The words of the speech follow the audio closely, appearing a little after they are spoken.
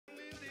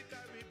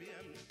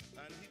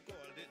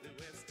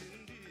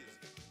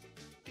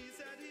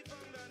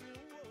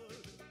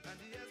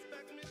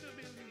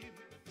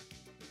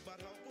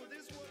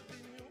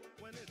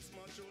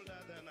shoulder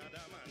than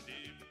Adam and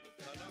Eve.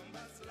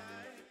 Columbus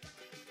life,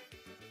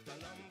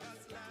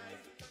 Columbus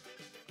life,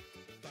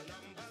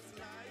 Columbus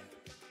life,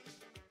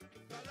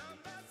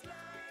 Columbus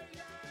life.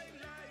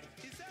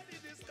 He said he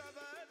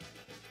discovered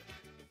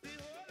the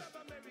whole of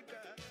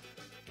America.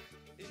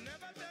 He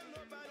never tell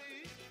nobody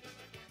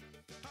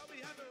how we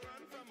had to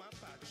run from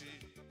Apache.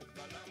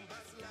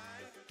 Columbus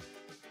life,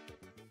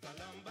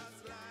 Columbus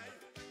life,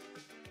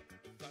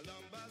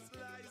 Columbus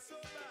life so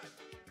bad.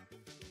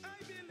 I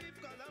believe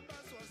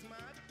Columbus was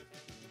mad.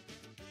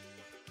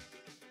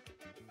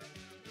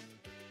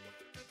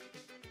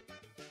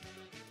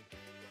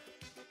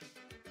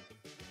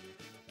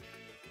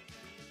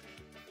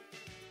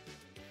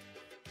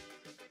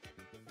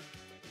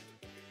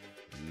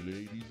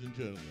 Ladies and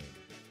gentlemen,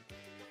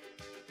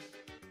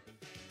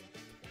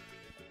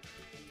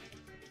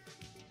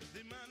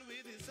 The man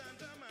with the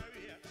Santa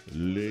Maria.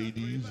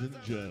 ladies and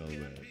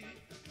gentlemen,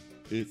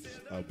 it's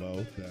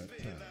about that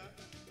time.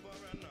 For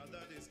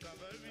another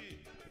discovery.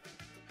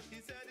 He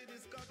said he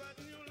discovered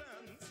new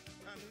lands,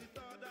 and he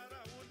thought that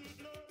I wouldn't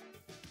know.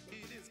 He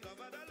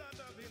discovered a lot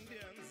of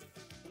Indians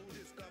who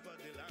discovered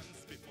the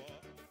lands before.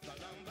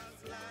 Columbus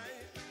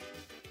life,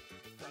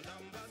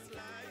 Columbus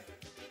life,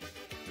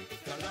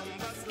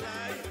 Columbus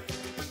life,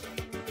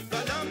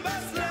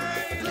 Columbus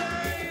life,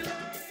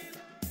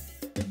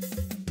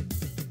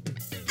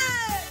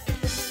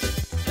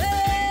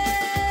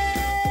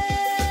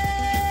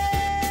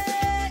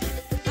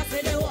 I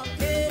say they walk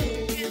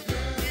it,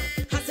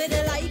 I say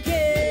they like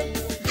it.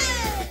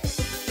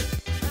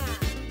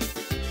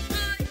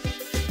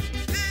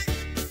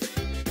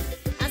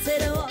 I say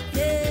they walk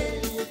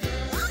it.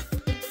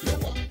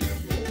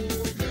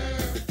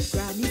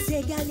 Granny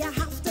say, girl, you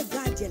have to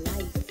guard your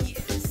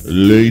life.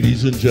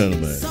 Ladies and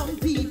gentlemen, Some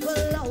people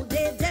out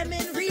there, them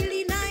ain't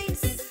really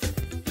nice.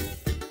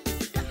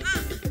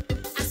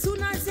 As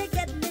soon as they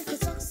get little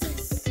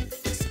success,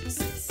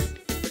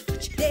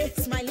 they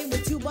smiling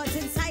with you, but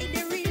inside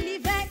they really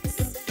vex.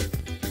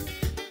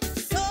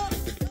 So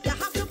you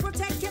have to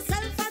protect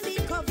yourself and be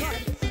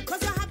covered,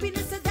 cause your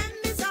happiness to them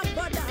is a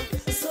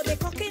bother. So they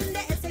cock in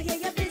there to hear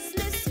your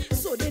business,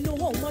 so they know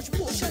how much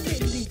motion they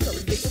need to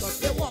make, cause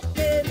they walk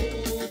in.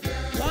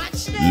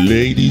 Watch them.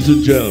 ladies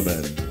and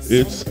gentlemen,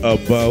 it's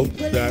about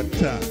that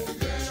time.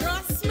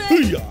 Trust me.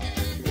 Hoo-yah!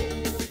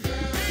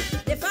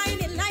 They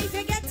find in life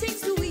you get things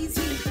too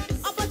easy.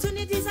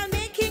 Opportunities are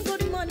making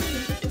good money.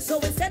 So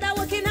instead of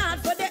working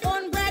hard for their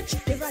own bread,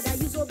 they rather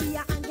use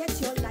Obia and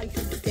get your life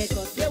instead.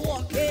 Cause they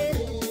walk in.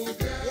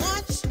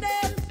 Watch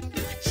them.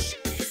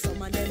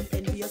 Some of them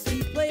envious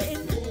people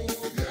in.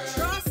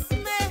 Trust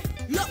me.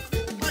 Look,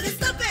 but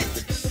stop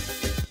it.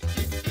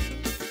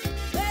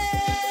 Hey.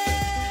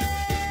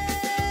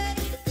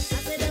 I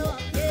said they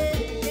walk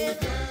in.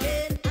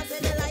 I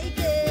said they like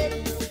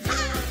it. Ha!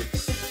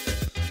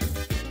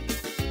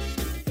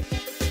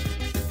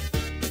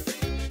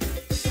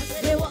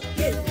 They walk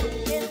in.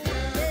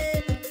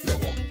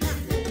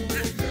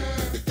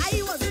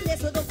 I wasn't there,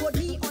 so don't put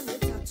me on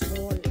it at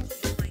all.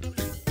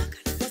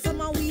 But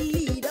some of we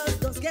leaders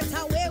just get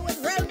away with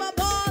realm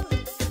ball.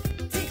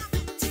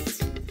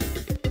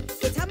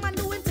 It's a man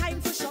doing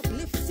time for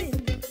shoplifting,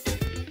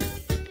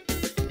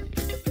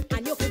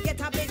 and you could get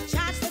a big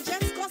charge for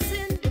just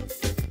cussing.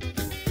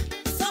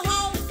 So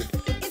how?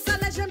 It's a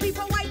legend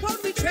people wipe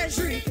out we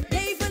treasury.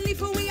 They even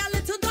leave away a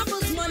little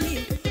doubles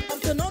money. Up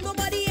to now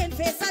nobody ain't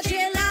face a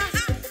jailer.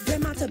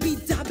 Them have to be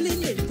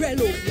dabbling in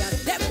Rello, yeah,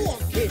 them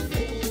walking.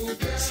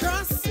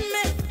 Trust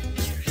me.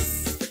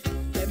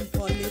 Them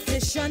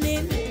politician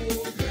in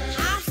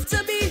have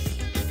to be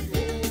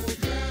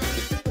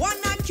one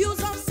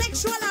accused of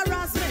sexual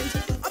harassment.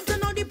 Up to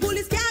now the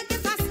police can't get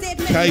a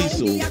statement.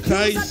 Kaiso, Now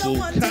the accused don't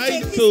want to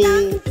take his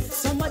Kaiso. stand.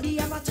 Somebody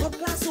have a top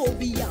class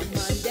Obia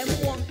man, them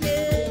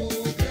walking.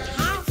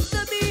 Have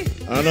to be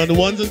And on the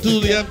ones and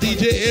twos, we have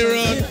DJ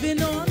Aaron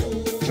living on.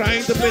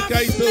 trying to play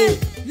Kaiso.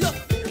 Look,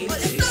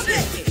 stop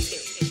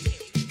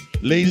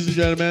it. Ladies and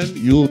gentlemen,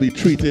 you will be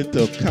treated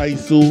to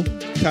Kaiso,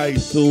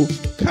 Kaiso,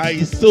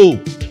 Kaiso.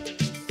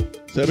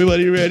 So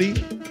everybody ready?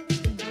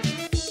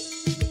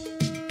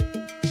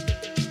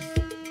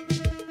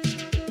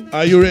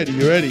 Are you ready?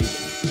 You ready?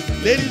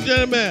 Ladies and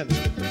gentlemen,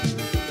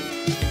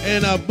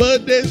 in a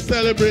birthday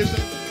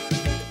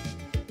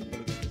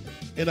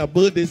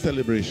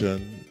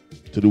celebration,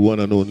 to the one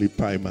and only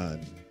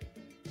Pieman,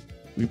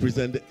 we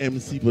present the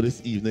MC for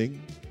this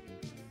evening.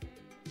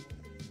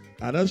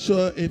 I'm not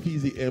sure if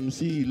he's the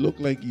MC. He looked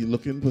like he's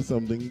looking for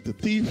something to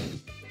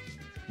thief.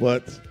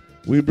 But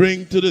we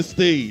bring to the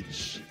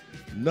stage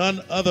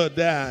none other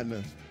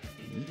than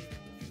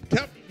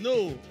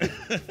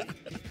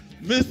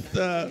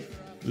Mr.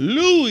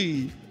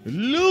 Louis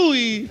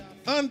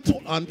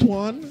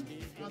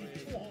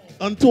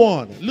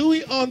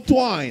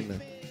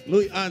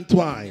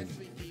Antoine.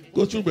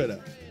 Go through, brother.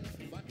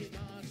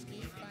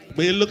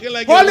 But you're looking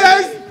like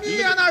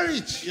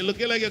you're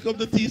looking like you come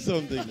to teach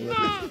something.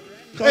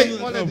 Hey,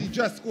 the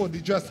dress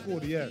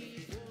code, yeah.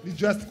 The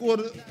dress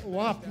code,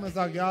 what happened is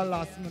I get a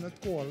last minute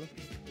call.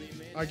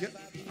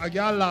 I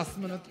got a last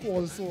minute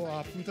call, so I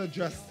happen to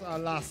dress a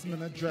last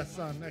minute dress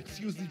and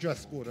excuse the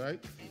dress code,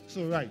 right?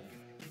 So, right.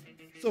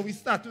 So we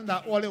starting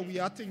that all we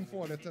are thing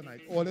for it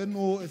tonight. All you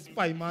know is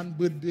Pieman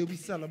birthday we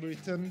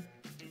celebrating.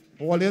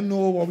 All you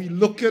know what we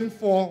looking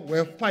for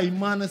where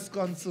Pieman is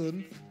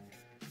concerned.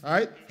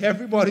 Alright?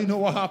 Everybody know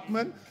what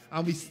happened.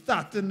 And we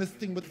starting this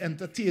thing with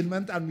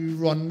entertainment and we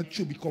run it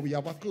through because we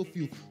have a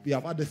curfew. We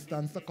have a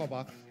distance to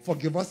cover.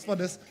 Forgive us for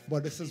this,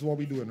 but this is what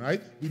we're doing,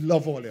 right? We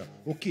love all you.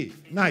 Okay,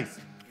 nice.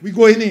 We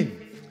going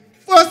in.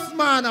 First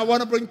man I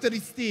want to bring to the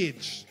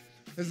stage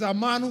is a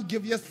man who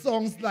give you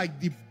songs like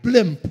the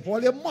Blimp.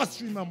 All you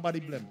must remember the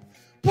Blimp.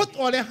 Put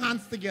all your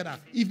hands together,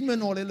 even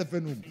in all your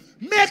living room.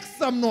 Make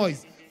some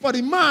noise for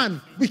the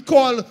man we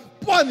call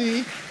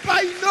Bunny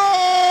Pieman.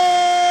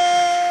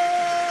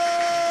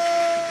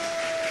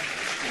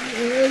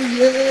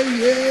 Yeah.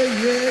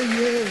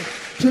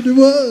 To the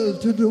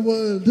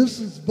world. This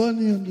is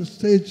Bunny on the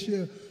stage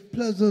here.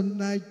 Pleasant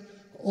night.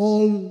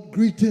 All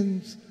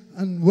greetings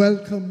and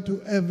welcome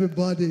to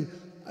everybody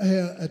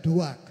here at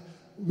WAC.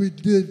 We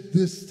did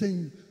this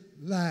thing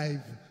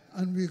live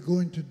and we're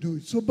going to do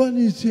it. So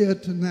Bunny is here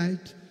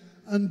tonight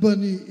and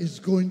Bunny is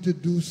going to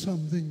do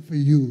something for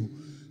you.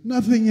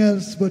 Nothing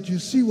else but you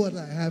see what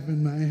I have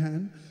in my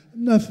hand.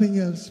 Nothing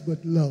else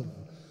but love.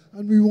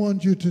 And we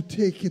want you to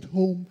take it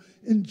home.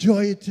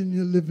 Enjoy it in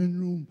your living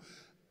room.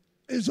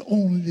 It's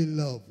only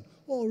love.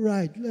 All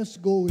right, let's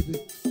go with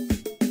it.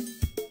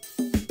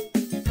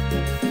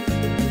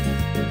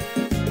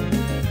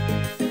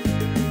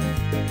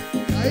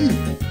 Aye.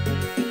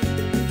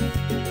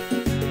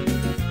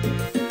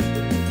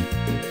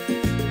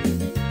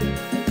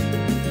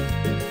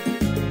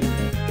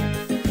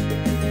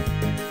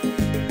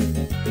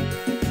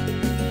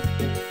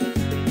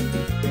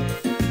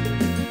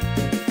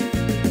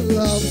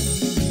 Love.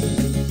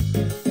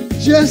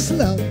 Just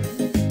love,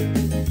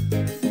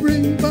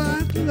 bring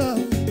back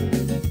love.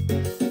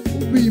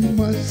 We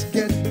must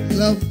get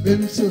love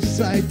in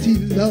society,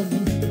 love,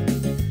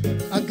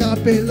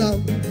 agape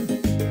love.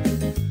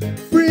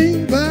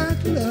 Bring back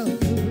love.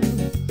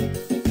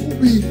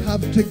 We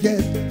have to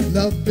get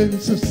love in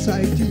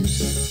society.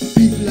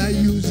 People are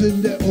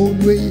using their own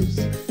ways,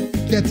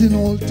 getting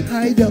all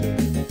tied up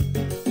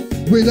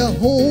with a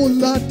whole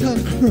lot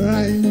of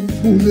crime,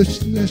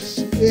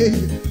 foolishness,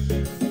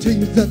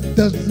 things that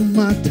doesn't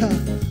matter,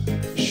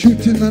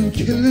 shooting and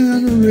killing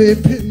and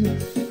raping,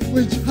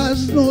 which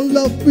has no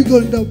love. We're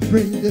going to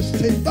bring this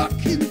thing back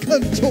in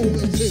control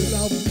and say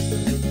love.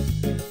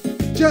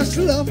 Just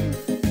love.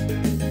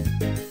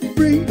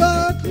 Bring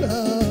back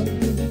love.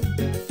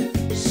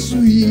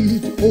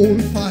 Sweet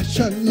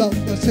old-fashioned love.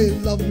 I say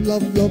love,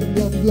 love, love,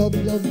 love, love,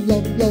 love,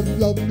 love, love,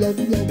 love, love,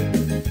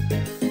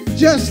 love.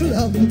 Just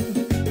love.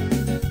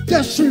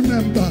 Just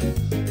remember,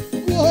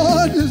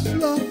 God is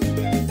love.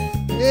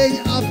 Hey,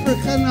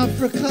 African,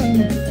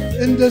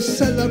 in the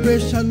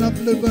celebration of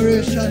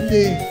Liberation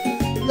Day,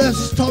 let's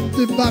stop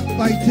the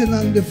backbiting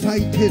and the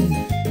fighting.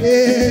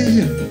 Hey,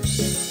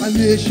 a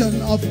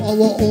nation of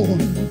our own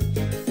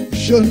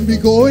shouldn't be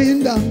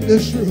going down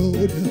this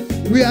road.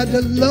 We are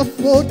the love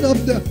boat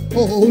of the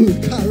whole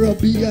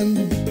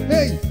Caribbean.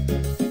 Hey,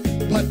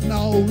 but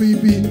now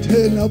we've been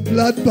turned a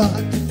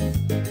bloodbath.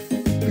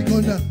 We're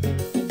gonna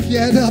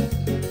get up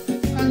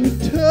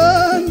and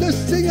turn this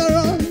thing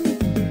around.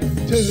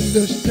 Turn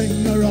this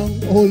thing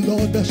around, oh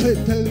Lord, I say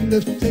turn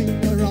this thing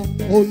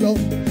around, oh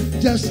Lord.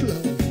 Just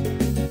love,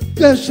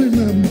 just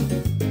remember,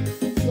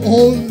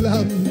 oh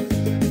love,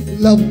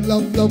 love,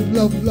 love, love,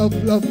 love, love,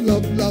 love,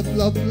 love, love,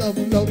 love, love,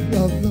 love,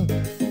 love, love.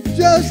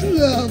 Just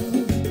love,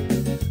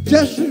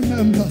 just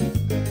remember,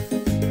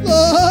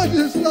 God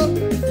is love.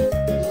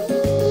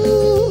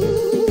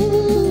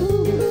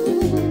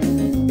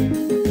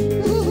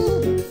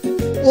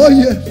 Oh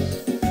yes,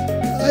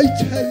 I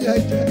tell you,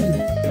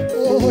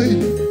 oh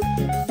yeah.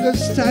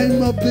 This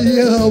time of the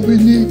year we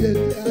need it,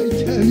 I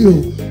tell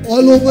you,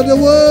 all over the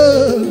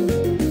world.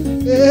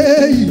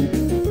 Hey,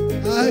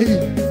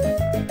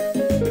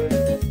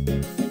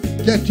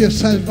 get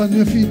yourself on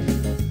your feet,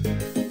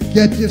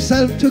 get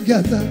yourself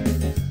together,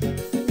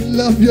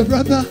 love your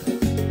brother,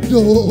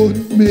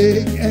 don't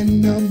make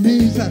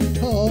enemies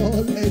at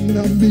all,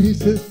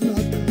 enemies is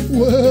not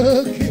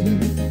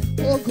working.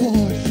 Oh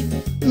gosh,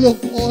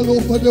 look all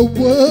over the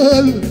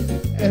world,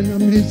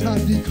 enemies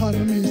have the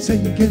economy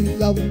sinking.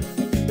 Love.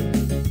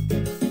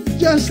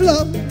 Just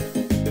love,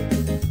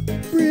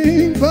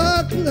 bring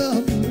back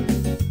love,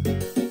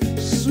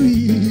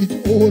 sweet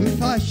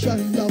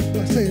old-fashioned love.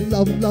 I say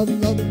love, love,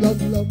 love, love,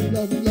 love,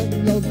 love, love,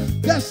 love.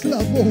 Just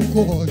love, oh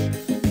gosh,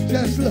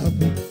 just love.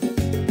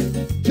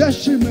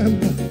 Just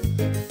remember,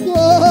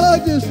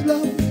 God is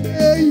love.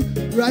 Hey,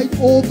 right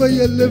over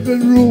your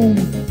living room.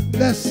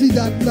 Let's see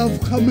that love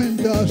coming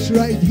to us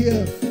right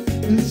here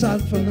in San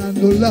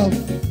Fernando. Love,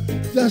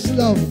 just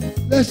love.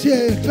 Let's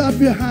hear you. Clap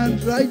your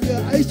hands right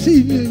there. I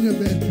see you in your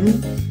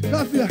bedroom.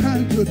 Clap your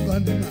hands with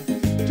Bunny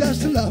Man.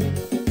 Just love.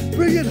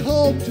 Bring it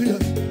home to you.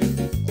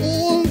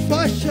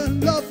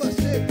 Old-fashioned love. I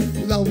say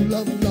love,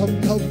 love, love,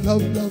 love,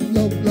 love, love,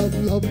 love, love,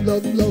 love,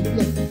 love, love,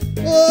 love.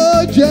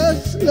 Oh,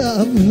 just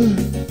love.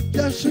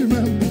 Just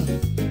remember,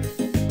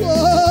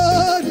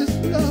 God is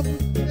love.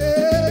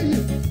 Hey,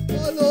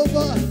 all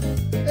over.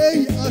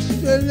 Hey,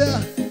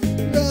 Australia.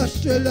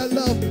 Australia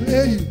love.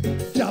 Hey,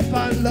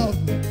 Japan love.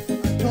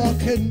 I'm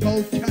talking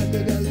about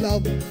Canada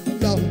love.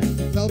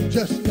 Love, love,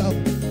 just love.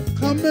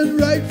 Coming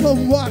right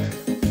from work,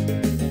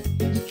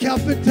 the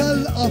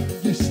capital of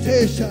the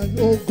station.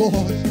 Oh,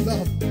 God's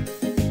love.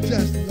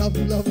 Just love,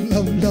 love,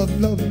 love, love,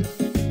 love.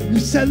 We're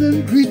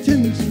sending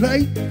greetings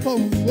right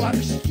from work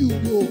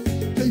studio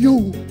to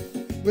you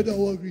with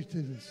our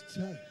greetings.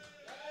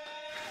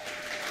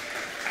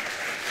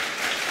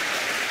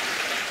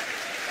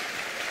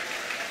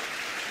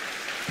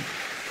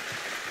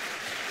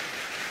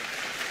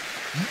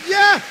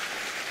 Yeah!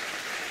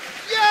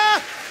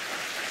 Yeah!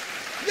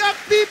 Yeah,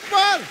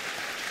 people!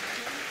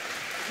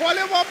 Hold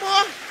it one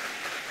more.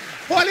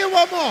 Hold it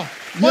one more.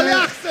 Hold the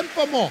accent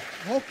for more.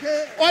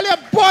 Okay. Hold it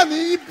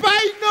bunny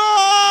by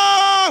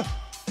no!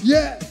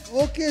 Yeah,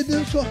 okay,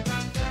 this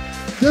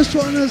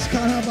one is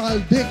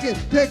Carnival. Take it,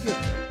 take it.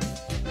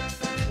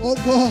 Oh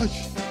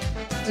gosh,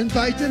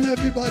 inviting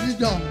everybody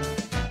down.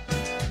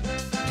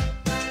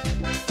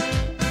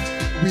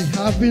 We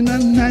having a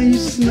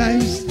nice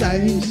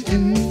time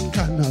in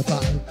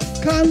Carnival.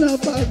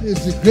 Carnival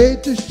is the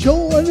greatest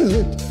show on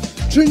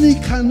earth. Trinity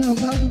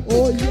Carnival,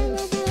 oh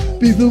yes.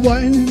 People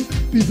whining,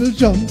 people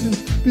jumping,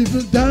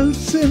 people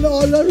dancing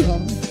all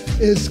around.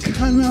 It's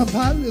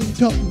Carnival in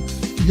town.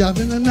 We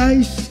having a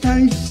nice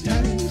time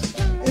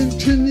in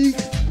Trinity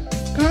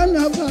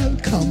Carnival.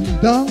 Come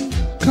down,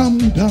 come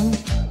down,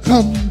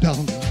 come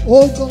down.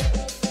 Oh God,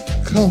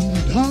 come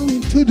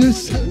down to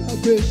this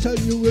celebration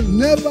you will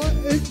never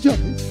enjoy.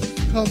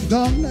 Come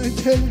down, I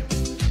tell you,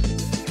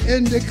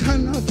 in the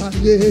Carnival,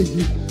 yeah.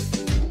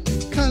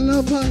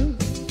 Carnival.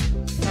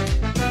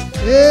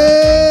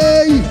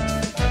 Hey,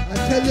 I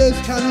tell you,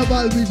 it's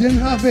Carnival. We didn't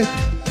have it,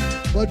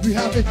 but we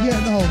have it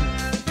here now.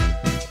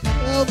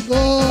 Oh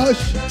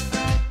gosh.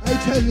 I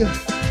tell you,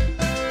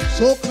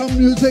 soca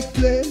music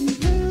playing,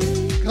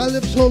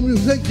 calypso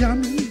music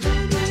jamming,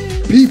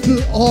 people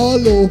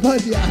all over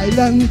the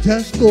island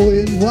just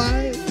going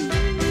wild.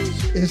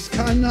 It's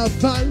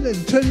Carnival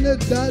in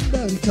Trinidad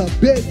and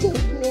Tobago.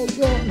 Oh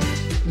God.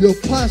 You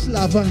pass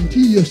Lavanti,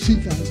 you see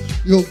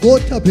that. You go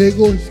to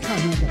Tobago, it's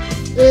Carnival.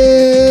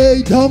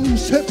 Hey, Dom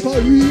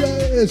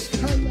Separia is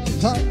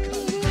Carnival.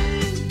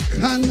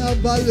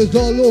 Carnival is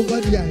all over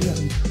the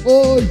island.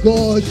 Oh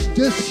gosh,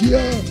 this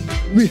year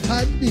we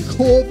had the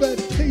COVID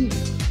thing,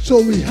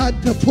 so we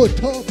had to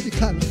put off the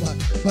Carnival.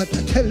 But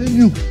I'm telling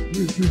you,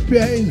 we're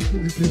preparing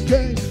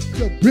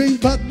to bring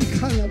back the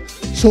Carnival.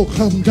 So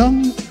come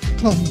down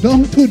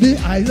to the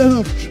island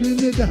of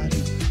Trinidad.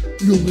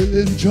 You will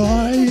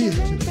enjoy it.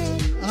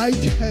 I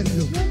tell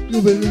you, you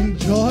will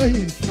enjoy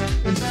it.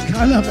 It's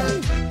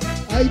Carnival.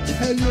 I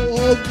tell you,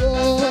 oh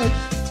gosh.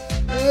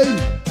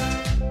 Hey.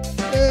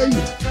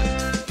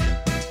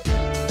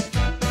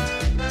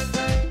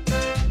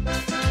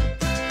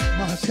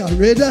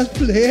 Masqueraders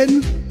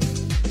playing,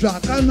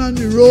 dragon on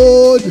the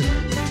road,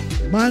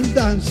 man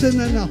dancing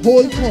in a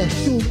whole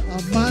costume,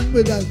 a man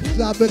with a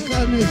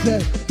zabica on his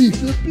head,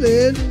 people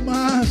playing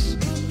mass,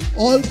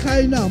 all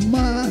kind of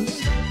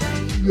mass.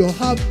 You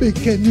have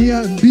bikini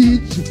and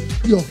beads,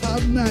 you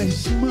have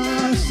nice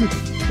mass,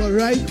 but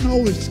right now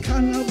it's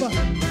Carnival.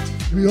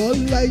 We all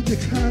like the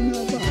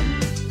Carnival.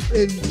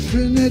 In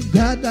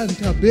Trinidad and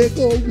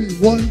Tobago, we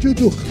want you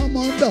to come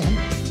on down.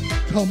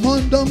 Come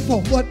on down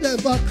from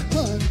whatever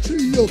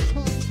country you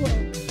come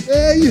from.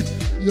 Hey,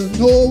 you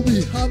know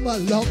we have a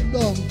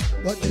lockdown,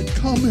 but it's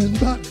coming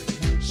back.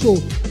 So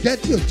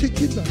get your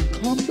ticket and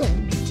come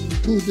down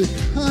to the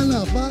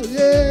Carnival.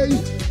 Hey,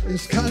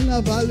 it's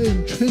Carnival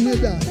in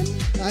Trinidad.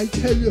 I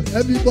tell you,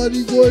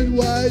 everybody going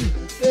wild.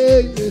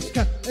 Hey,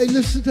 hey,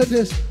 listen to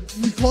this.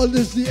 We call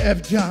this the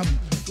F-Jam.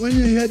 When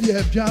you hear the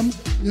F-Jam,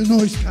 you know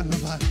it's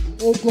Carnival.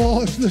 Oh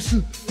gosh,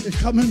 listen,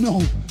 it's coming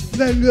now.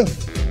 Then look.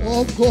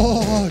 Oh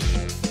gosh,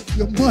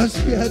 you must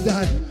hear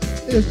that.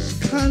 It's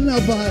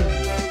Carnival.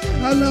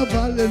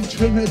 Carnival in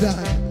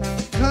Trinidad.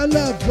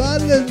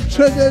 Carnival in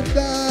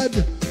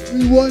Trinidad.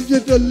 We want you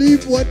to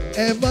leave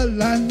whatever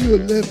land you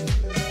live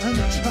and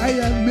try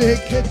and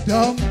make it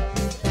down.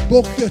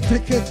 Book your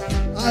ticket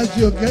as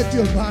you get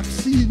your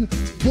vaccine.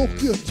 Book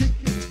your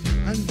ticket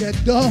and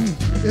get down.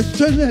 It's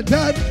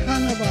Trinidad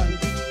Carnival.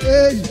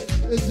 Hey,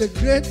 it's the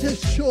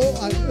greatest show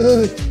on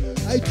earth.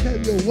 I tell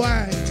you,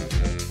 wine.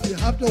 You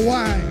have to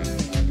wine.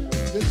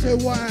 They say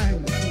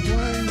wine,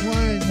 wine,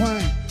 wine,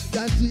 wine.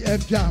 That's the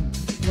F-Jam.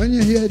 When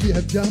you hear the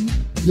F-Jam,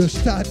 you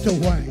start to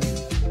wine.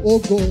 Oh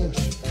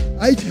gosh,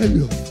 I tell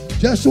you,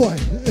 just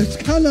wine. It's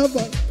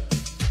Carnival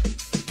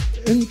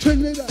in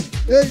Trinidad.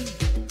 Hey,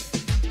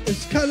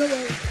 it's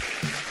Carnival.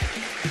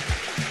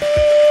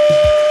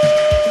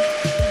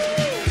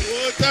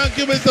 Oh, thank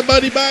you, Mr.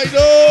 Buddy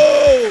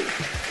Bino.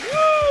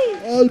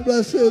 All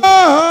blessed.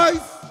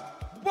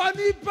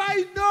 Bunny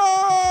Bino.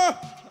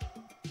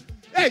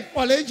 Hey,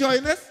 all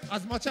enjoying this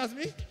as much as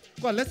me?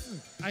 Go on,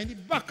 listen. I in the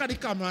back of the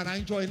camera and I'm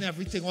enjoying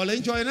everything. All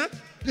enjoying it?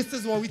 This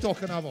is what we're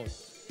talking about.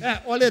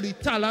 All of the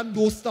talent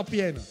don't stop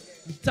here. You know.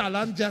 The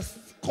talent just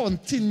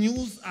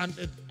continues and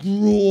it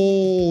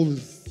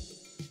grows.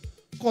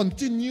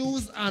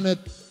 Continues and it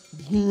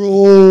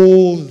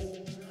grows.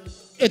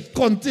 It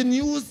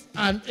continues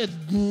and it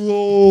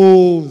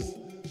grows.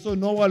 So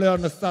now all you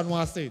understand what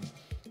I'm saying.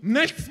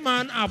 Next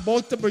man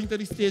about to bring to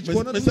the stage.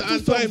 Mr.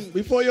 Antoine,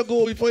 before you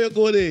go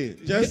there,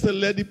 just to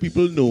let the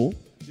people know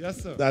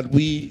that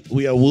we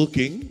are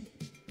working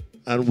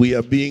and we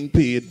are being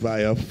paid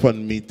via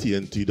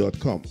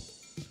fundmetnt.com.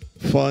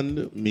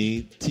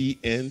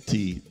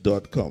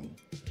 Fundmetnt.com.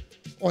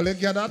 All I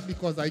get that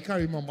because I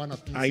can't remember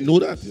nothing. I know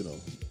that, you know.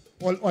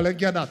 All I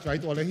get that,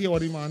 right? All I hear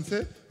what the man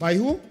say. By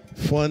who?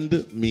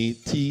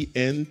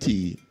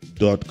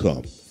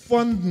 Fundmetnt.com.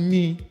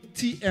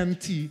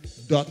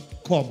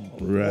 Fundmetnt.com.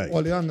 Right.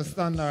 All you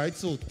understand, all right?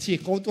 So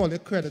take out all your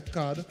credit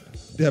card,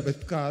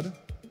 debit card,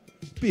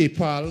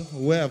 PayPal,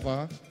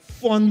 wherever.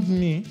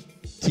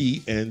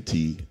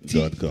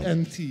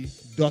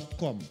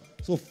 Fundmetnt.com.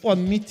 So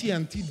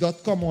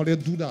fundmetnt.com, all you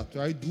do that,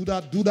 right? Do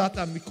that,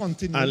 and we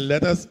continue. And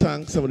let us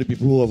thank some of the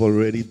people who have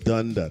already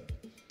done that.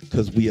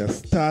 Because we are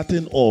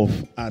starting off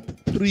at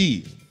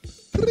 3%.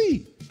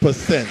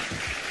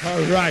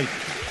 All right.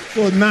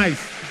 So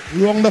nice.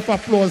 Round of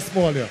applause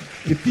for you.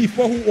 The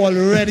people who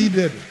already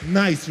did.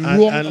 Nice.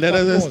 And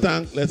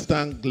let's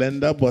thank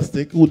Glenda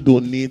Bostic, who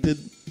donated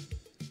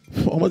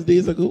how much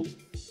days ago?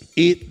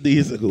 8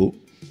 days ago.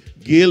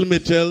 Gail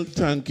Mitchell,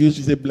 thank you.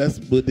 She said,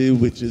 blessed birthday,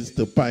 which is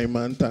to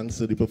Pieman. Thanks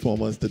to the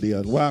performance today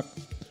at WAC.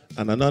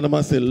 And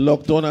Anonymous said,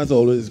 lockdown as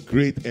always,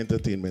 great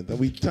entertainment. And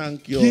we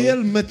thank you.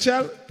 Gail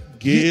Mitchell,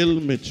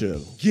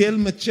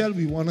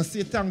 we want to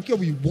say thank you.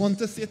 We want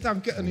to say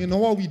thank you. And you know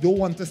what? We don't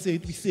want to say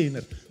it. We're saying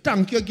it.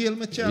 Thank you, Gail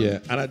Mitchell. Yeah,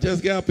 and I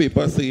just got a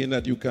paper saying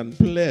that you can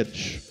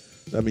pledge.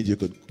 That means you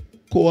could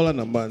call a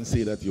number and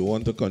say that you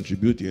want to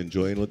contribute, you're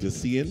enjoying what you're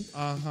seeing, to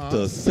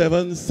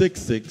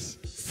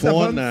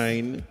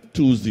 766-4920.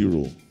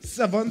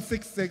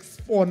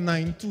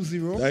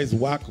 766-4920. That is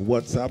WAC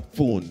WhatsApp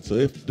phone. So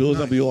if those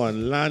of you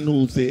on land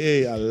who say,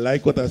 hey, I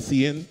like what I'm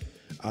seeing,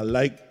 I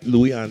like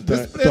Louis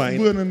Antoine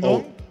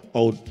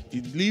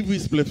leave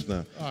his spliffs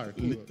now. Right,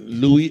 cool.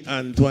 Louis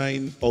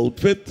Antoine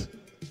outfit.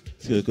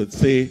 So you could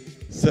say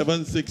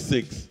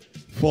 766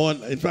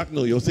 in fact,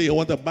 no, you say you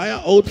want to buy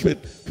an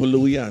outfit for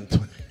Louis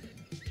Antoine.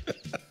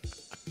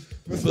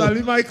 Mr.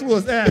 Leave my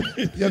clothes.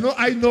 You know,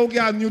 I know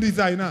get a new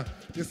designer.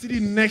 You see the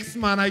next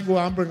man I go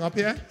and bring up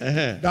here?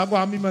 That go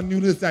and be my new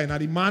designer.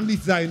 The man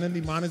designing,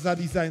 the man is a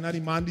designer, the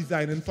man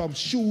designing from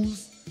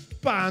shoes,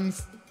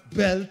 pants,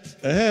 belt.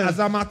 As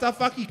a matter of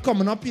fact, he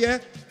coming up here,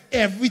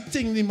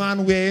 everything the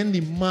man wearing,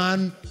 the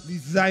man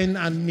designed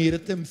and made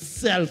it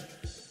himself.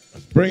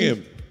 Bring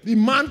him. The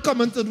man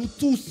coming to do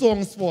 2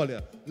 songs for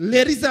you.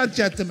 Ladies and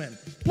gentlemen,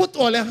 put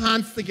all your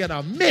hands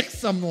together, make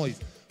some noise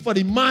for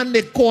the man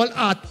they call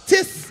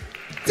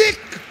Artistic.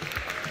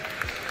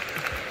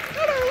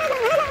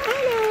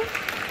 Hello.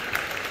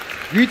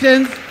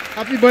 Greetings,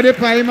 happy birthday,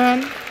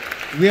 Pieman.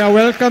 We are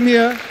welcome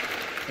here,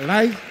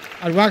 live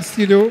at Wax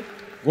Studio.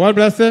 God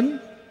bless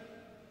him.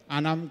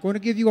 And I'm going to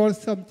give you all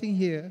something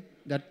here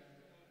that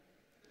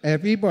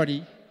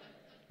everybody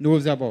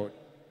knows about.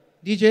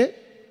 DJ?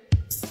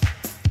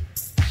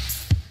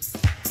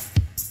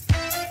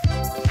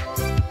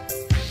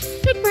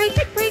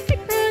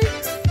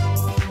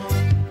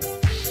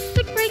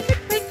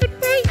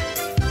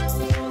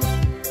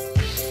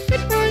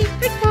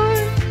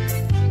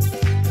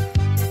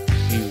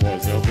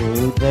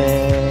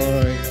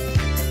 Boy.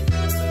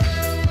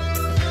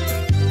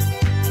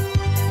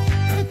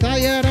 I'm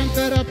tired and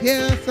fed up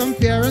here, some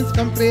parents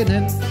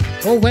complaining.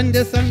 Oh, when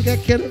the son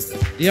get killed,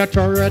 the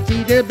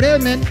authority they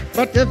blaming.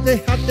 But if they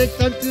had the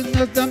time to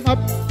nurse them up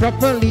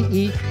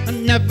properly,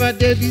 and never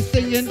they be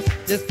saying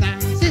this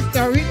dance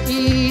history.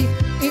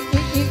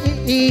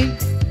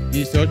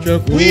 He's such a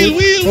good boy.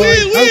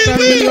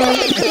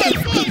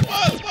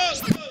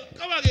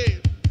 Come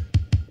again.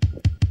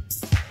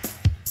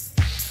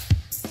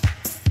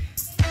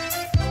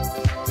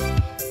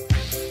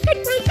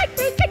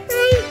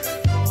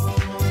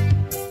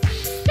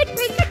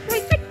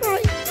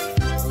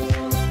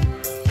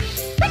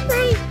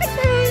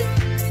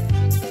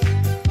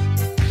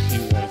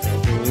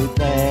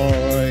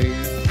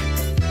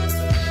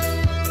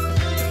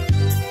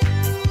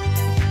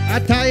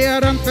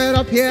 Tired and fed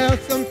up here,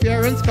 some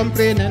parents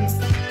complaining.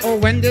 Oh,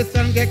 when the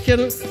son get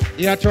killed,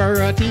 the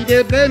authority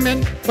they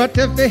blaming. But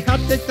if they had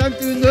the time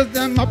to nurse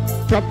them up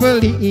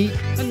properly,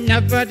 and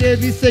never they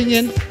be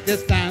singing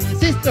this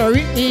dance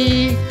history.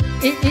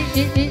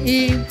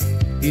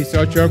 He's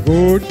such a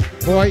good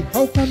boy.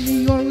 How come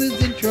he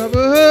always in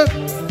trouble?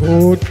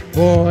 Good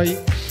boy,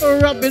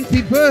 robbing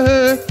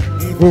people.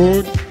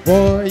 Good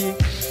boy,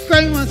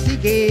 crime once he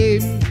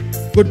game.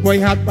 Good boy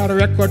had bad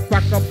record,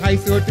 pack up high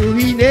so to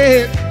he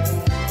name.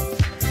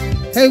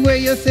 Hey, where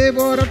you say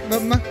what up,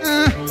 mama?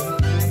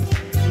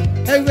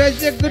 Hey,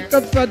 where's your good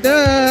up,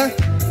 father?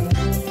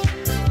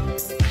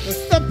 So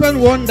stop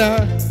and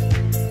wonder.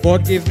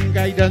 God gave him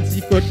guidance,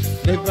 he could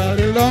live a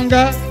little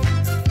longer.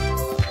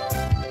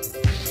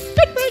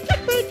 Goodbye,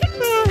 goodbye,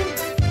 goodbye.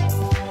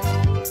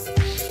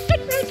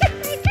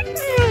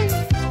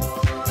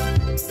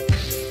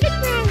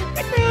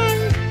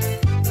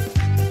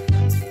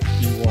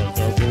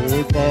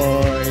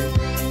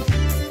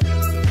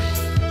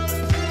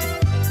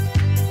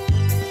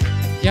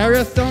 There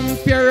are some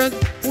parents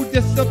who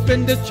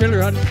discipline the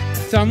children.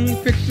 Some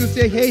quick to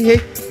say, hey,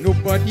 hey,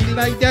 nobody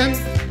like them.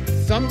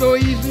 Some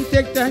don't even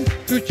take time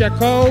to check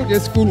out their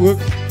schoolwork,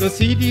 to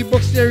see the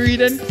books they're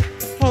reading,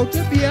 how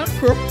to be a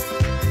crook.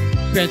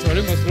 Parents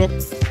only must look.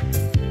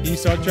 He's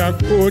such a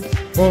good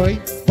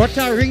boy, but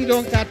a ring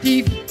don't cut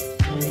teeth.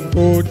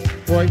 Good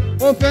boy,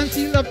 offense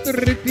he love to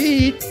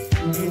repeat.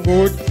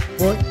 Good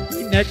boy,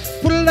 he neck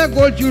full of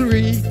gold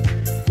jewelry.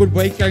 Good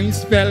boy can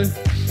spell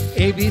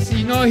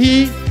ABC, no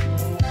he.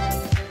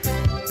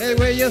 Hey,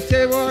 where you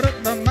say what up,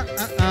 mama?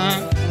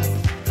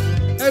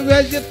 Hey,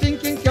 where you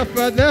thinking your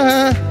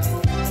father?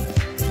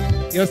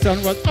 Your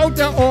son was out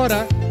of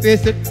order.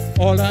 Face it,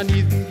 all on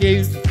his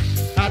games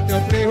had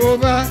to play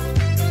over.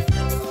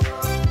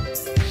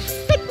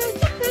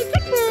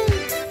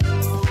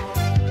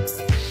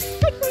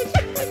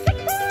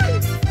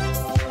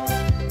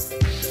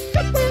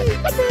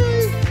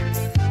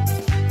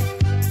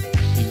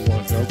 He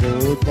was a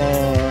good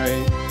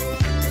boy.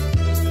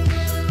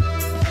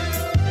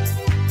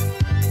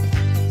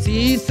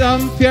 See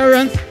some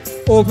parents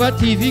over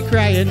TV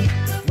crying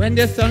when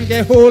their son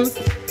get hold.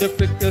 The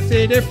quick to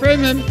say they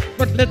frame him,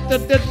 but let the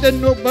dead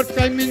know about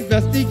crime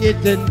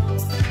investigating.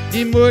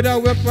 The murder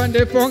weapon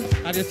they found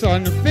and the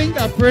son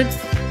fingerprint.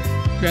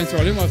 Parents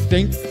only must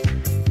think,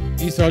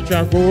 he's such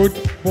a good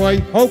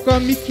boy. How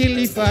come he kill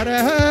his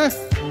father?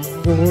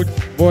 Good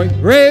boy,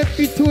 rape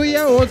his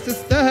 2-year-old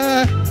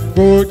sister.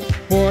 Good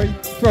boy,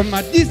 from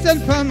a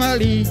decent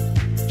family.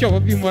 Chop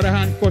up your mother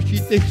hand cause she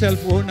takes cell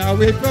phone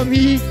away from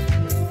me.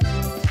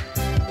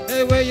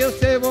 Hey, where you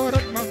say what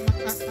up, mama?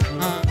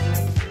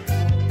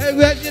 Hey,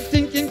 where you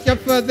thinking your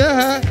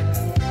father?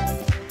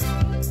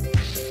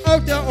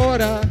 Out of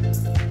order.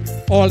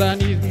 All I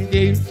need in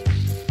games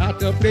had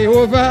to play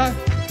over.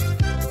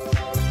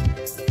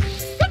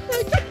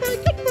 Goodbye, goodbye,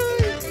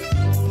 goodbye.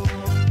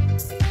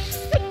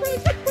 Goodbye,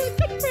 goodbye,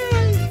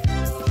 goodbye.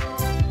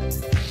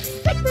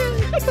 Goodbye,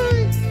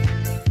 goodbye.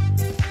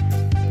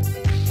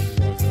 He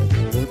was a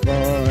good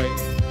boy.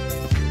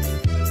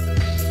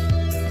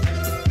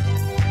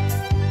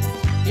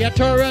 The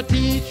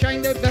authority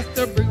trying their best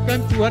to bring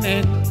them to an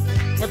end.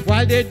 But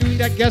while they're doing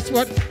that, guess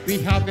what? We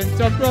having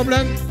some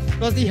problem.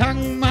 Cause the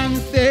hangman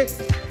say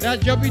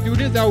that job we do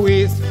this a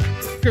waste.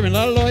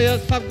 Criminal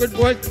lawyers have good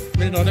boys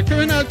with another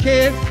criminal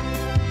case.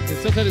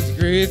 It's such a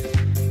disgrace.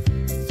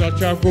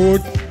 Such a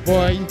good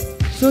boy.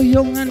 So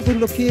young and good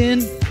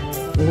looking.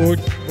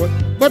 Good boy.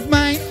 But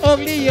mine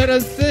uglier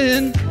than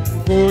sin.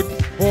 Good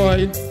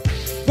boy.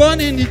 Born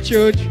in the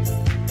church.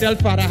 Tell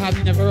father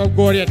have never have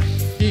got it.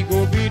 He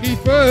go be the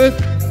first.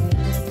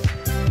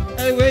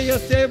 Hey, where you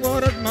say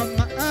what up,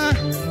 mama?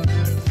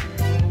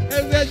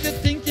 Hey, where you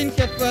thinking,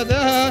 your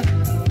father?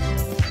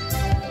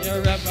 You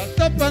ever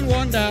stop and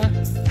wonder?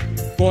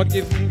 God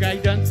give him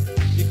guidance,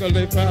 he could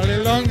live a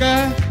little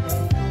longer.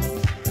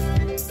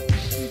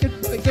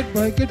 Goodbye,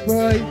 goodbye,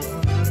 goodbye.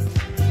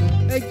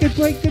 Hey,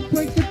 goodbye,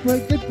 goodbye, goodbye,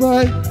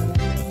 goodbye.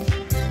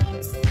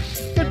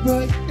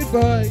 Goodbye,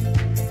 goodbye.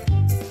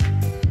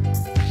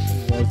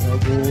 He was a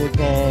good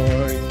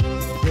boy,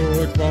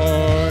 good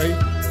boy,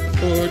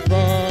 good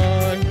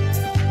boy,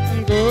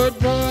 good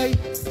boy.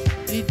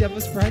 The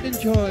devil's pride and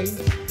joy,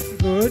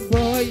 good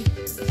boy.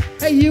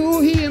 Hey,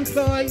 you he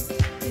employ,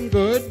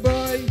 good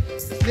boy.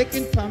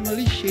 Making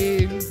family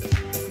shame,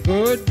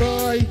 good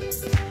boy.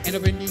 End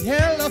up in the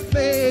hell of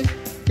fame,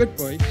 good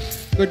boy,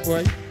 good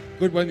boy,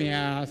 good boy, me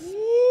ass.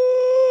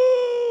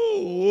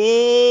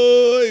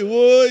 Whoa,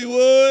 whoa,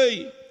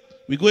 whoa.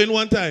 We go in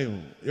one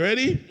time. You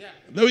ready? Yeah.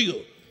 There we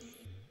go.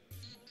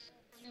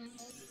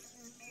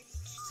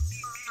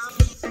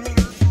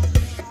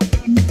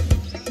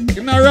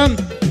 Give me a rum.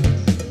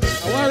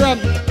 I want rum.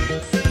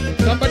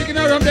 Somebody give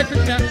me a rum there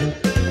quick now.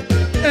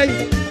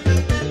 Hey.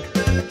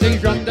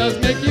 Things rum does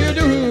make you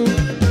do.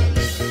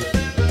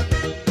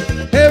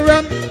 Hey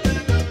rum.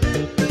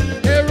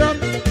 Hey rum.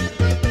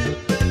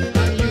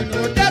 And you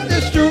know that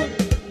is true.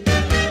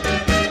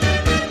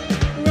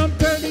 Rum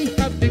really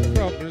had big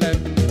problem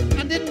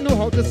and didn't know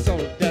how to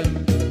solve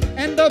them.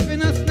 End up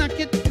in a snack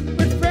it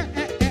with friends.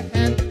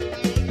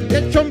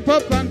 They jump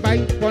up and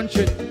bite, punch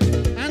it.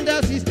 And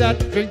as he start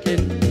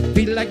drinking,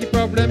 feel like the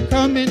problem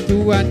coming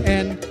to an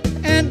end.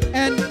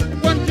 And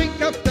one drink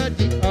after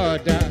the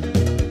other,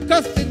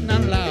 cussing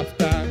and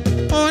laughter.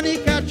 On he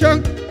catch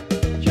up,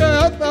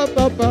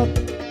 up.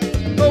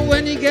 But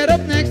when he get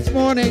up next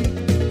morning,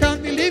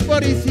 can't believe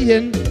what he's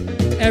seeing.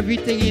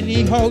 Everything in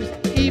the house,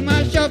 he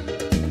mash up.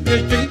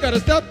 This drink gotta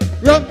stop.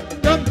 Rum.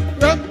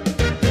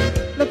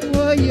 Look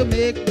what you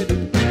make me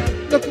do.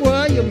 Look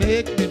what you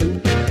make me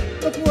do.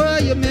 Look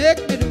what you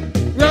make me do.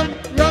 Rum.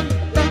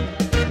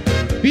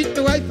 Beat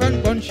the wife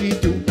and bun she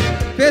too.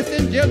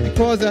 Facing jail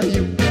because of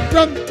you.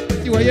 Rum,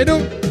 see what you do.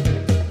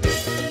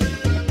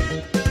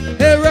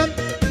 Hey rum,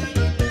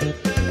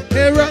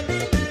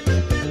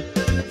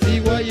 see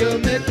what you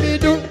make me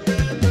do.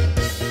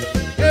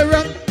 Hey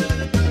rum,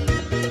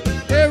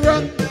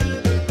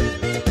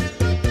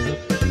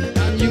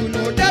 and you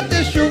know that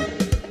is true.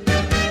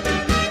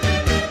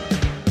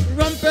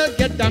 Rumpel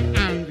get damn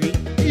angry.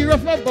 He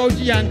rough about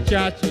you and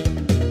chachi.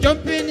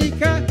 Jump in the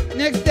car,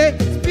 next day,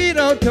 speed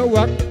out to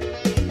work.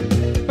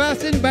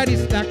 Passing by the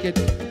snack it,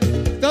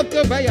 stop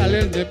to buy a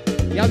little bit.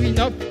 You have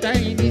enough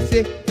time, he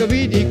say, to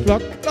be the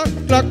clock, clock,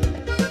 clock.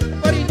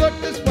 But he got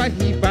this what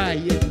he buy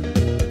it.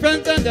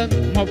 Friends and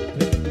them mop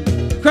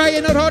it.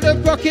 Crying out of the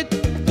pocket,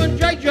 don't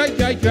dry, dry,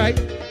 dry, dry.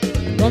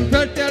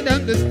 Rumpel tell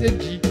them the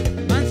stingy.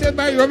 Man say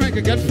buy rum and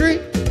can get free.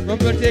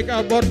 Rumpel take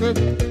a bottle,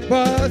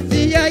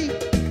 bossy eye.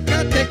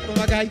 Can't take from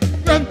a guy.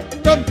 Rum,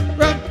 rum,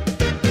 rum.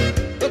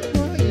 Look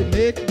what you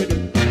make me do.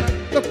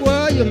 Look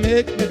what you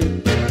make me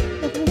do.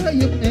 Look what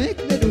you make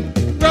me do.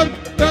 Rum,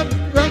 rum,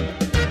 rum.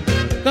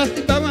 That's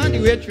the bar and the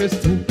waitress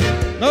too.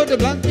 Now the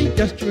blunt thing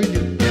just chewing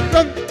you.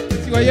 Rum,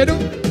 see what you do?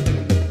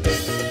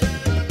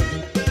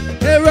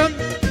 Hey rum,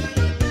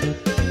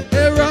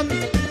 hey rum.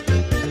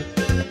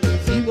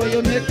 See what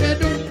you make me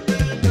do?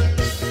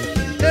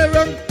 Hey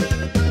rum,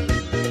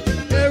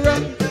 hey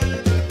rum.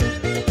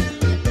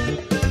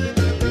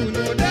 You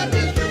know that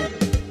is true.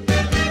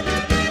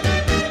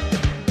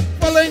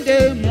 Following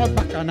day, more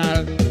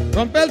bacchanal.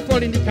 Rumpel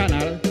fall in the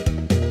canal.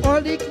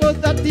 All the clothes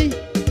dirty,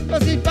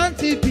 cause he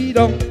fancy pee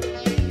down.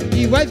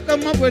 The wife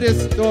come up with a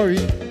story.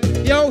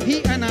 Yo,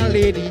 he and a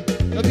lady,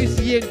 now we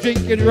see him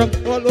drinking rum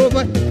all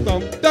over.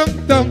 Dum,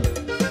 dum, dum.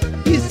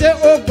 He said,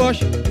 oh gosh,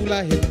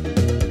 Tula him.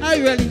 I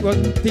really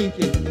wasn't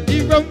thinking.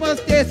 The rum was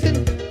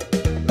tasting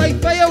like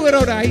fire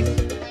without ice.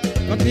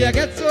 But when I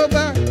get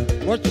sober,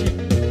 watch it.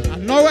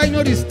 And now I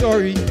know the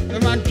story. The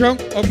man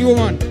drunk of the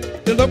woman.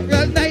 They look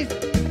real nice.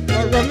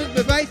 Now rum is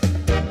the vice.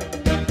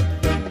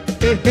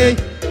 Hey, hey,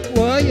 look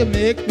what you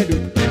make me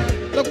do.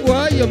 Look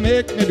what you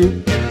make me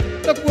do.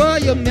 Look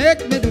what you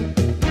make me do.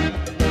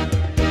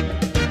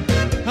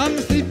 I'm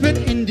sleeping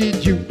in the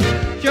dew.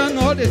 Can't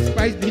all the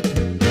spice me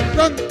too.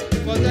 Rum,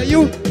 what are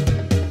you?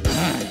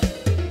 Ah.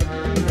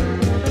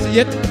 See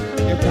it,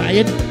 you buy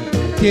it,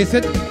 taste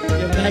it,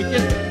 you like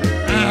it.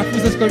 Ah,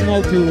 who's this going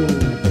out too?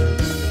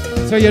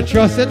 So you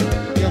trust it,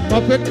 you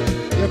mop it,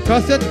 you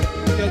cuss it,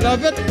 you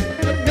love it,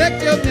 and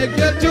make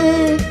you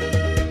too.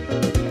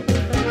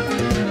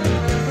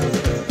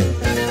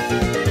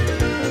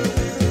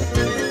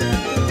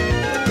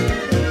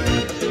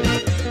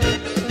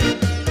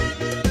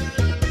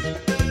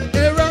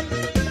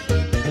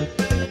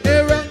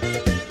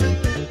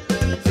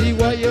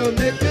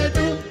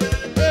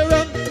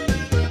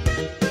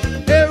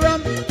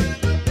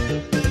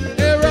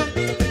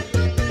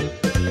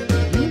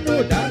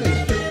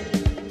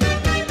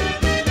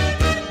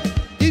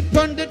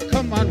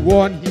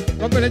 Warn him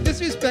from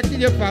disrespecting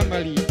your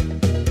family.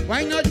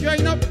 Why not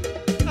join up?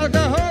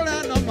 Alcohol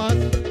and a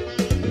month.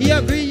 He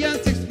agreed,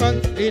 and 6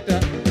 months later,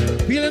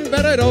 feeling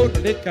better out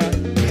liquor,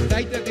 he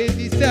decided against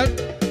himself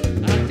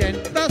and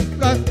 10 plus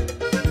plus.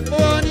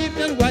 One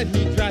evening while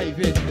he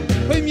driving,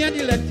 him and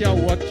the lecture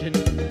watching.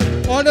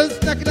 All those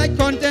stuck like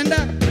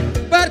contender,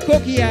 bad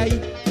cookie eye.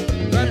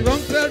 When wrong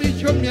fell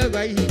reach home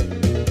nearby, he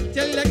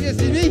tell you like this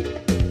to me.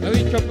 Now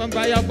he chop and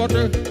buy a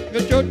bottle,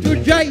 your throat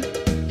too dry.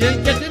 You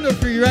ain't getting no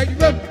free ride.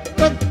 Rum,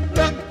 rum,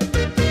 rum.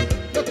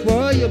 Look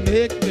what you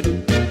make me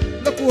do.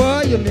 Look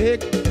what you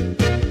make.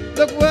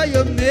 Look what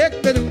you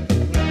make me do.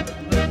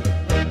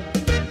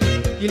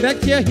 He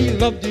like here, he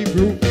loved the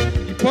brew.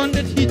 He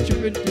pounded, he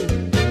chewing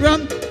too.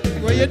 Rum,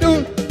 what you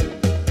do?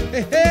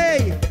 Hey,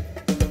 hey.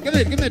 Give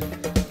it.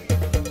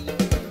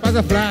 Pass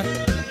a flask.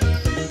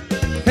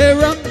 Hey,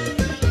 rum.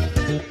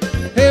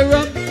 Hey,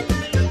 rum.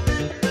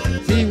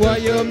 See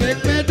what you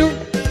make me do.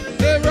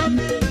 Hey, rum.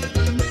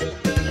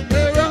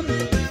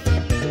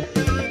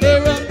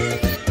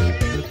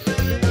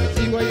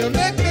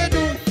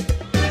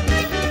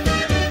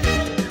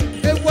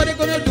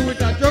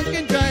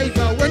 Drunken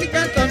driver, when he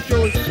can't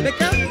control the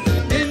car,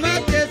 in my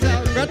case,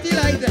 I'll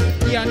fertilizer.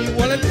 He and he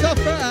wallet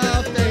suffer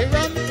after he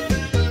run.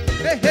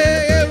 Hey,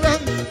 hey, hey, run.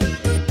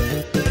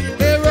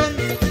 Hey, run.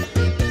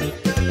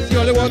 See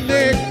all the one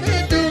make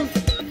me do.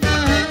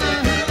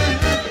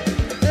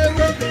 Hey,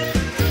 run.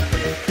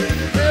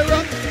 Hey,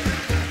 run.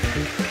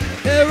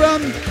 Hey,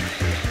 run.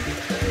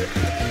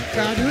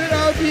 Can't do it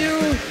without you.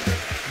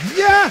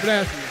 Yeah.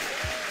 Bless you.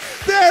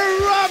 Stay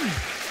rum.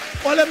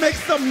 Well, it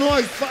makes some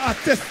noise for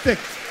artistic.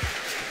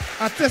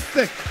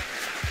 Artistic.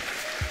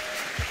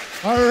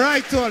 All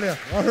right, Tolia.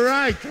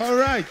 All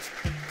right.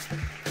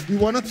 We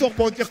want to talk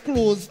about your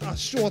clothes a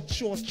short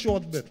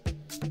bit.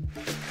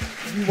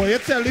 You want to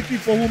tell the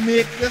people who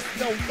make this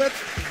outfit,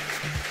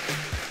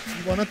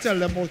 you want to tell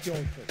them about your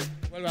outfit.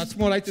 Well, that's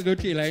more like to do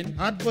T-line.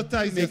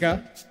 Advertise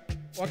maker.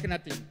 What can I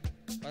think?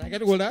 When I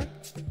get older,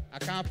 I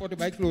can't afford to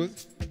buy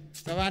clothes.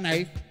 So I have a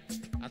knife,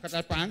 I cut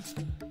out pants,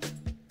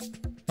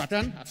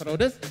 pattern, I cut out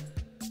this.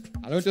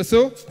 I learn to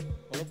sew,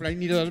 all of I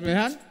need out of my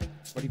hand.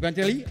 But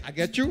eventually, I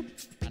get you,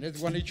 and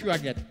this one issue I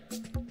get.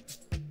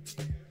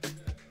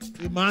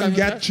 The man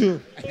get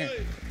you.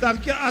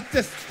 Thank you,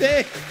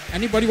 Artistic.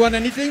 Anybody want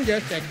anything?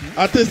 Just check me.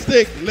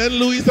 Artistic, lend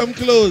Louis some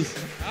clothes.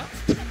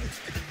 Huh?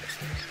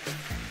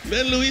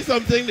 Lend Louis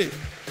something there.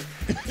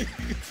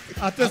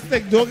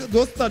 Artistic,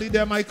 don't study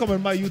them. I come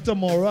and buy you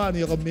tomorrow, and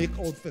you're going to make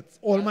outfits.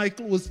 All my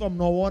clothes from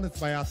now on is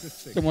by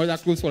Artistic. Tomorrow's a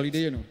clothes holiday,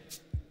 you know.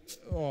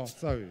 Oh,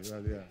 sorry.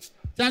 Well, yeah.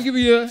 Thank you,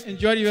 Peter.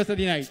 Enjoy the rest of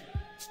the night.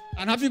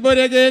 And happy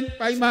birthday again,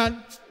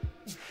 Pieman.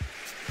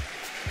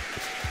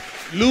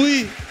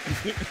 Louis.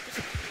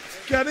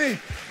 Kenny,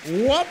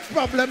 what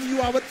problem you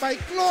have with my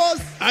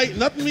clothes?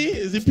 Not me,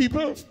 it's the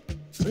people.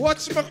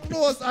 Watch my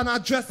clothes and I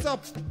dress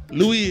up.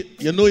 Louis,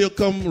 you know you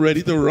come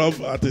ready to rub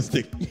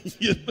artistic.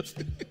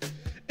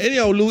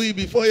 Anyhow, Louis,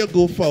 before you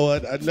go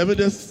forward, let me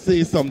just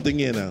say something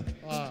here now.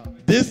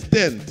 This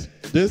tent,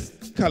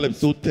 this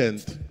Calypso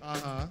tent,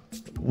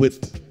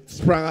 with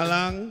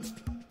Sprangalang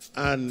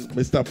and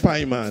Mr.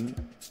 Pieman,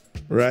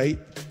 right,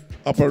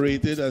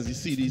 operated as the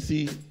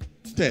CDC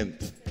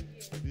tent.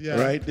 Yeah.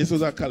 Right? This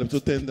was a Calypso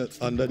tent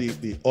under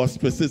the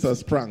auspices of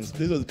Sprangs.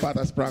 This was part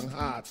of Sprang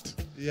Heart.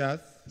 Yes.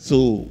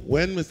 So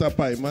when Mr.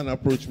 Pieman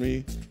approached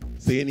me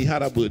saying he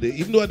had a birthday,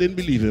 even though I didn't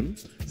believe him,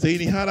 saying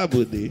he had a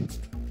birthday,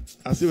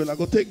 I said, well, I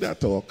go take that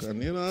talk.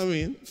 And you know what I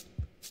mean?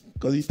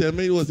 Because he told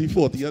me it was his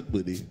 40th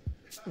birthday.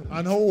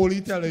 And how old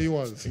he tell you he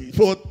was?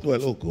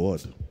 Well, oh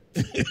God.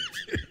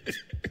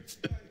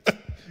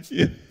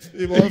 Yeah.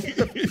 He was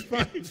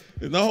 55.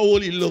 It's not how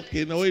old he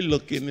looking, how he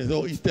looking.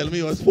 So he tell me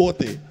he was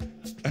 40.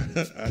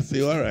 I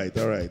say, all right.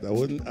 I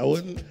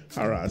wouldn't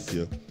harass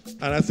you.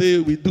 And I say,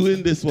 we're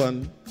doing this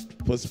one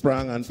for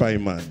Sprang and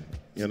Pieman.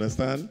 You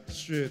understand?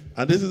 Straight.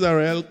 And this is a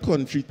real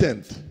country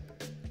tent.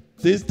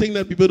 This thing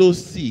that people don't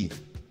see.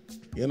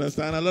 You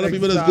understand? A lot of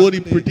people just go to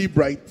the pretty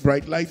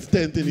bright lights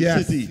tent in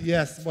the city.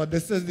 Yes, but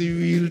this is the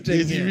real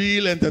thing. It's the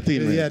real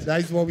entertainment. Yeah,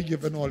 that's what we're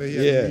giving all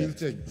here. Yeah. The real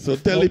thing. So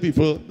tell the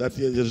people that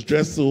you just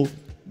dress so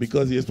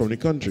because he is from the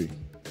country.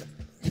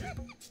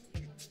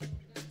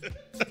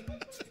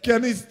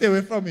 Can he stay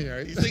away from me,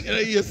 right? He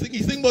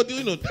sing about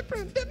you know,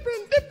 different.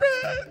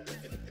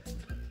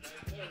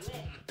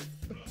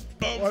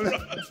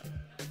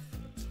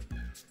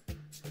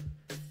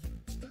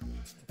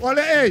 Well,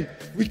 hey,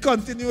 we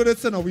continue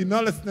this now. We're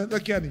not listening to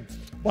Kenny.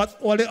 But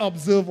all they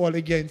observe, all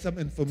they gain some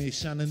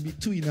information in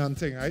between and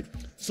thing, right?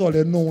 So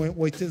they know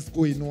what is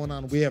going on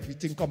and where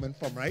everything coming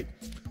from, right?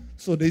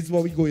 So this is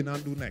what we're going to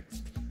do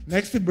next.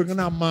 Next, we're bringing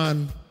a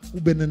man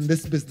who's been in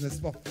this business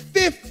for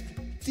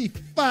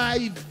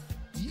 55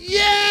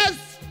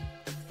 years.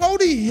 How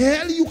the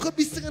hell you could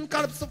be singing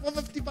calypso for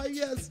 55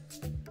 years?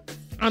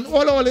 And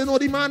all they know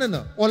the man, you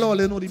know? All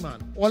they know the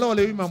man. All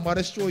they remember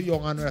the show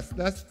Young and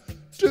Restless.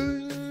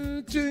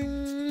 Ting,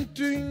 ting,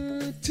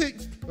 ting, ting.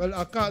 Well,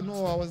 I can't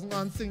know. I wasn't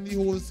going to sing the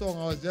whole song.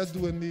 I was just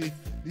doing the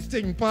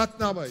ting part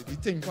now, boy. The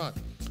ting part.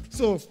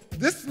 So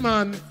this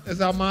man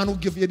is a man who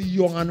give you the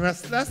Young and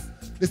Restless.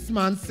 This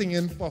man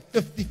singing for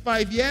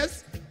 55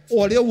 years.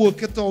 All they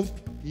work it out,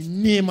 the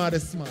name of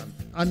this man.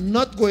 I'm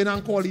not going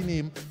and call the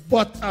name,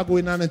 but I'm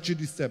going and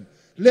introduce him.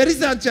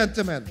 Ladies and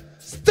gentlemen,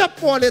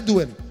 stop all they're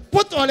doing.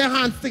 Put all your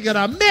hands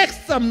together. Make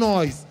some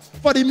noise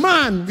for the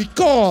man we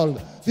call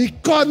the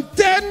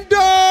Contender.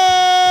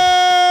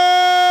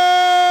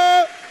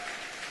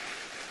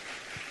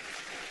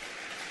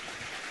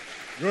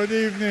 Good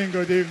evening,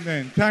 good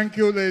evening. Thank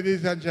you,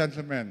 ladies and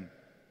gentlemen.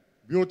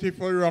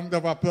 Beautiful round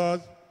of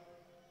applause.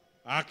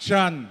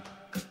 Action.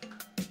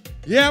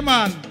 Yeah,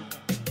 man.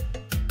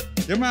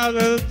 Give me a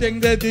little thing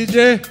there,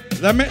 DJ.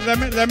 Let me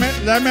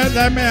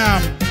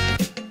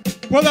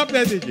pull up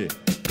there, DJ.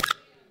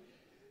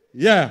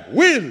 Yeah,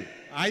 wheel.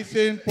 I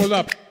saying pull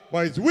up,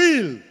 but it's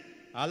wheel.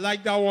 I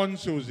like that one,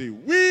 Susie.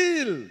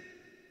 Wheel.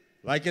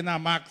 Like in a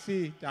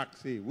maxi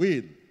taxi.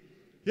 Wheel.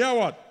 Hear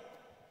what?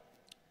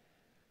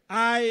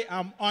 I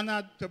am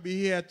honored to be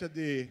here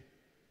today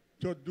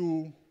to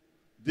do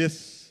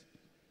this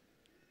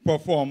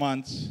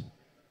performance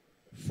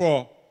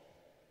for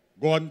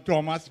Gordon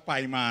Thomas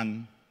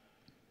Pieman.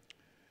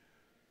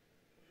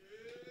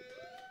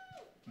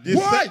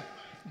 Why?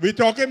 We're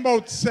talking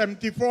about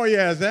 74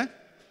 years, eh?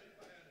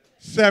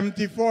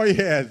 74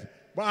 years.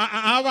 But I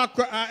have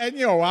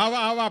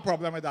a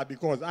problem with that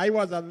because I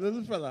was a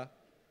little fella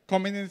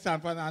coming in San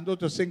Fernando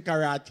to sing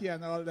karate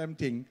and all them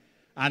things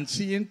and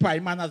seeing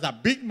Pieman as a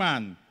big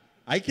man.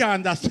 I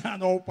can't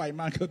understand how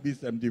Pieman could be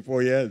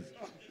 74 years.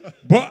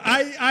 But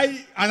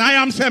I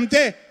am 70.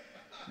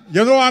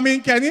 You know what I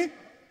mean, Kenny?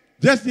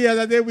 Just the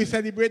other day we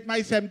celebrate my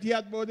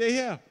 70th birthday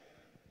here.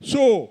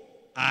 So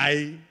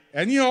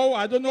anyhow,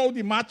 I don't know how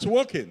the math's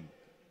working.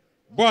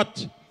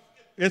 But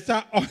it's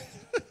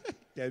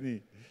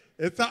Kenny,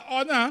 it's an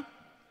honor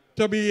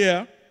to be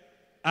here.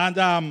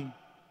 And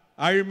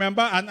I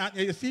remember, and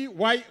you see,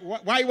 why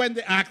when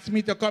they asked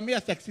me to come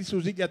here, Sexy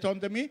Susie get on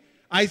to me,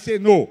 I say,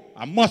 no,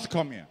 I must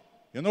come here.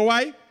 You know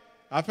why?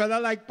 A fella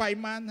like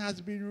Pieman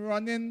has been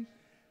running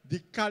the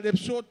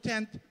Calypso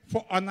tent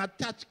for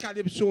unattached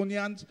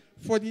Calypsonians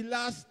for the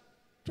last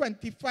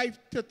 25,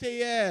 30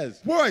 years.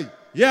 Boy.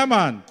 Yeah,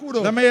 man.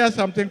 Kudos. Let me hear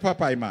something for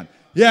Pieman.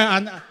 Yeah,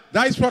 and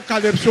that is for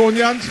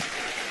Calypsonians.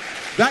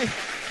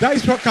 That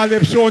is for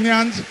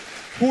Calypsonians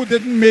who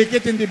didn't make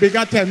it in the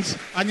bigger tents,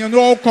 and you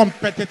know how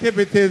competitive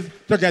it is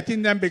to get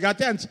in them bigger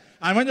tents.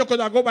 And when you could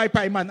go by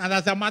Pieman, and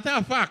as a matter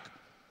of fact,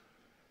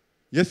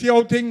 you see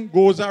how thing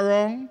goes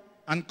around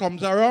and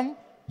comes around?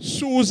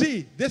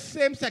 Susie, this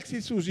same Sexy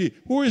Susie,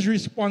 who is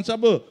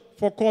responsible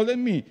for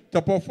calling me to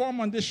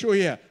perform on this show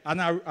here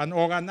and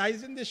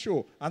organizing the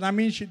show. And I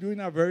mean, she's doing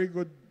a very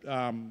good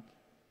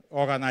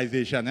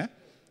organization. Eh?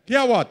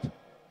 Hear what?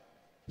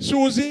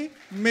 Susie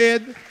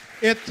made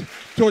it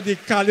to the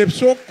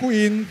Calypso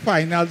Queen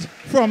finals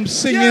from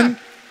singing.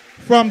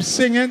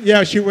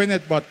 Yeah, she won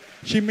it, but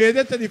she made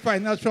it to the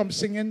finals from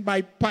singing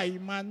by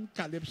Pieman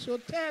Calypso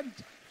tent.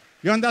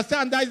 You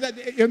understand? That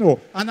is, you know,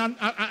 and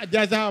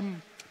there's our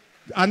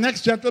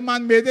next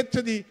gentleman made it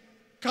to the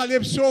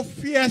Calypso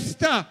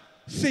Fiesta,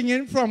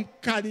 singing from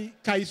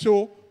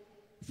Kaiso,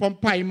 from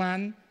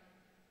Pieman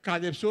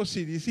Calypso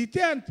CDC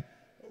tent.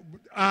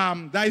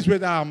 That is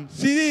with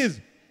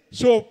CDs.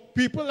 So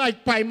people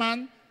like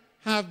Pieman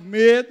have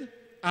made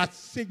a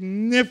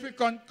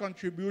significant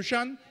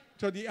contribution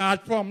to the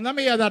art form. Let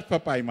me hear that for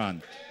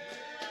Pieman.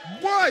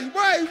 Why?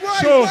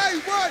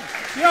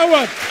 You know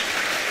what?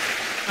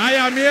 I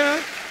am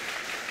here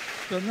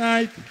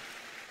tonight,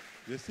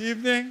 this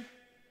evening,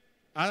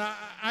 and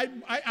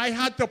I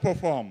had to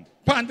perform.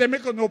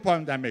 Pandemic or no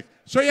pandemic.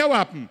 So here what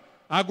happened?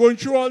 I'm going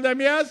through all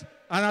them years,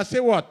 and I say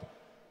what?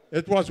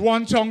 It was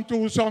one song,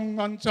 two song,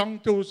 one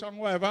song, two song,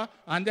 whatever.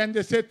 And then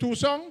they say two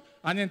song,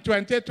 and in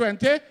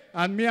 2020,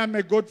 and me and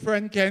my good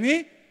friend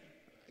Kenny,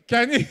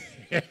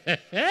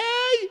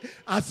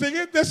 I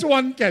singing this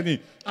one,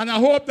 Kenny. And I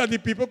hope that the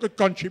people could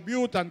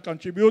contribute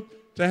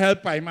to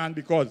help Pieman,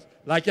 because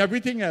like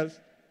everything else,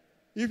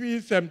 if he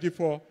is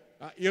 74,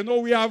 you know,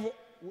 we have,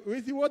 what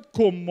is the word?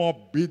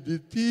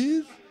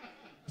 Comorbidities?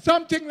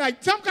 Something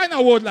like, some kind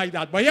of word like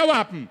that. But here what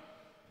happened?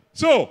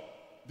 So,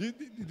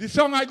 the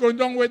song I'm going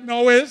down with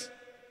now is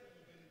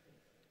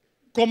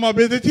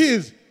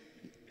Comorbidities.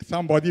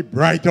 Somebody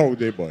bright out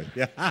there, boy.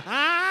 Yeah,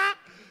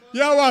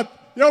 what?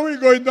 Here we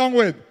going down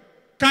with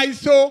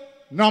Kaiso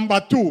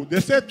 #2.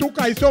 They say two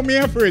Kaiso, me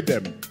afraid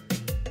them.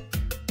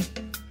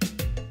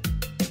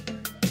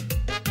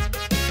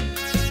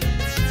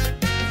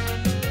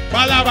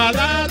 Bala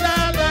bala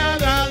la la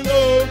la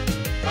lo.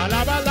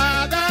 Bala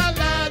bala la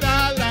la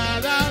la la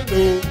la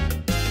lo.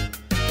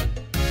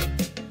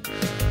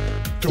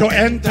 To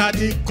enter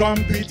the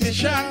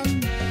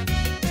competition,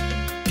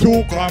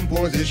 two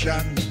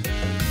compositions.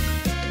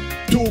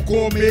 To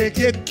go make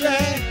it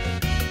clear,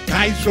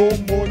 Kaiso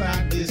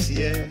Mona this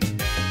year.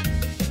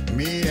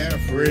 Me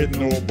afraid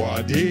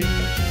nobody.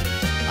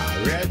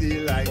 I ready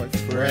like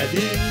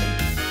Freddy.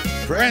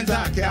 Friends,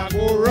 I can't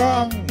go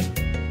wrong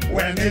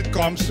when it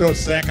comes to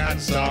second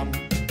song.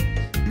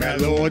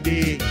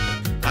 Melody,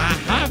 I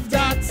have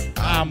that.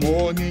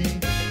 Harmony,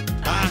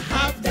 I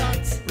have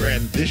that.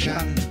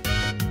 Rendition,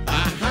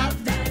 I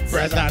have that.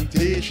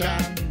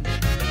 Presentation,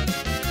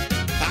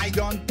 I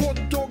don't put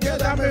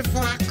together my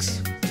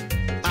facts.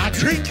 I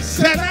drink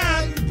Senna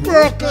and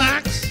broke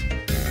lax.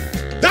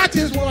 That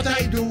is what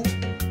I do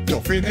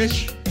to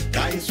finish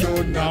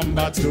Kaiso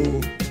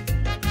 #2.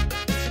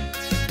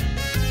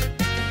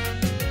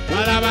 La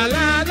la la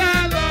la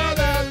la la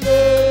la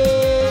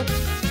la.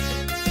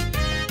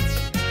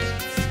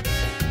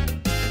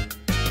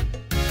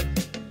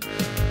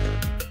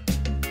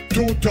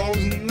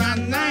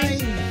 2009,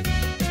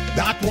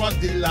 that was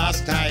the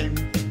last time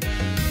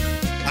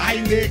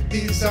I make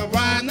the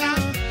Savannah.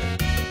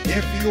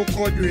 If you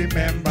could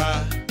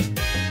remember,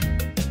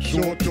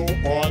 so to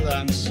all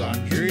and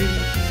sundry,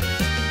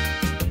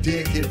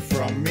 take it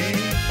from me.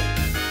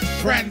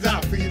 Friends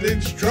are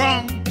feeling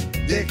strong,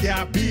 they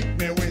can't beat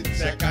me with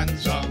second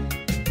song.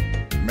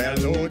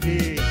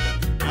 Melody,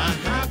 I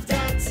have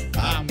that.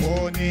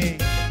 Harmony,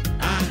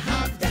 I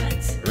have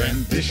that.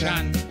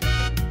 Rendition,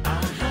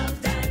 I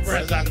have that.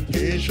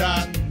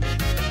 Presentation.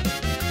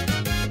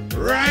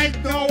 Right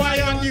now I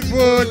on the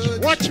verge,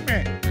 watch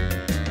me.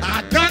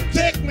 I don't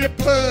take me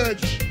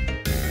purge.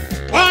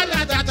 All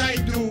of that I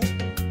do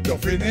to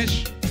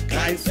finish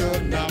Kaiso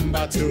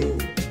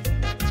 #2.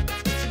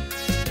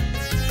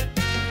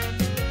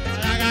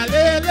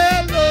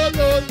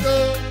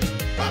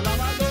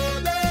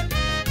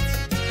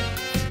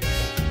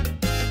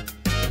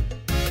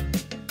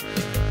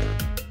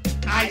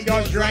 I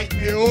just write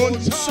my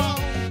own song.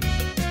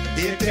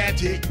 It didn't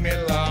take me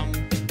long.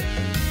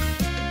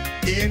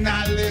 In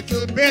a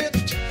little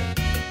bit,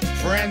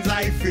 friends,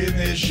 I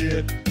finish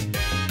it.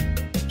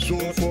 So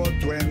for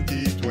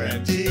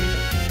 2020,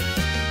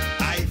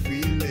 I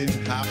feeling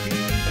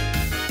happy.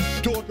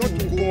 To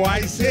go,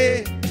 I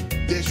say,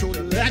 they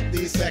should let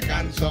the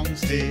second song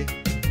stay.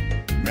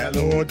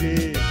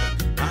 Melody,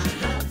 I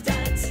have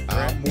that.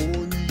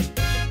 Harmony,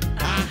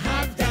 I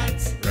have that.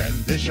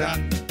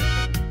 Rendition,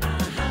 I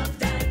have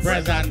that.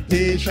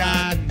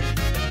 Presentation.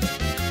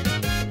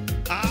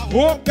 I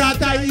hope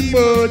that I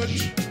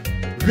emerge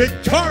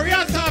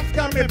victorious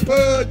after me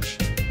purge.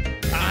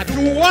 I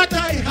do what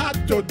I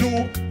had to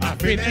do. I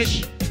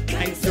finish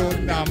Kaiso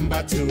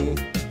 #2.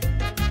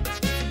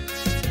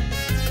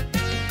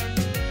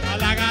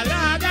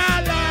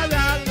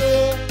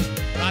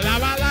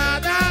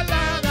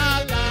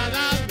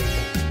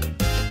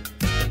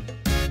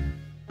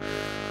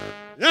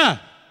 Yeah.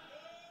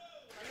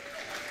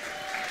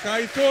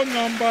 Kaiso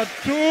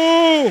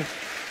 #2.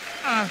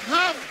 I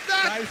have that.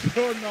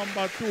 Kaiso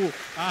number 2.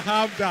 I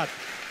have that.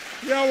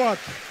 Hear what?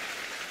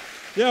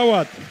 Hear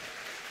what?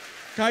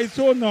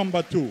 Kaiso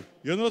number 2.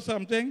 You know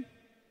something?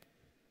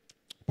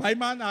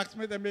 Pieman asked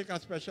me to make a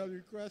special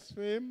request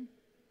for him,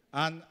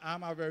 and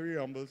I'm a very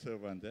humble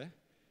servant.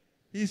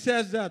 He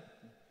says that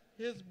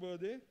his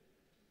birthday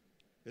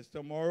is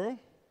tomorrow,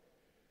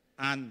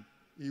 and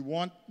he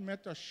wants me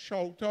to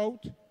shout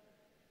out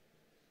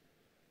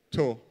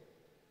to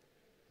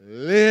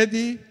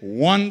Lady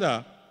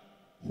Wonder,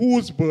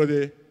 whose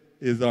birthday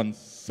is on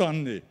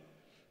Sunday.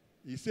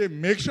 He said,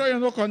 make sure you're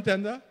no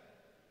contender.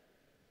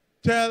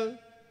 Tell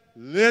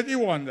Lady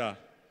Wonder,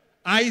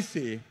 I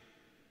say,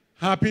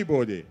 happy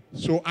birthday.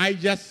 So I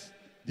just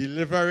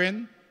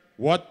delivering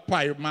what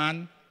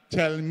Pieman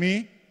tell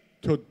me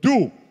to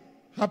do.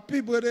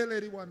 Happy birthday,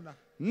 Lady Wonder.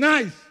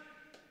 Nice.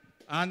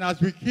 And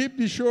as we keep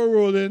the show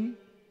rolling,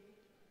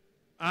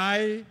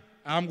 I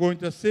am going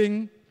to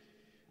sing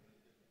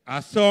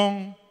a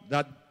song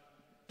that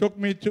took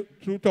me to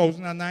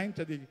 2009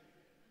 to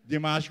the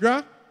Mardi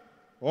Gras.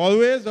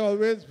 Always,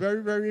 always,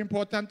 very, very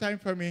important time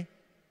for me.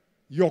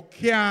 You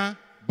can't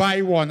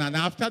buy one. And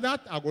after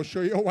that, I will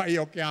show you why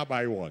you can't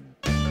buy one.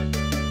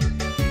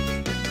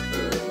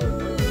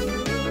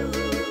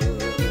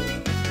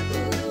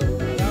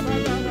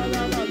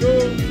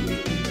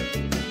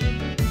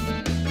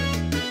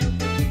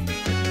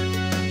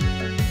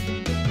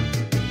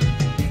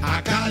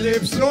 A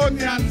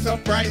Calypsonian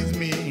surprised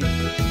me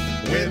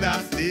with a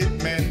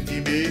statement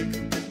he make.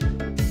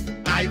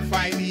 I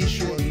find he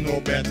should know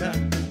better.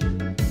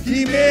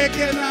 He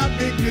making a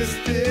big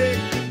mistake.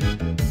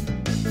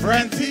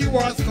 Friends, he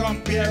was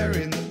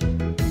comparing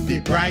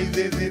the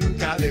prizes in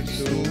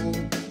Calypso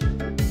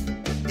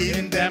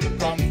in them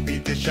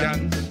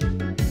competitions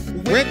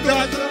with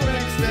those of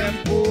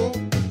extempo.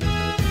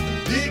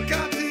 The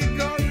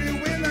category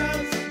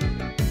winners,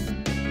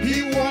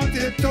 he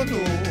wanted to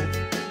know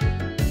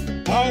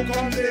how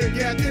come they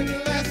getting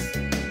less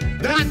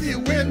than the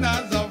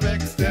winners of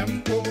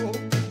extempo.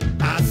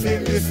 I say,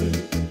 listen,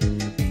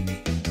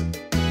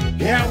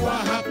 hear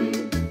what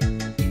happened.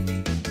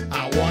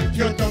 I want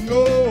you to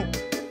know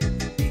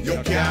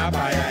you can't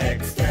buy a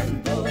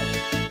extempo.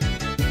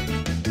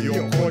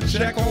 You could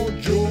check out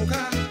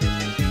Joker,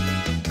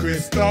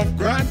 Christoph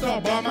Grant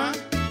Obama.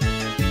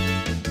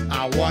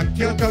 I want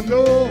you to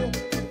know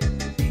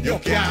you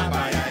can't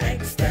buy a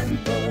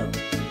extempo.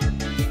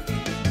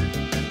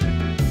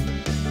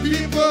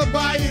 People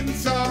buying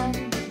some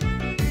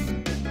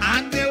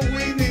and they're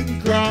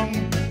winning crown,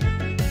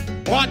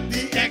 but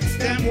the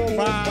extempo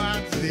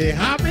fans, they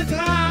have it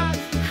hard.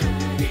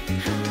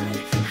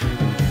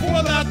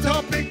 Pull a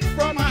topic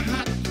from a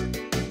hat,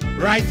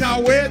 right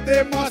away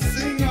they must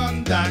sing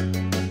on that.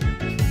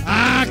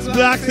 Ask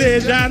Black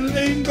Sage and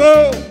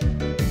Lingo,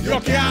 you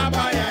can't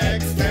buy a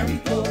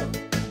extempo.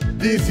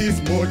 This is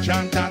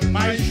Mochant and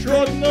my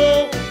should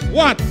know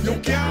what? You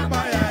can't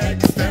buy a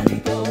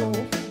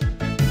extempo.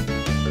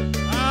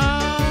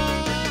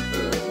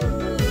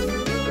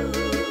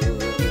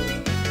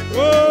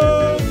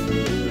 Oh.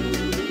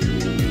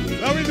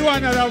 Let me do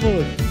another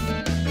verse.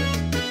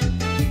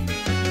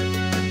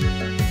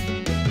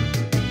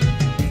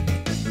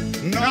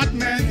 Not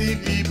many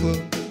people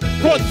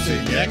could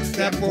sing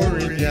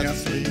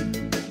extemporaneously.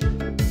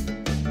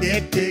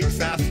 It takes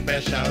a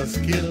special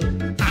skill.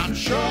 I'm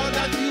sure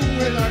that you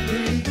will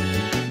agree.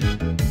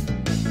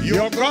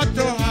 You got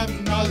to have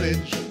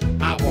knowledge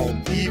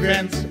about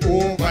events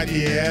over the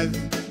years.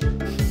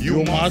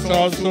 You must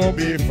also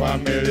be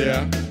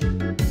familiar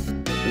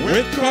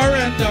with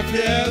current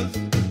affairs.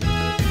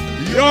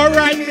 Your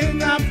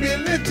writing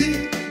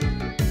ability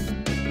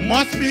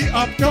must be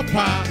up to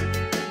par.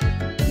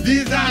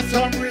 These are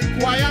some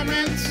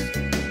requirements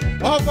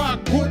of a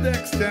good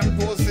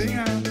extempo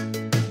singer.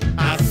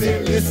 I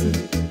say, listen,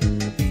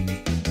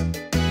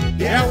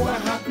 hear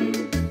what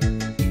happened.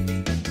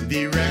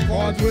 The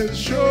record will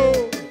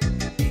show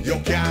you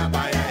can't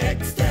buy a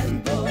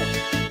extempo.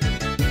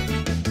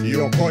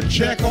 You could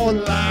check out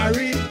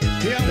Larry,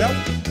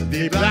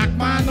 the Black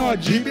Man or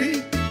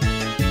GB.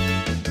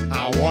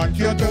 I want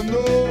you to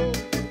know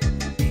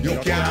you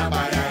can't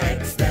buy a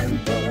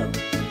extempo.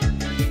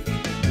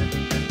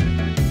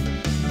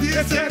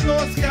 They said no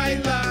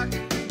Skylark,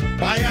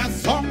 buy a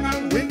song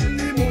and win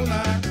the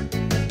monarch.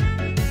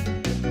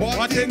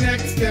 But in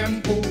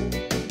extempo,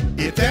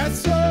 it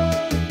is so.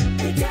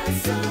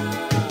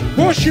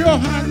 Push your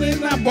hand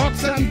in a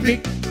box and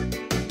pick.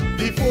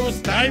 The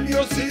first time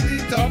you see the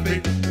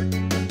topic,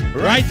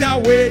 right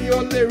away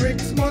your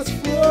lyrics must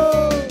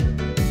flow.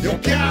 You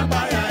can't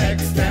buy a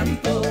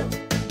extempo,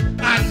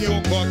 and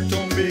you got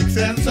to make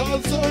sense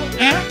also.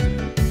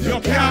 You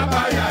can't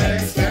buy a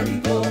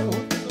extempo.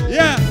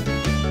 Yeah,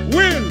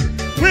 Will.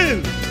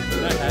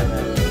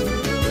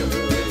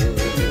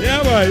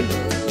 Yeah, boy.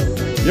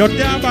 You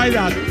can't buy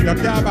that. You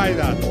can't buy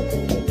that.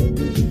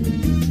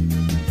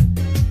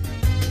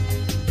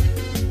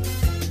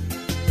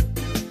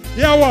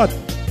 Yeah, what?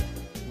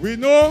 We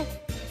know,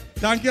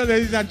 thank you,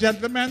 ladies and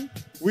gentlemen,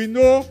 we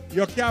know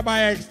you can't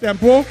buy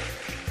extempo.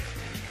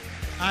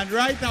 And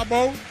right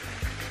about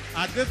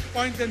at this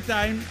point in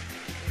time,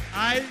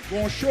 I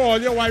gonna show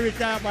all you why we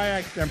can't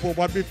buy extempo.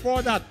 But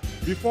before that,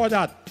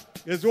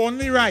 it's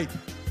only right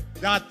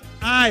that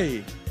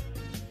I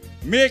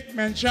make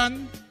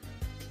mention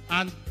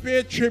and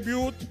pay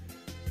tribute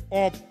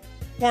or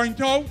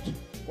point out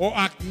or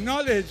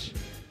acknowledge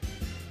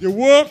the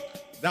work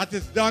that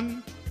is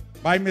done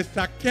by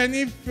Mr.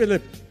 Kenny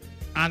Phillip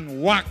and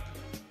WAC.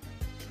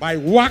 By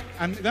WAC,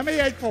 and let me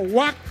hear it for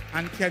WAC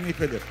and Kenny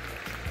Phillip.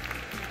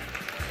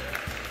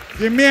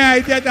 The mere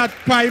idea that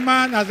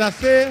Pieman, as I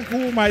say,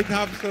 who might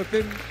have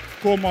certain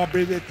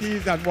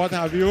comorbidities and what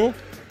have you,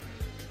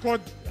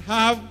 could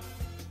have,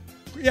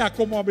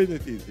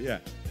 comorbidities,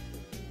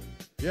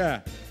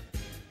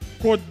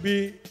 could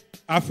be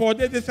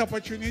afforded this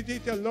opportunity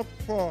to look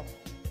for,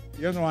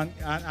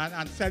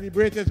 and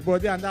celebrate his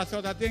birthday and that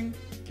sort of thing.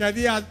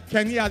 Kenny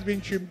has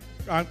been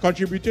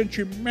contributing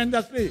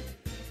tremendously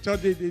to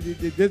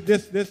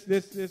this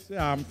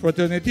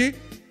fraternity.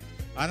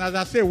 And as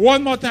I say,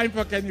 one more time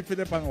for Kenny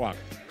Phillip and WAC.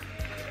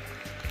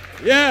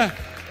 Yeah.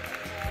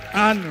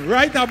 And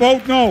right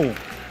about now,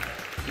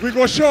 we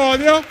go show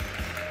you.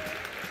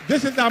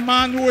 This is a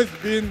man who has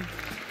been,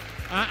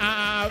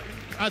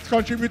 has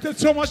contributed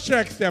so much to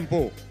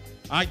extempo.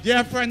 A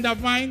dear friend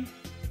of mine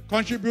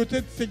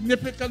contributed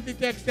significantly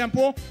to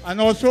extempo,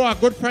 and also a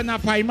good friend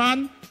of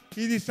Pieman.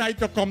 He decided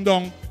to come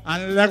down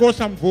and lego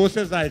some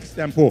verses at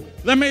extempo.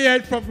 Let me hear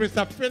it from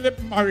Mr. Philip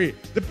Murray.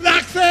 The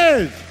Black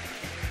says.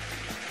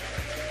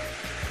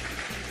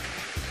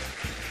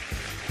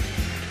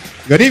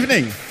 Good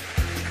evening.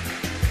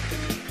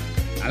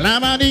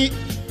 Alamadi.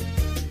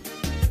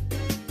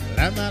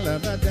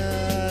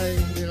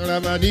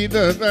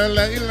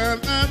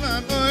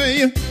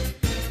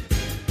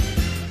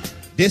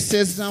 This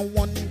is a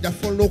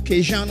wonderful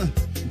occasion,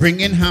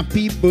 bringing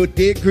happy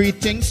birthday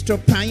greetings to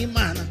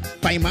Pieman.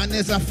 Pieman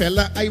is a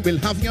fella I will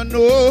have you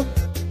know,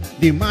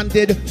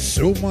 demanded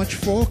so much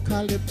for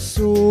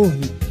Calypso.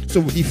 So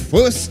the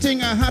first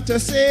thing I had to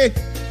say,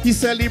 he's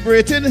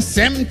celebrating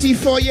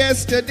 74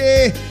 years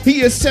today.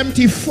 He is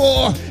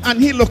 74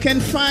 and he looking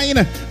fine.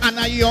 And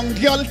a young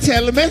girl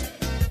tell me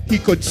he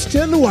could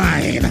still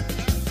whine.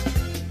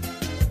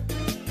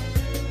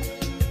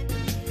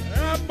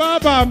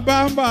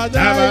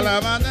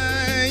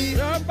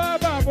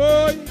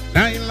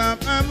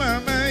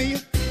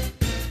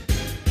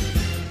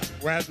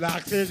 Well,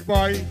 Black Sage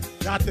boy,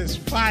 that is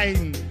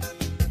fine.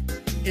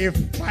 If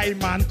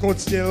Pieman could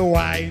still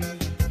whine.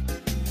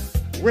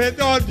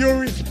 With all due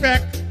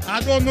respect,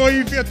 I don't know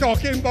if you're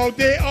talking about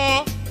they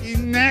or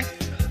in neck.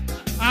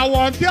 I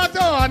want you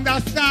to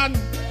understand,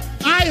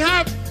 I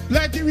have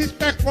plenty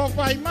respect for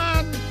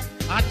Pieman.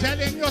 I'm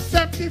telling you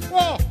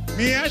 74,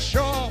 me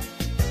sure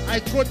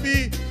I could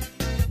be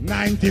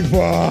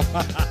 94.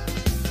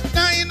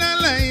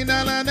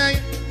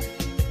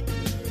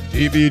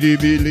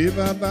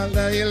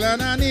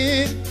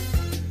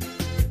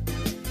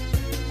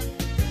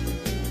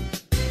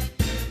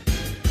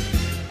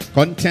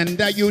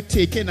 Contender, you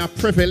taking a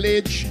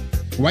privilege.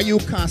 Why you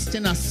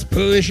casting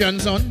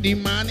aspersions on the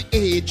man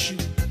age?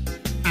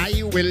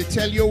 I will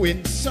tell you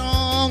in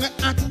song,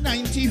 at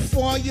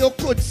 94 you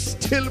could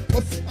still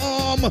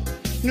perform.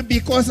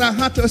 Because I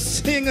had to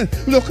sing.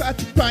 Look at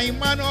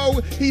Pieman, oh,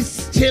 he's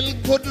still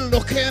good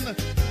looking.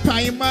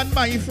 Pieman,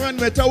 my friend,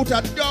 without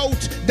a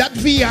doubt, that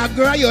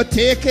Viagra you're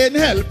taking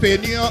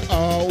helping you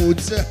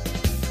out.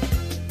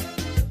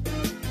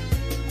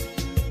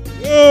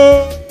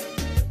 Oh.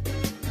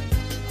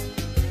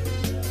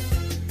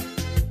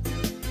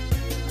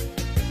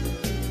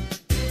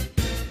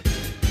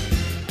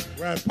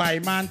 Well,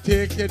 Pieman,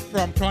 take it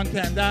from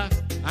Contender.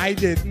 I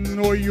didn't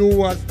know you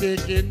was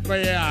taking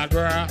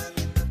Viagra.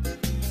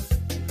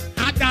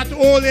 At that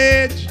old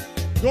age,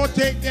 don't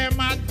take them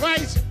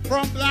advice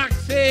from Black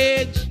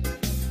Sage.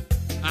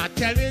 I'm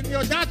telling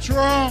you that's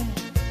wrong.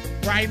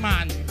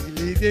 Pieman,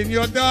 leading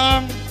you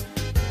down.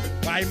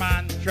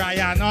 Pieman, try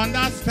and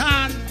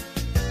understand.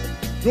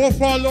 Don't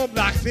follow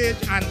Black Sage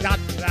and that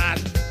plan.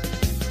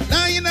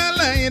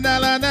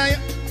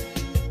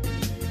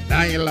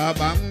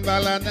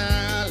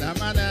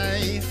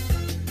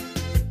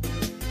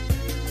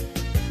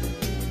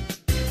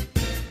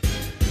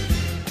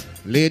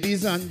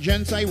 Ladies and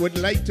gents, I would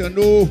like to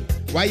know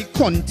why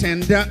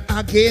Contender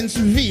against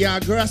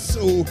Viagra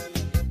so.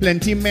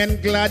 Plenty men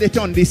glad it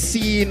on the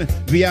scene.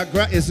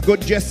 Viagra is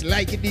good just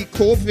like the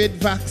COVID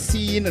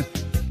vaccine.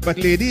 But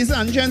ladies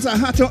and gents, I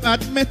have to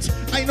admit,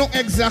 I know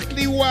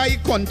exactly why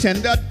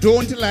Contender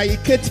don't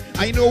like it.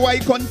 I know why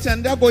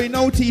Contender going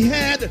out he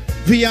head.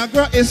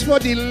 Viagra is for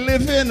the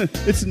living,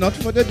 it's not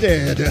for the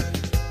dead.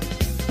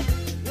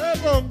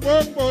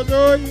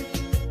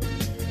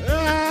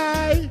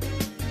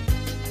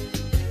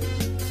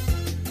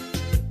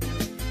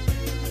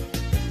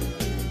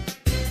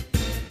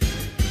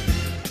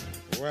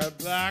 Well,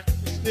 Black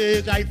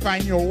Stage, I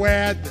find you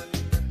weird.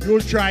 You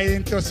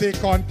trying to say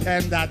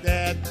Contender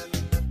dead.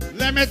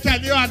 Let me tell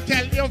you and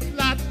tell you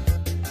flat.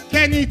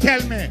 Can you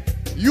tell me?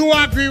 You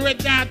agree with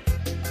that?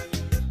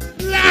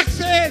 Black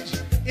Sage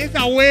is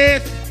a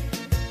waste.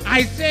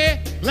 I say,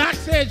 Black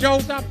Sage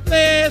out of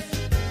place.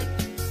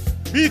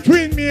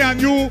 Between me and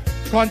you,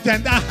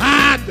 contender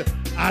hard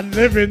and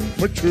living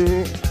for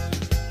true.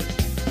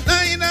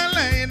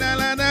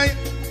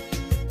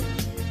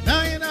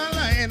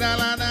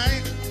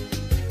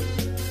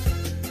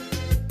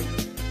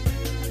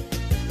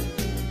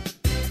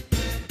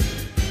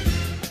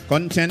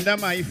 Contender,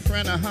 my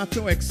friend, I have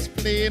to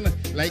explain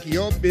like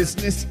your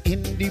business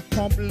in the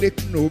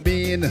public no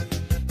being.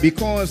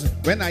 Because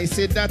when I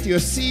say that, you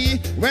see,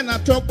 when I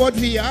talk about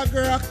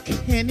Viagra,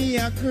 Kenny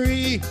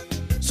agree.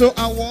 So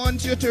I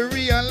want you to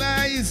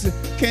realize,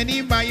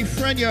 Kenny, my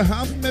friend, you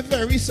have me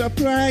very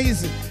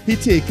surprised. He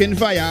taking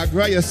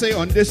Viagra, you say,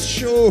 on this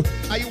show.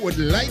 I would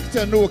like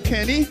to know,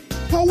 Kenny,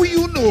 how will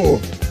you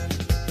know?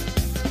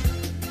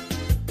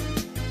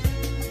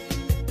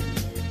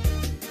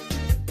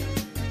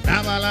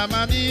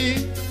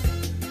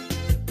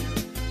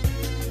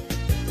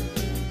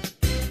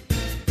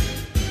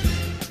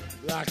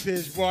 Black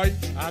Sage boy,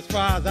 as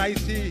far as I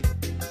see,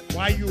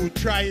 why you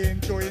trying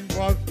to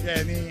involve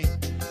Kenny?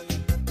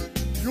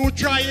 You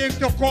trying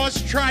to cause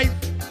strife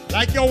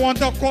like you want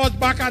to cause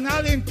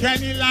bacchanal in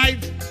Kenny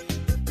life.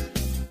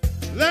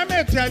 Let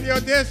me tell you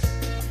this,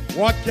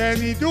 what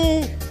Kenny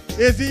do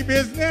is he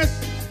business.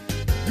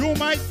 You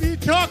might be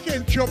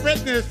talking to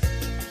business.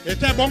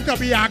 It's a bunch of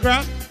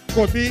Viagra,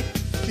 could be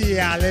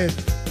Cialis.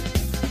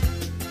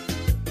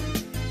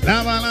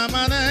 Lama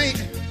lama day,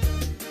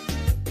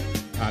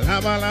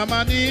 lama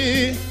lama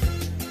day,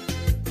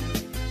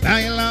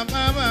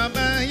 lama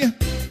lama.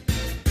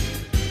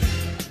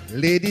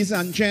 Ladies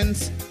and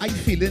gents, I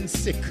feeling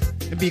sick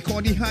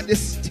because he had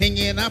this thing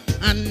in a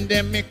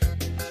pandemic.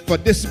 For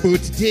this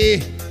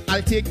birthday,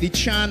 I'll take the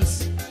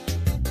chance.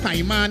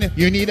 Pieman,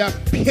 you need a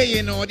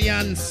paying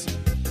audience.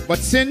 But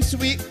since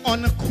we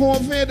on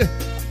COVID,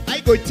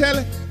 I go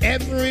tell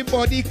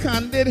everybody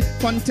candid,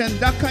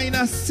 contender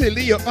kinda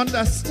silly, you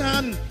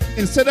understand?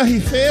 Instead of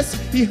his face,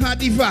 he had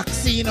the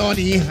vaccine on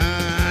his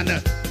hand.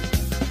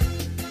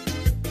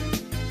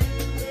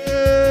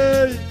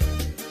 Hey!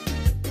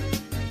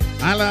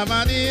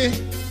 Alamani,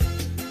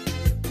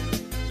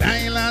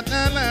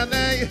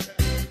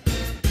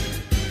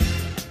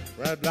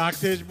 well, Black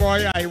Sage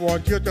boy, I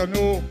want you to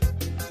know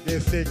the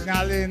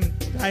signaling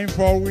time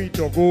for we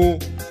to go.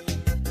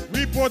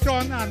 We put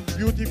on a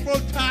beautiful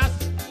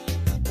task.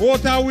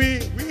 Both are we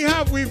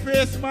have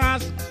face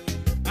mask.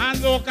 And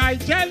look, I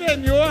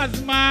telling you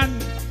as man,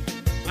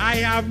 I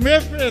have my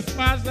face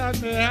mask on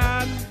my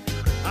hand.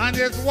 And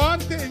there's one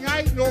thing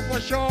I know for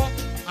sure,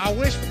 I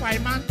wish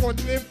Pieman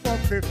could live for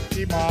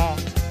 50 more.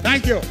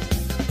 Thank you.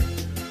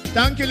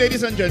 Thank you,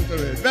 ladies and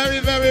gentlemen, very,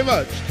 very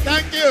much.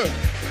 Thank you.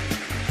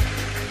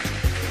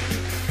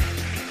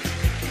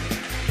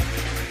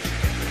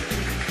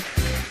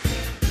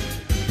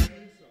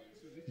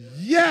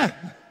 Yeah.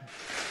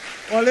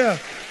 Ole,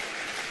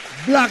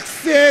 Black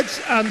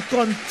Sage and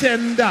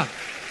Contender.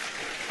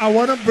 I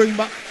want to bring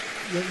back.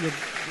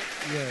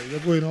 You're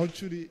going out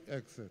through the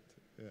exit.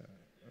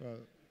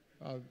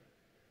 Yeah.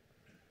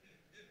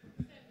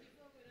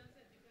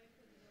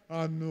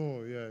 I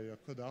know, yeah,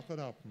 that could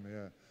happen,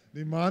 yeah.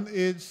 The man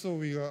aged, so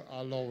we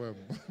allow him.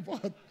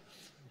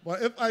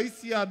 but if I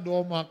see a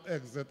door mark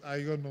exit,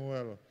 I don't know,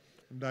 well,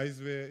 that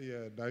is where,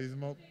 yeah, that is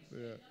my,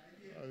 yeah,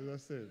 I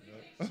just said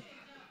that.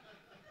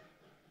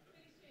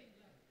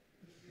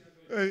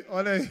 Hey,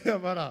 all I hear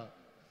about that.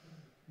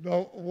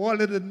 Now,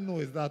 what I didn't know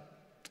is that,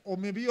 or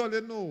maybe you all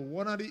know,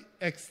 one of the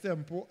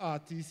extempo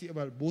artists,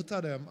 well, both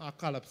of them are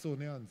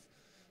Calypsonians.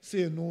 So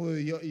you know,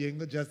 you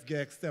ain't just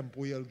get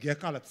extempo, you'll get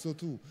Calypso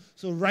too.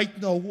 So right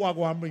now, who are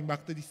going to bring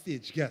back to the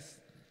stage? Guess.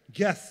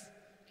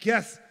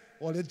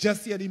 All they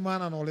just hear the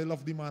man and all they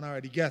love the man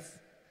already. Guess.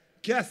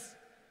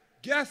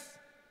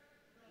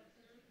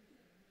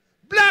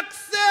 Black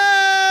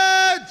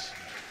Sage!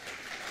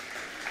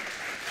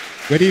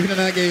 Good evening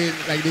again.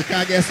 Like they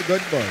can't guess,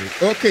 good boy.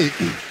 Okay.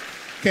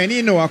 Kenny,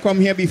 you know, I come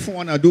here before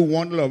and I do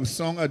one love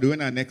song. I'm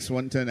doing our next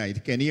one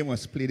tonight. Kenny, you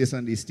must play this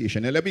on the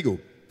station. Now let me go.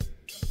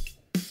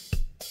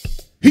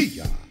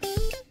 Hiya.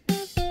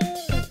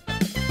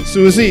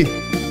 Susie,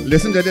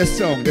 listen to this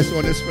song. This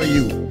one is for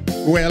you.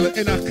 Well,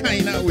 in a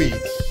kind of way.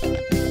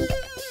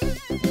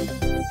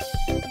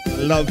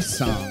 Love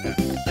song.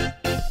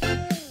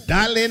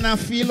 Darling, I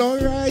feel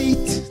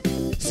alright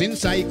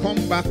since I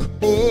come back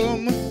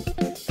home.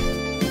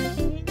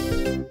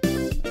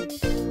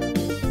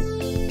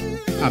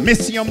 I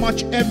miss you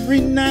much every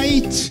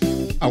night.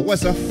 I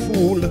was a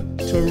fool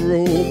to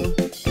roam.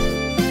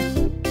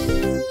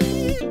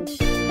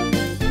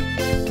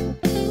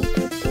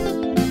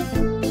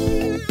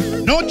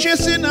 No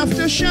chasing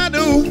after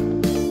shadow.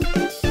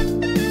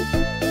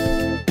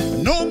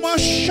 No more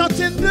shot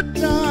in the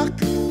dark.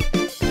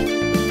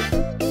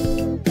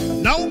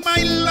 Now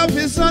my love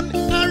is an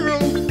arrow,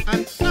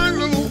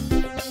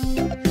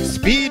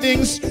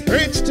 speeding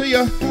straight to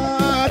your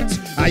heart.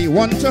 I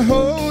want to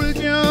hold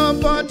your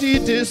body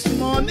this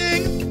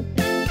morning,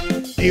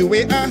 the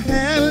way I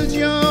held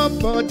your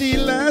body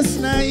last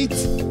night.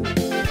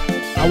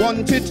 I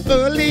want it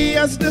early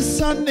as the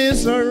sun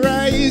is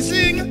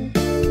rising.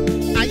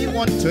 I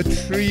want to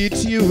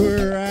treat you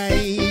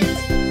right.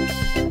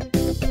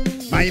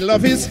 My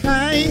love is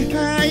high,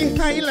 high,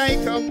 high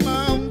like a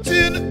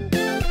mountain.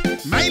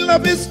 My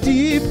love is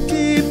deep,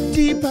 deep,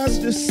 deep as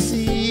the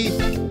sea.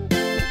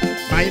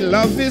 My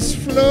love is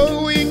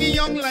flowing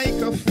young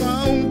like a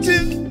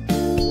fountain.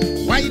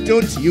 Why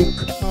don't you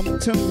come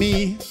to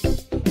me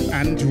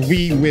and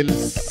we will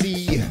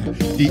see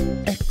the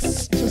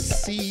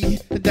ecstasy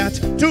that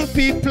two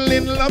people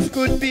in love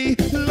could be,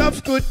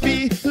 love could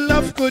be,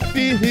 love could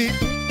be.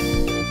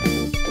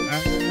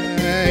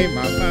 Ay,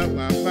 mama,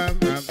 mama,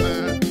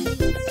 mama.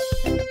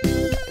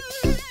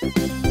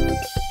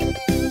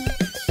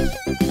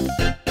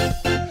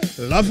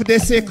 Love, they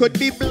say, could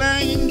be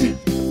blind,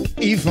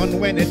 even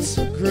when it's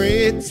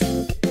great.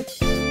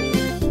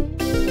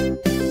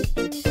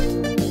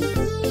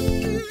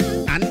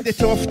 And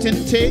it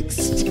often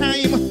takes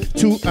time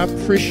to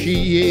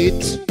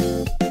appreciate.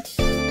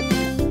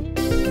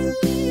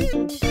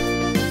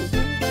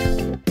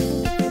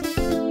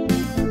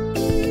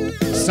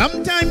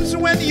 Sometimes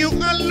when you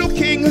are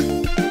looking,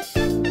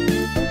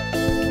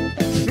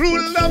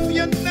 true love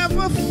you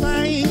never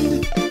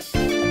find.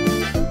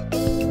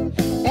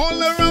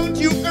 All around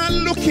you are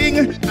looking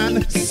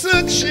and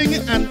searching,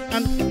 and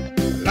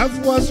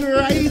love was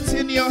right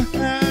in your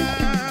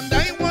hand.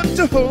 I want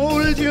to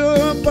hold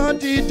your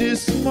body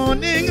this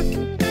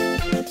morning,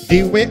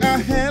 the way I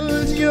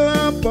held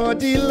your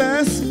body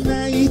last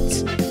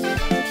night.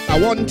 I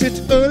want it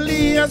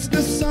early as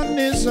the sun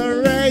is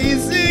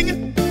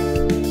rising.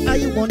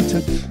 I want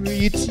to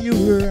treat you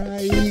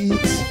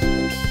right.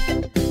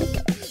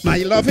 My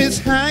love is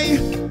high,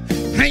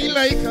 high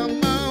like a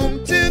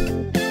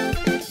mountain.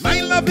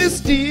 My love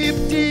is deep,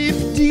 deep,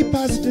 deep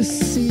as the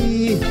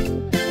sea.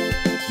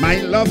 My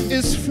love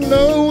is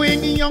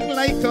flowing young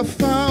like a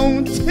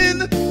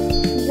fountain.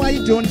 Why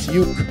don't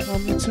you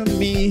come to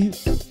me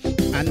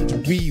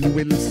and we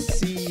will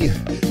see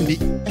the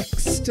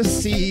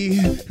ecstasy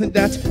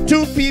that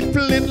two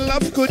people in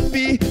love could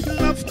be,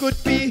 love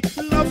could be,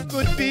 love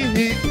could be.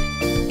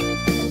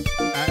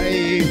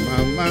 Ay,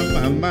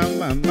 mama, mama,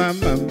 mama,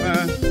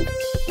 mama.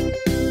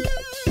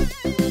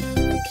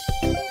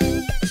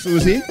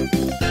 Susie,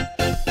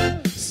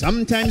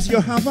 sometimes you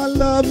have a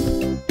love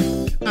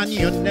and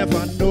you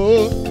never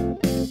know.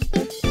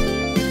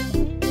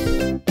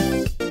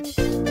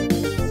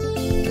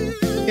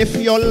 If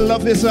your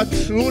love is a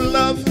true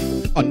love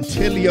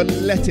until you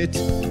let it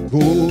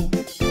go.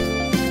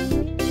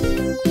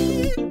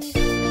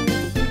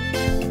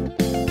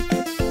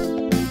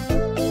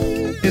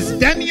 It's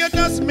then you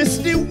just miss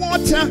the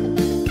water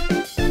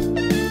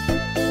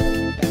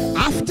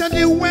after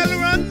the well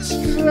runs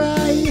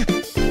dry.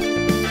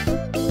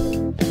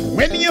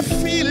 When you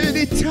feel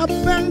the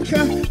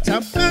tabanka,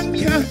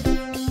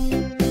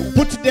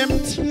 put them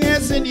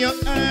tears in your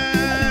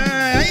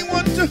eye. I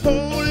want to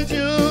hold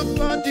your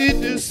body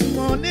this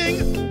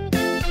morning,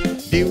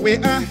 the way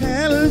I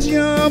held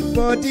your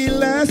body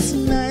last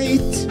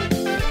night.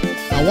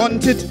 I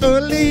want it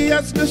early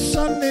as the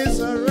sun is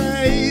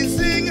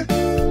rising.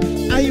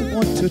 I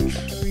want to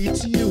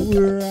treat you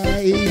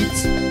right.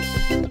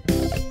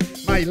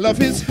 My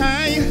love is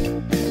high,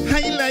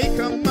 high like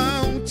a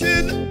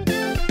mountain.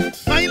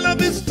 My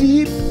love is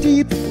deep,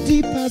 deep,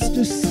 deep as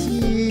the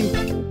sea.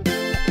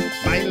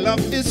 My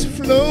love is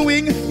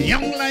flowing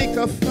young like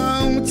a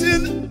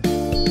fountain.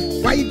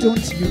 Why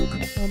don't you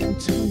come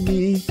to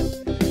me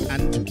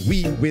and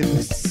we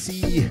will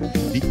see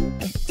the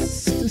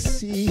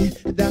ecstasy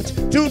that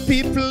two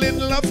people in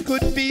love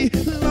could be,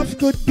 love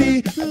could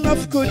be,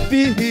 love could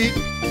be.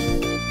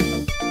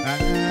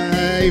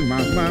 Ay,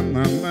 mama,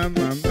 mama,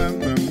 mama,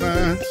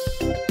 mama.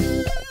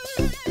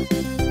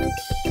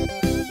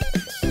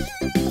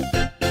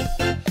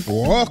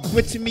 Walk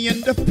with me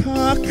in the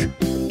park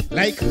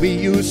like we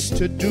used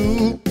to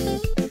do.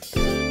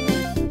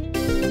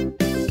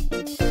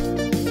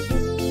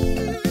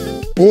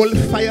 Old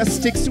fire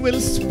sticks will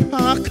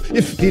spark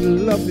if the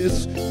love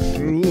is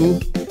true.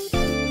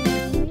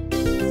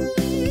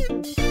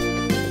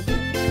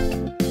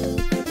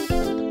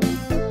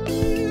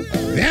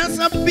 There's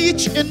a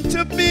beach in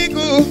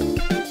Tobago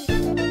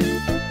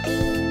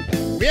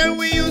where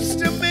we used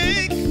to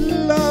make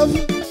love.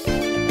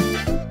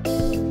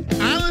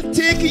 I'll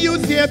take you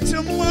there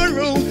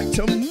tomorrow,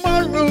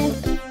 tomorrow,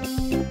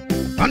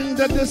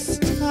 under the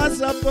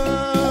stars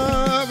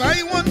above.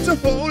 I want to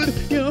hold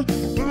your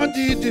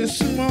body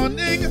this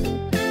morning,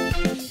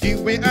 the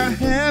way I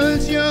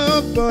held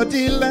your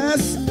body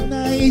last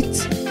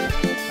night.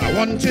 I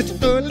want it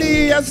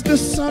early as the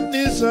sun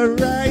is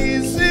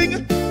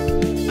rising.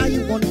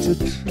 I want to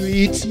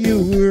treat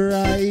you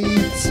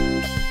right.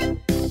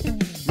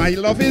 My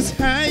love is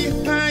high,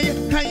 high,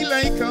 high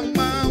like a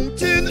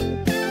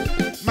mountain.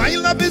 My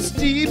love is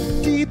deep,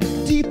 deep,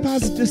 deep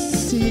as the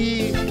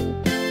sea.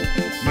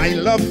 My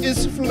love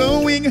is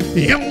flowing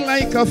young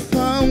like a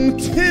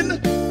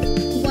fountain.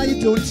 Why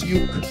don't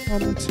you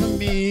come to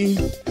me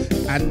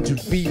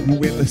and we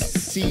will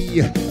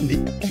see the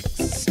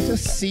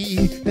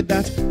ecstasy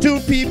that two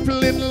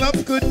people in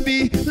love could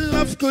be,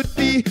 love could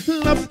be,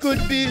 love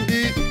could be.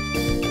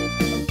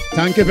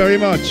 Thank you very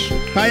much.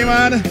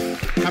 Pieman,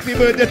 happy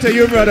birthday to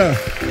you, brother.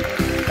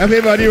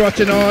 Everybody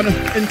watching on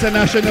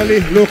internationally,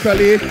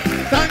 locally,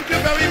 thank you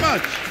very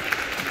much.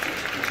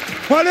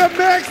 Will you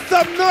make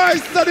some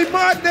noise to the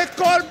man they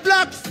call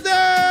Black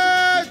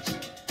Stage?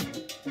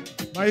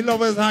 My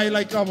love is high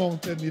like a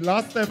mountain. The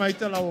last time I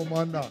tell a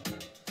woman that,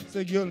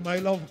 say, girl, my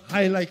love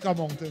high like a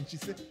mountain. She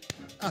said,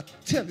 I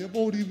tell you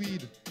about the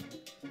weed.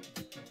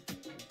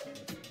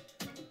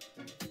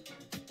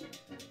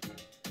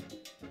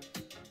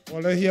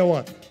 Well, you hear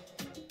what?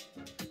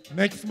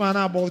 Next man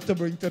I'm about to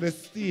bring to the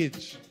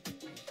stage.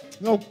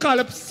 Now,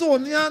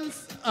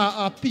 Calypsonians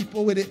are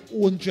people with their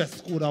own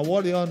dress code. I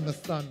want you to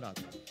understand that.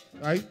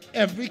 Right?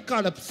 Every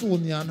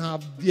Calypsonian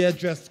have their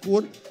dress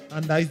code,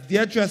 and that is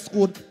their dress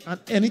code, and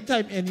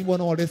anytime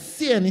anyone or they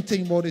say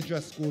anything about the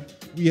dress code,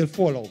 we'll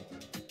follow.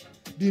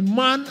 The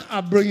man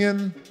I'm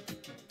bringing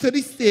to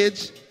the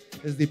stage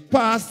is the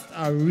past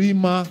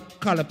Arima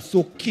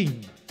Calypso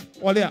King.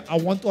 I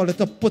want all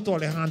to put all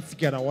their hands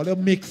together. All to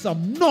make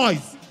some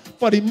noise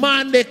for the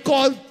man they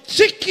call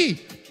Chicky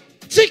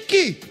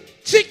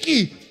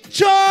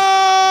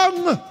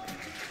Chong.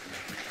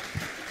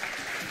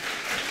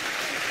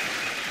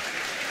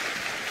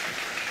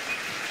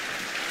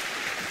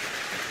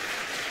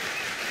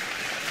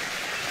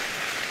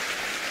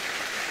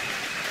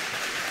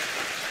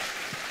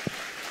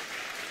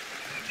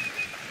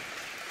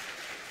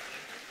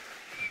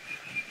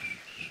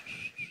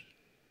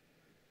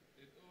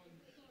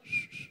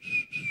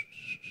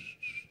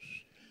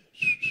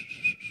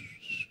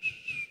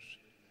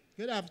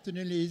 Good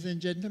afternoon, ladies and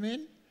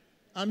gentlemen.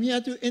 I'm here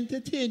to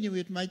entertain you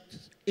with my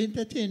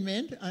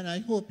entertainment, and I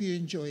hope you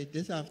enjoy it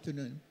this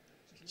afternoon.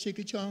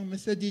 Chicky Chong,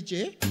 Mr.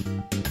 DJ.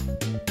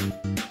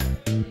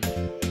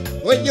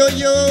 Oh, yo,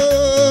 yo.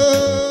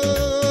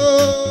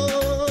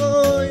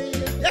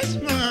 Yes,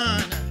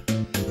 man.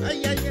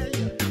 Ay, ay, ay,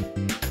 ay.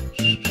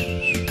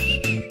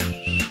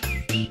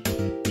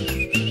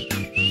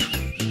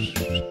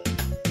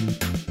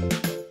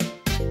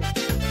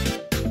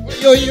 Oh,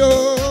 yo,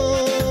 yo.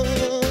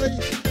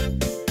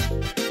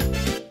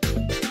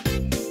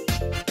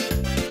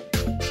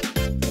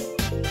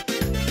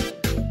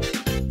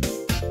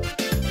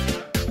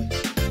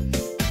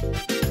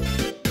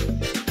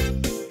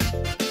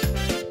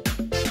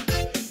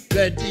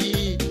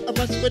 Plenty of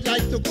us would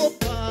like to go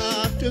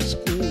back to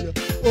school.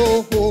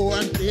 Oh,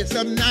 and play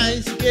some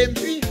nice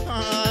games we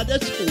had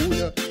at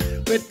school.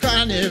 With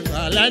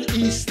Carnival and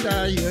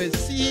Easter, you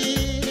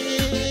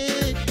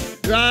see.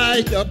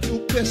 Right up to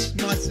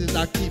Christmas's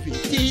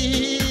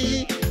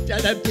activity.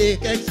 Tell them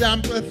take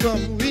example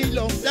from we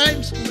long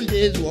time school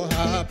days were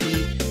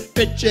happy.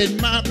 Pitching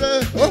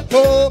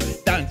marble,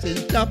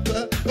 dancing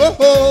topper,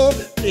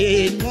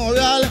 playing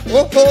moral,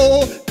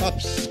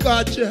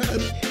 hopscotch.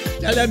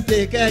 Tell them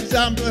take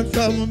example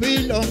from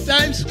me long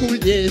time school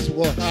days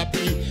were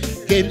happy.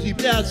 Games we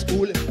play at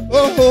school,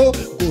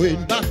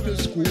 going back to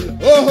school,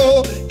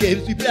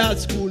 games we play at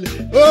school,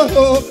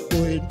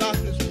 going back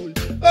to school,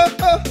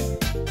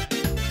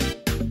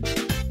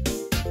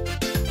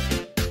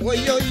 oh,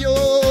 yo, yo.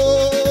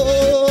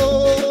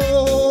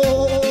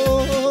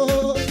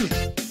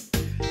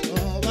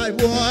 Oh, I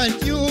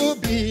want you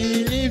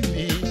believe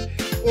me,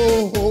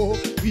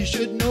 we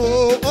should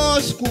know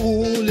our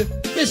school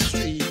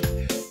history.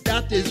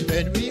 That is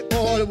when we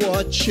all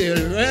were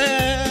children.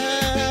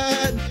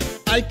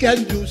 I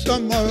can do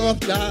some more of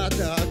that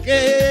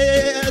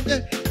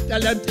again. Tell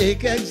them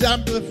take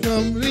example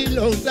from we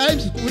long time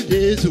school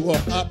days who were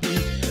happy.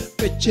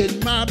 Pitching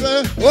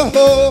marble,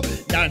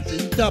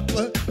 dancing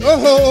topper,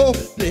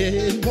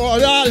 playing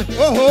moral,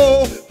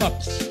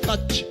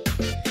 hopscotch.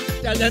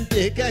 Tell them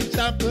take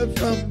example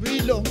from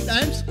we long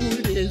time school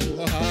days who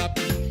were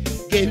happy.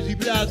 Games we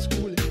play at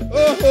school,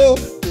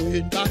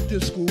 going back to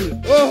school,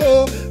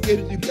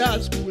 games we play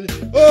at school,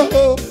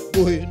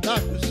 going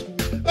back to school,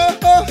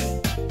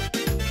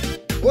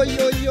 oh,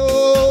 yo, yo,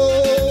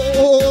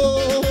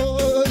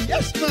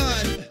 yes,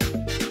 man.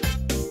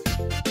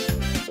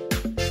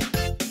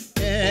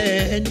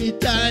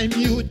 Anytime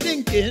you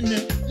thinking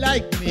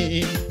like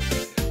me,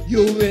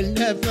 you will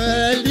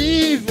never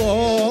leave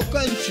our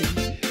country.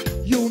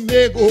 You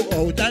may go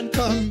out and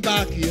come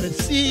back, you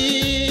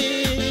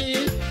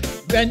see.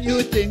 When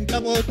you think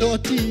about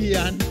OT&T,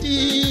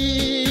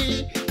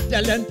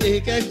 tell them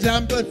take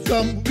example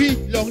from we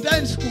long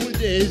time school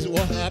days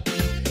were happy.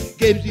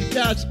 Games we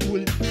play at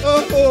school,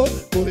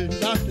 going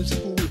back to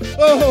school,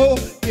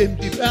 games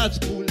we play at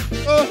school,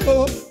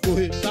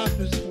 going back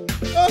to school,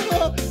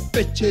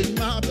 pitching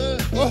marble,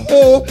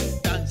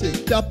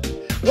 dancing top,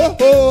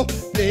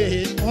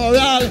 playing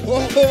moral,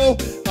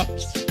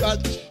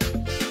 hopscotch.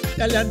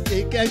 Tell them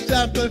take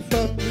example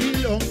from we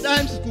long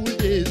time school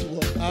days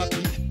were happy.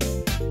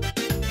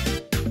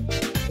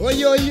 Oh,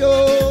 yo,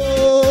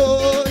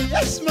 yo,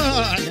 yes,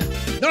 man.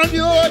 Don't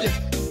you hold it?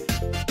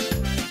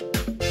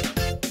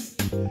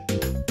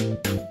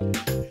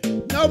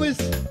 Now it's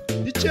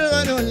the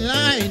children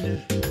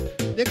online.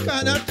 They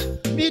cannot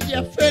meet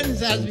their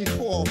friends as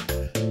before.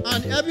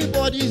 And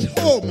everybody's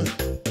home.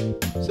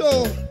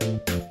 So,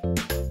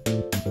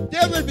 they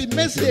they will be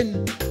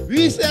missing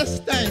recess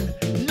time,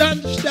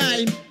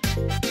 lunchtime,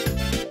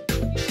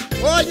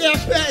 all their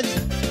friends.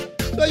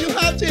 So you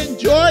have to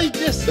enjoy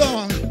this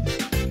song.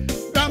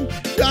 Ram,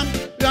 ram,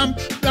 ram,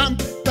 ram,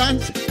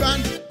 dance,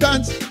 dance,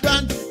 dance,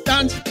 dance,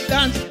 dance,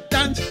 dance,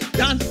 dance,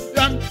 dance,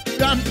 ram,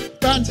 ram,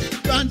 dance,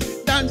 dance,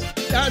 dance,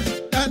 dance,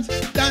 dance,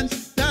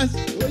 dance, dance.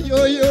 Oh,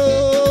 yo, yo.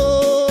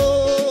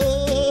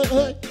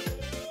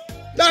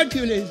 Thank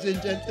you, ladies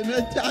and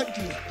gentlemen. Thank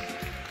you.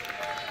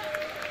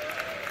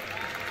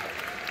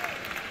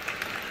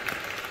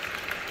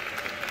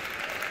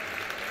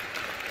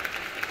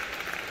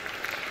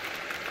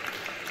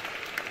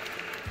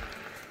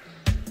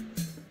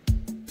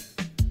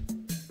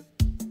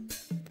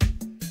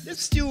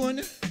 This tune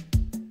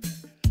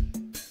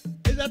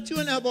is a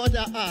tune about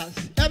an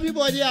ass.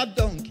 Everybody have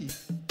donkey,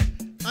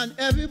 and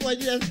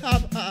everybody else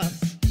have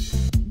ass.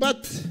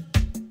 But,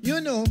 you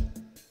know,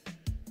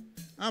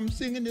 I'm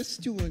singing this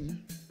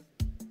tune.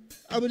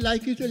 I would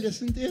like you to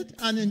listen to it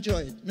and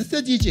enjoy it.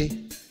 Mr.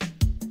 DJ.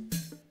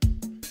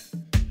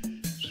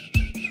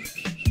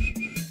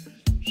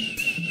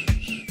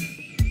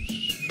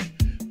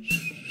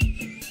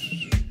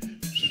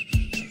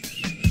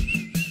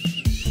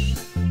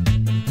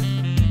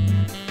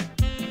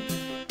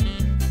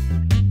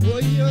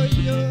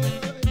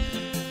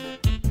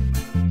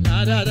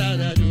 La da da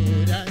da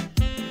do da,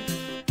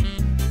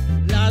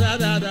 la da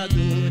da da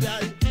do da,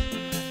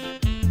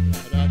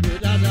 la da do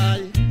da da,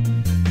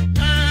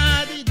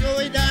 la di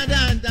do da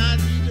da da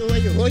di do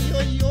yo yo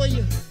yo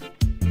yo,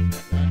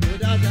 la do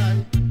da da,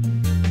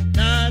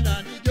 la da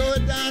di do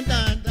da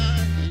da da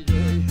di do.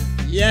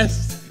 Yes,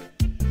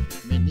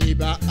 my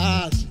neighbor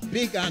ass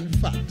big and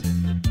fat.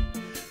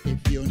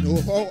 If you know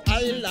how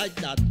I like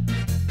that.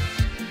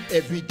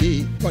 Every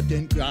day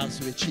cutting grass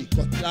with she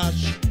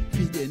cutlass,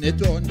 feeding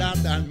it on that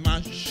and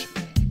mash.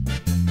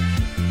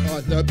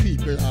 Other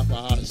people have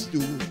asked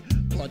too,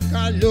 but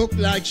can look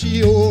like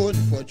she own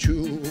for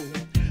true.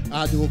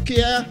 I don't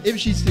care if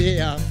she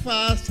say I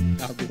fast,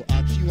 I go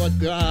ask she what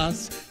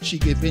grass she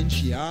giving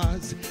she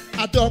has.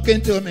 I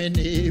talking to my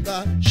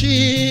neighbor,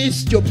 she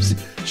stoops,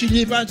 she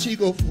live and she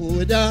go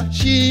further,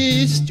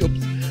 she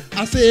stoops.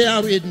 I say I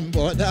wouldn't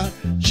bother.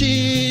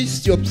 She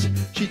stoops.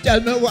 She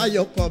tell me why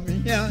you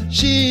coming here.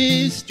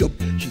 She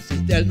stoops. She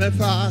say tell me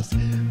fast.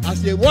 I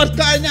say what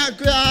kind of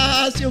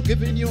grass you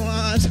giving your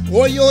ass?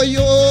 Oh yo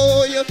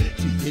yo yo.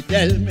 She say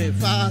tell me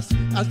fast.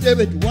 I say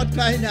with what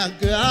kind of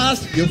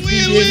grass you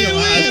feeding your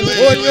ass?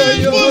 Oh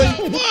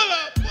yo yo.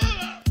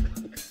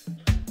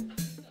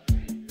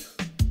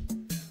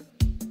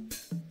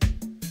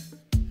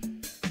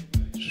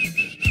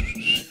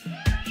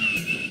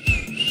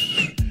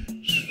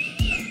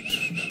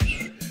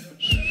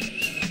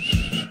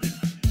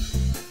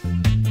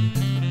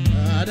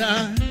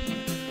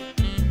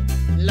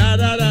 La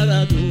da da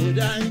da do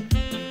die,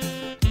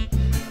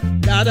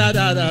 la da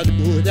da da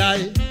do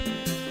die,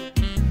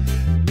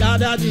 la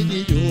da di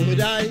di do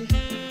die,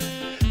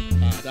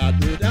 la da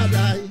do da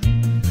die,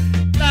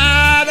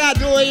 la da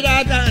do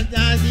da da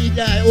da di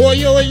die. Oh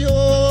yo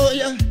yo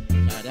yo,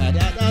 la da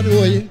da da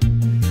do,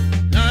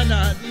 la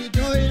da di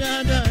do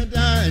da da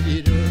da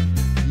di do.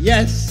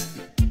 Yes,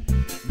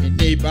 my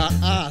neighbor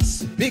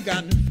ass big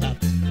and fat.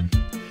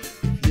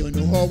 If you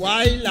know how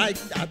I like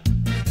that.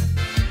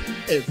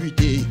 Every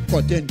day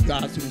cutting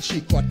grass when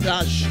she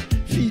cutlass,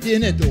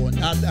 feeding it on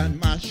that and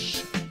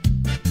mash.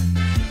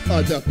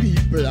 Other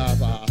people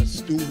have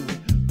asked too,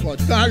 but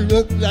can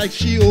look like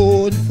she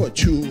own for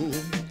true.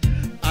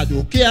 I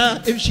don't care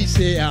if she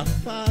say I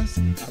fast,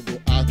 I go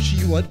ask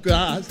she what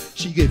grass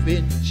she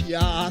giving, she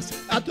ask.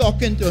 I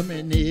talking to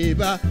my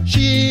neighbor,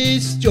 she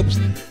stoops,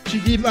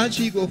 she live and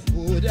she go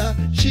further,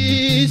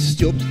 she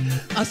stoops.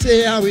 I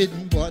say I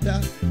wouldn't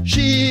bother,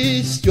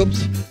 she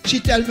stoops, she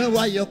tell me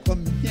why you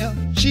come here,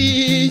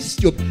 she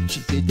stoops,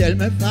 she say tell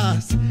me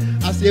fast.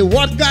 I say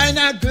what kind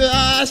of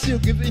grass you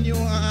giving your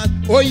heart?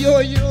 Oh yo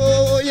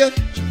yo yo.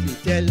 She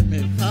say tell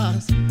me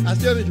fast. I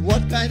say with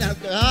what kind of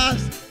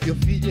grass you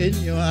feeding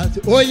your heart?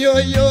 Oh yo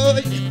yo.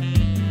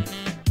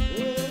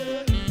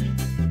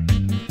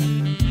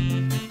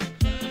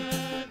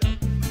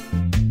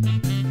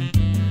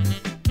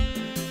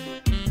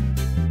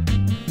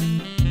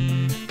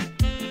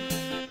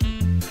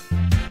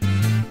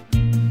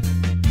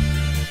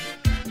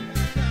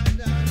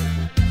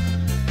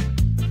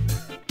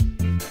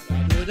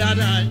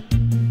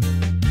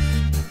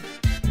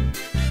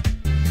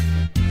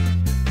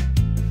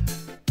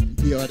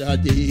 The other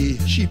day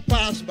she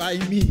passed by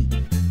me,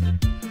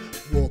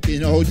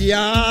 walking out the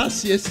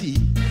ass, you see.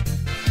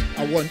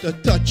 I want to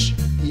touch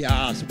the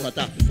ass, but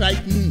I'm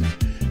frightened.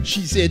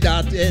 She said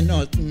that ain't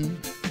nothing.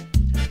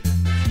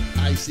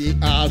 I say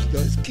ass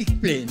does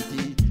kick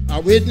plenty. I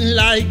wouldn't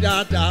like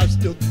that ass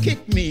to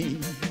kick me.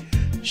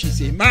 She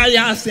say, my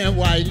ass and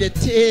while it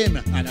tame.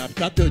 And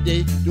after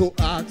today, don't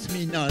ask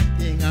me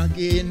nothing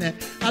again.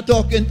 I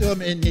talking to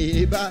my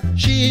neighbor.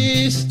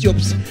 She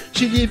stoops.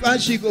 She leave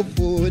and she go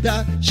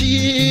further.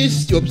 She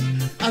stoops.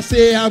 I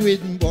say I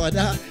wouldn't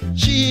bother.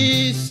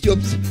 She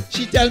stoops.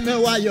 She tell me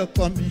why you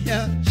come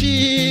here.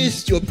 She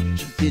stoops.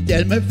 She say,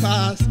 tell me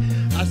fast.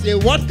 I say,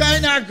 what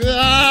kind of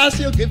grass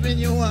you giving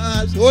your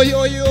ass? Oh,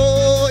 yo,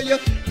 yo, yo.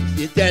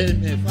 She say, tell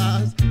me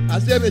fast. I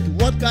say, but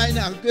what kind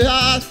of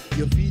grass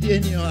you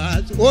feeding your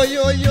ass? Oh,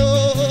 yo,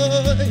 yo.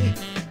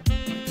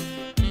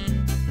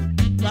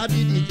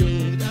 Baby, did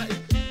you die?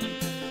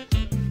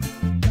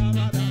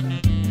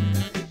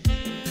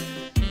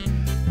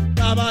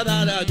 Baba,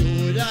 da, da,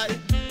 do, die.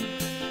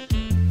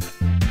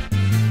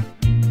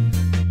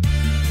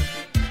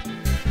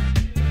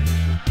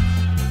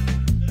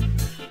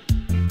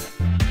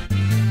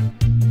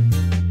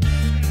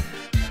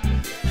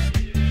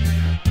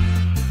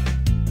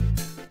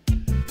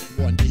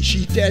 One day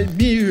she tell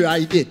me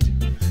ride it.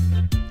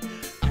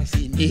 I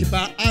say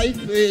neighbor I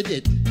afraid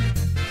it.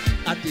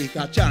 I take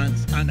a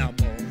chance and I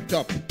mount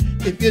up.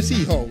 If you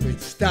see how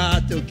it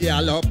start to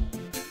gallop,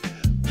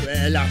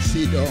 well I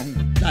sit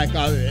down like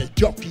a red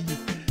jockey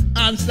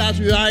and start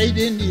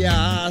riding the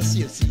ass,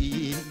 you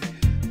see.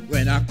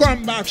 When I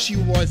come back, she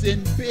was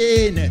in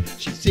pain.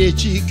 She say,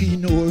 Cheeky,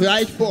 no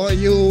right for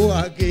you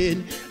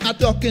again. I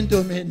talking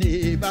to my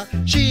neighbor.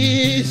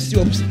 She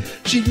stoops.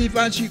 She leave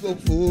and she go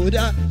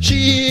further.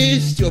 She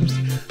stoops.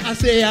 I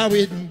say, I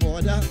wouldn't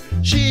bother.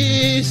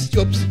 She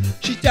stoops.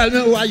 She tell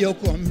me why you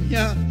come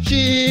here.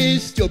 She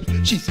stoops.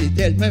 She say,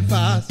 tell me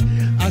fast.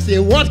 I say,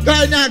 what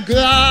kind of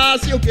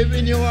grass you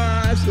giving your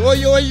ass? Oh,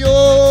 yo,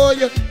 yo,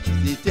 yo.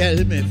 She say,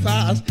 tell me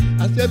fast.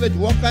 I say, but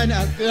what kind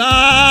of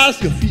grass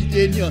you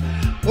feeding your?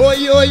 Oh,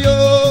 yo,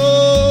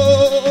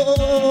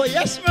 yo,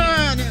 yes,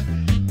 man.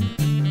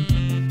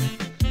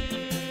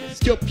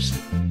 Stoops.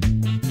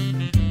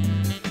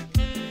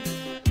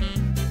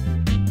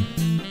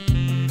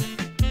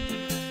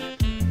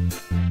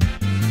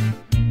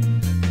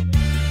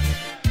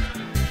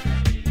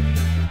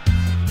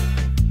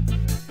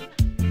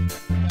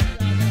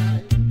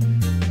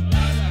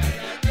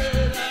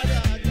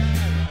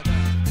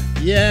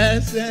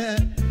 Yes,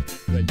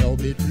 well, now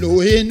it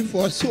blowing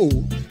for so.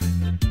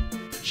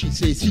 She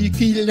say,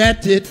 Cheeky,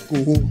 let it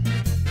go.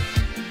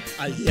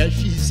 I hear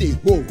she say,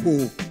 ho,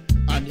 ho.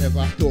 I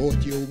never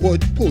thought you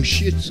would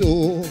push it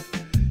so.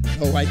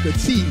 Now I could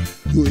see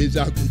you is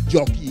a good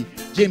jockey.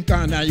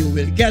 Gymkhana, you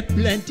will get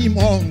plenty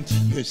mount,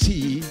 you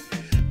see.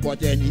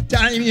 But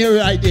anytime you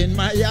ride in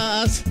my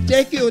ass,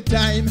 take your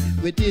time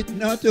with it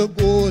not to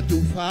go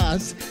too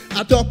fast.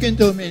 I'm talking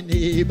to my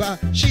neighbor.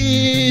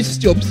 She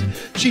stoops.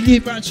 She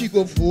leave and she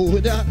go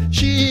further.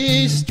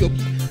 She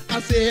stoops. I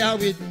say I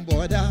wouldn't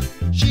bother.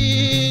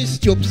 She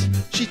stoops.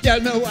 She tell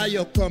me why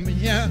you come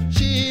here.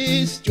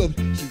 She stoops.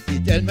 She say,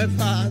 tell me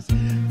fast.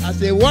 I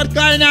say, what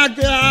kind of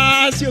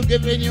grass you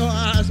giving your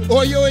ass?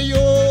 Oh, yo,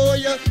 yo,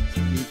 yo.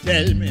 She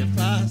tell me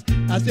fast.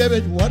 I say,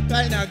 but what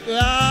kind of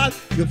grass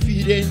you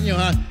feeding your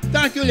ass?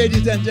 Thank you,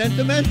 ladies and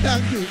gentlemen.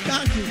 Thank you,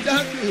 thank you,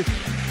 thank you.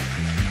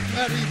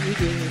 Very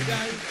good,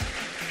 guys.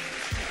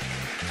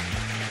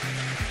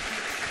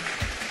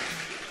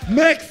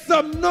 Make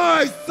some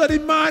noise to the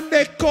man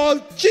they call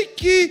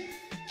Cheeky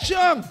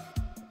Chung.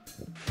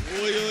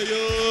 Oi, oi,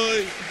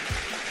 oi.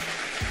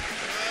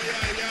 Ay,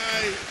 ay,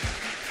 ay.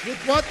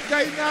 With what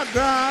kind of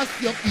grass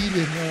you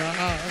feeding your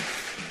ass?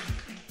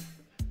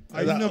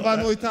 I never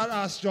know it had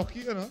ass jockey,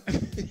 you know.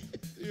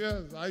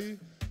 Yes,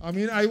 I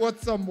mean, I watch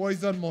some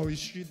boys on Murray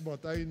Street,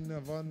 but I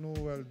never know,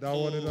 well, that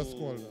one is a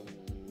called.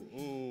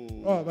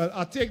 Oh, well,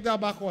 I take that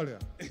back all here.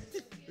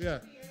 Yeah,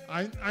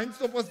 I'm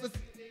supposed to...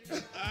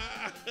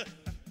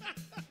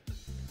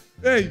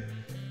 Hey,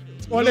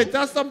 well, it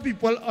has some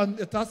people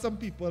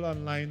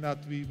online that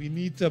we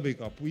need to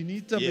pick up. We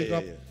need to pick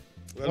up.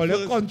 Well, Well,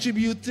 you're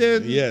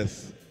contributing.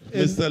 Yes.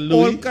 In Mr.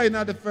 Louis, all kind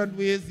of different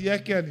ways. Yeah,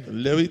 Kenny.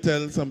 let me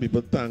tell some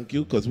people thank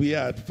you because we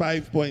had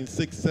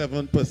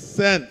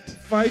 5.67%.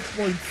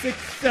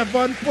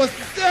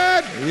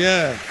 5.67%.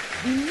 Yeah.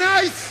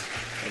 Nice.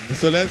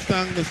 So let's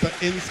thank Mr.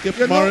 Inskip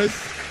You know-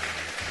 Morris.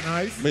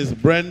 Nice. Miss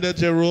Brenda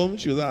Jerome,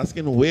 she was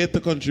asking where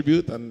to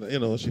contribute, and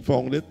she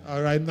found it.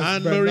 All right, Miss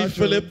Anne Brenda Marie Jerome.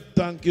 Phillip,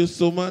 thank you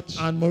so much.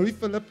 Anne Marie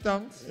Phillip,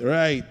 thanks.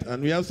 Right,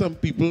 and we have some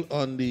people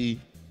on the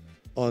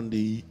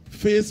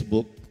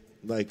Facebook,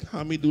 like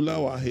Hamidullah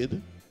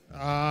Wahid.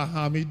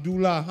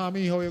 Hamidullah.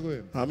 Hami, how you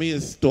going? Hami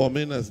is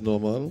storming as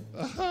normal.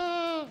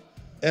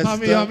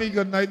 Hami,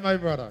 good night, my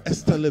brother.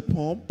 Esther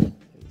Lepompe,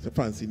 it's a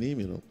fancy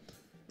name,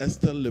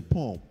 Esther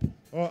Lepompe.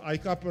 Oh, I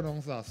can't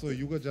pronounce that, so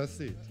you could just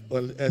say it.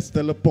 Well,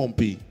 Esther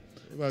Lepompe.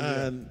 Well,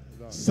 yeah. And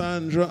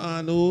Sandra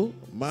Arno,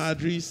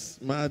 Marjorie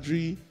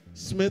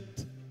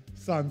Smith,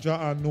 Sandra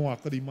and Noah,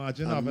 could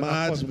imagine and having a Marge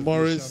conversation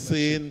Morris with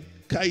saying,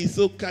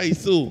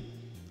 Kaiso.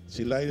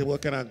 She liked what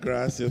kind of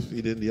grass you're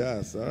feeding the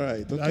ass. All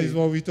right, okay. That is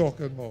what we're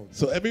talking about.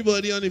 So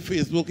everybody on the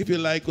Facebook, if you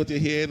like what you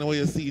hear and what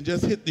you see,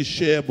 just hit the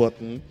share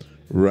button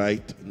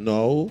right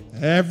now.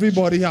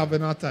 Everybody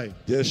having a time.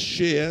 Just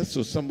share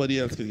so somebody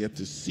else can get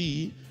to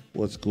see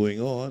what's going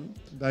on.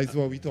 That's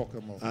what we talk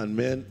about. And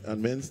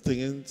men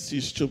singing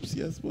shish chups,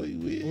 yes, boy.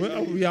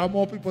 We have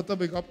more people to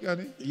pick up,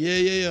 Kenny?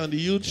 Yeah, on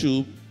the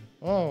YouTube.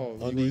 Oh.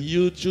 On the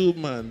YouTube,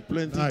 man.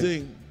 Plenty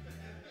thing.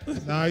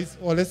 Nice.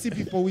 Oh, let's see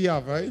people we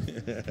have, right?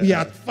 We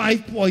at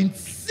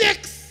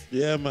 5.6.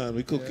 Yeah, man,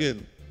 we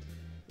cooking.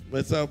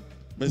 Mr.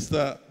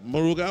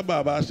 Maruga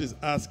Babash is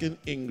asking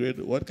Ingrid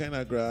what kind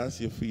of grass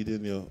you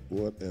feeding your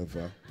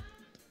whatever.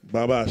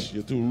 Babash,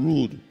 you're too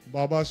rude.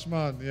 Babash,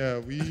 man,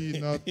 we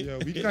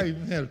can't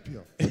even help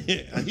you.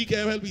 And he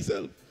can't help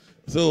himself.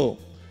 So,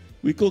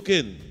 we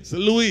cooking. So,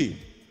 Louis,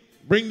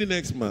 bring the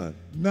next man.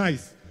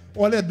 Nice.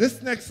 Well,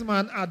 this next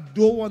man, I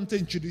don't want to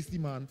introduce the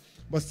man,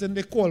 but since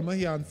they call me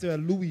here and say,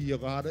 Louis, you're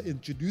going to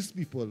introduce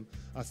people,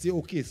 I say,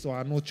 okay, so I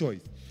have no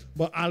choice.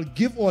 But I'll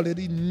give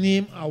already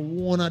name of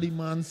one of the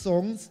man's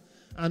songs,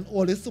 and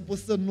all is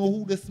supposed to know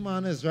who this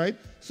man is, right?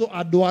 So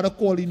I don't have to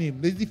call the name.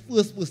 This is the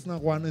first person I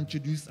want to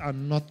introduce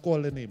and not call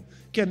the name.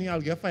 Kenny,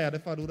 I'll get fired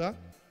if I do that?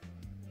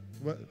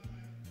 Well,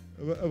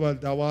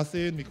 that was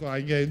saying because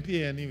I'm getting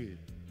paid anyway.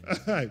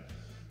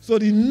 So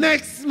the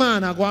next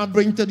man I'm going to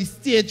bring to the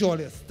stage all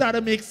this. Start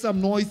to make some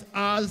noise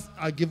as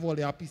I give all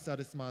the piece of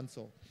this man's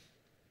song.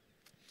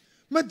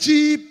 My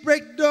Jeep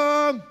break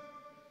down.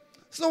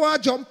 So I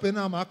jump in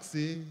a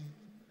maxi.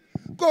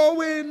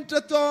 Going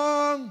to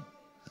town.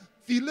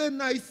 Feeling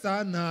nice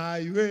and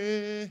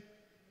highway.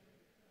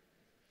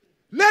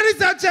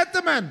 Ladies and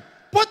gentlemen,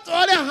 put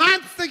all your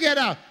hands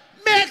together.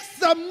 Make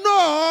some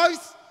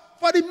noise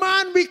for the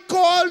man we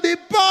call the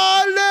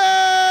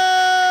baller.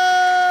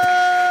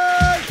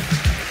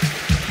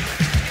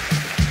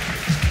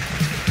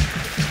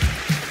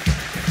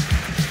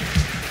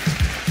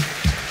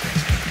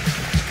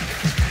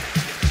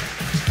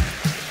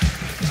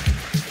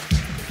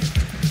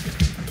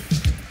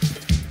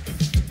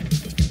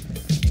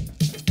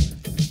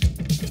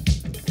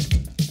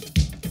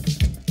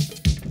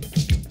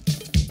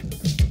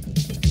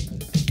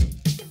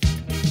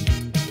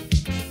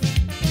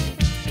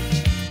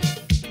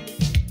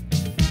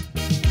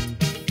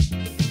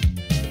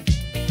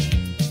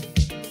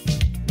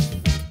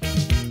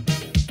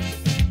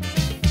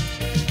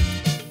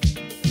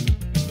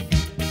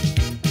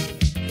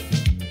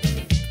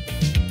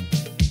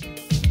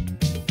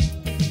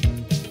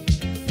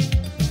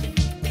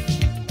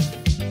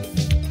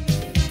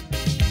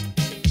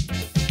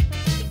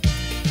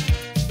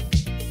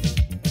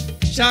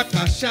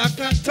 Shaka,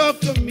 Shaka, talk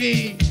to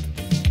me.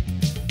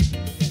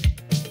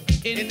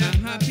 In a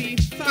happy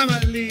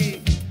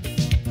family.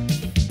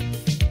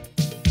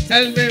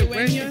 Tell me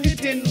when you're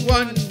hitting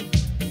one.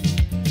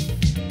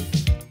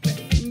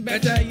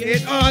 Better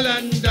get all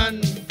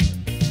undone.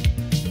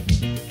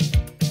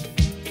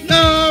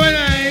 Now when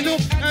I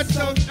look at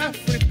South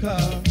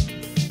Africa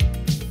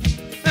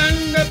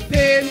and the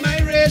pain my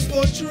race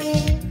go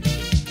through,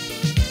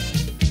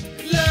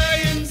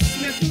 lying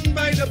smitten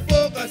by the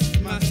bogus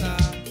massa.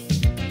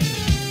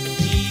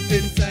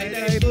 Inside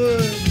I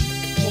burn,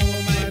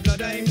 oh my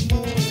blood I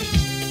mourn.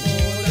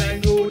 All I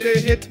know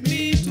they hit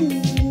me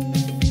too.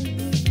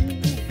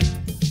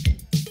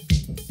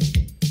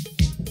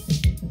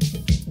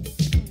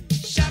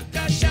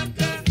 Shaka,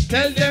 shaka,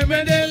 tell them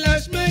when they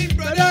lash my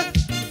brother.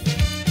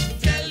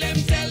 Tell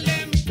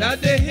them that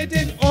they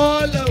hitting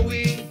all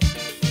away.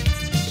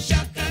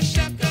 Shaka,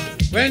 shaka,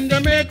 when they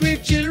make we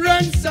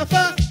children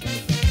suffer.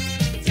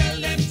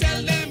 Tell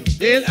them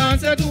they'll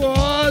answer to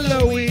all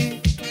away.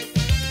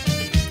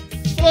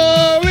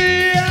 Oh,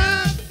 we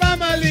are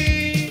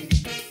family,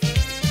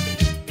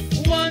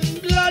 one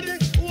blood,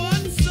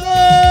 one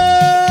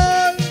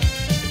soul,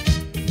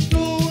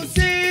 to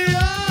see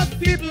our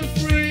people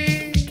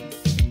free,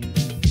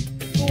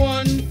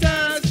 one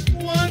task,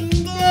 one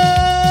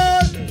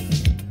goal.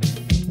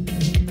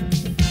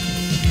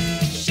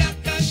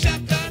 Shaka,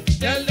 shaka,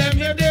 tell them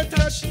if they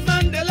touch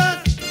Mandela.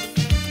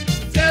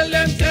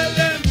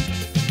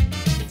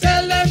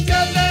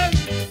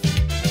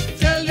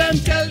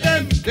 Tell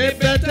them, they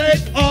better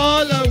take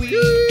all away.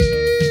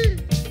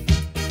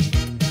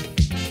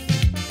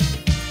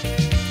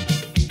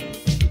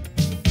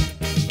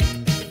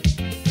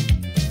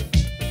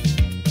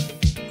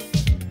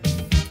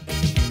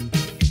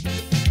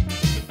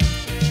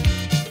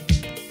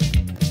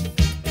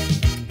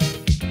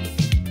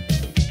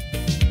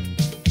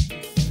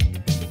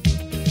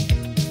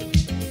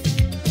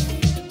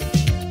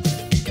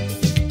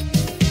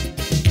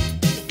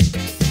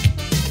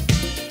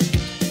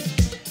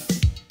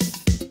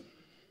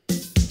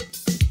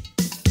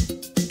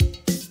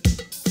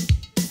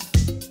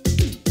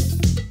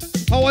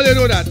 How will you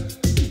know that?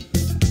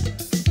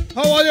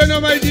 How will you know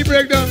my deep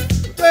breakdown?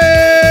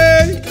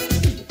 Hey!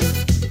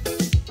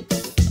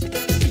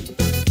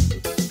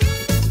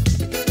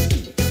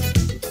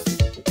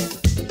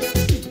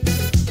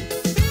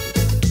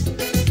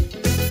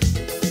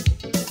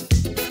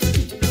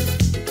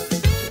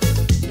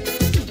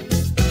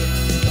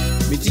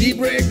 Me deep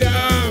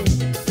breakdown.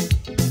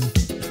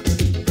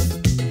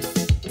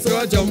 So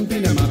I jump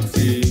in a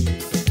maxi.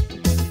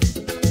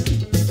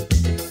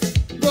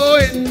 Go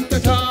into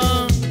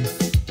town.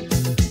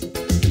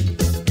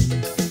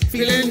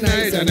 feeling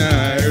nice and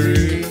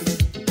airy.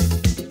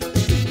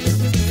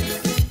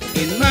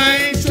 In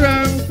my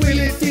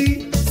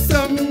tranquility,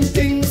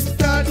 something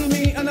startled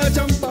me and I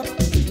jump up.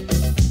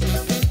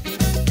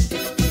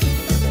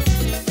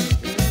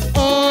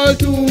 All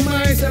to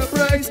my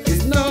surprise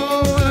is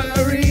now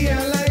I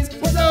realize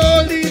what the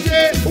old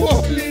DJ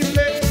whooply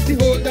play the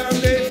whole damn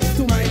day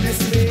to my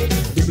dismay.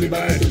 Doobly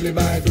bye, doobly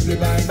bye, doobly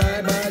bye,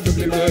 bye bye,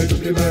 doobly bye,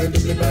 doobly bye,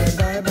 doobly bye,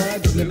 bye bye,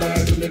 doobly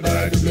bye, doobly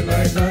bye, doobly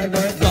bye, bye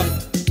bye, bye.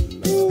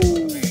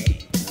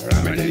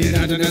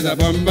 Ramadani is a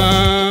bum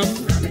bum.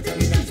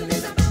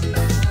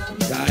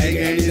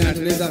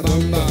 Tiger is a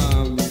bum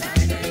bum.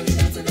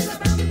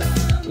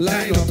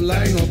 Line up,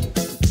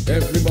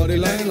 everybody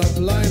line up,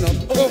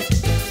 oh.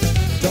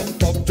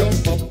 Jump up,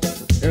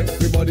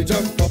 everybody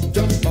jump up,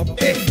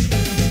 hey.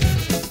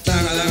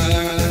 Lang,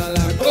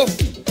 oh.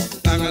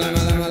 Lang,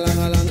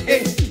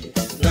 hey.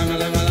 Lang,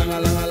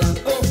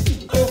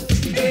 oh,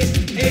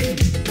 hey.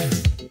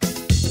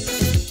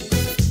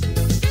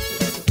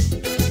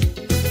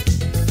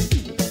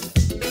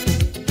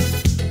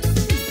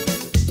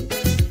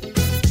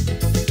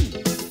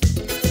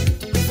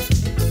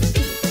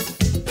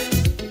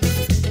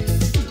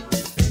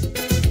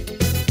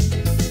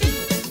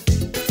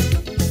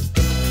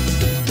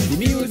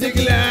 Music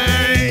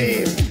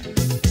live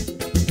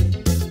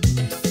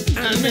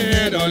and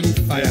head on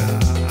fire.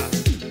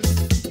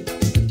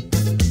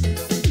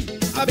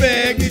 I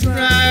beg you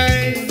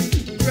try,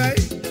 play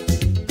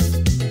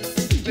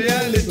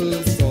a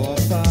little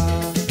softer.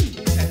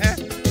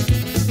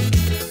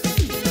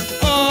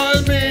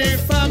 All my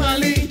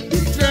family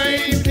try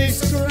to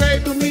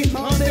describe to me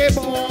how they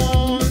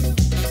born.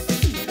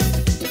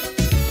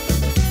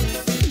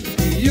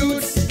 The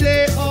youths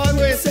they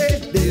always say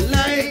they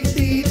like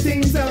the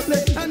things I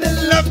play and they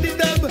love the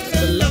dub,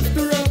 they love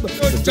to rub.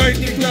 So join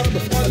the club,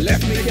 or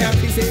left me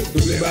happy say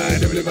doobly bye,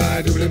 doobly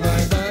bye, doobly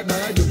bye, bye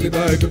bye, doobly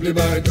bye, doobly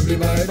bye, doobly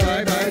bye,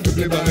 bye bye,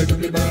 doobly bye,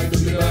 doobly bye,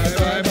 doobly bye,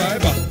 bye bye,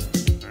 bye.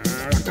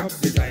 Rock up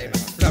the time,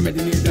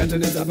 Ramadani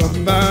dancing is a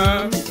bum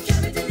bum.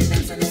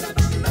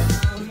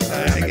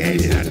 Again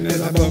dancing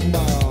is a bum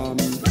bum.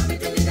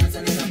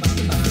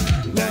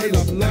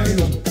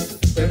 Line up,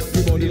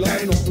 everybody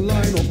line up,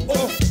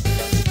 oh.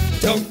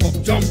 Jump up,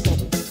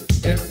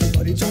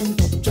 everybody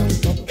jump up,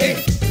 hey.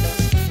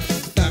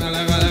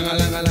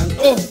 Lang,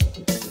 oh.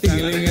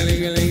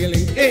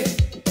 Ting-a-ling-a-ling-a-ling-a-ling, hey.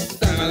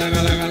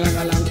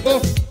 Lang,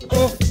 oh,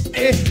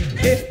 hey,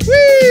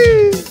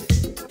 woo!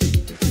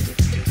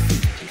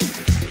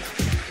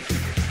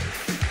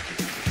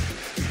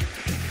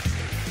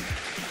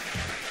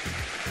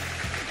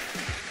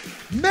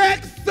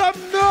 Make some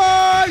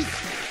noise!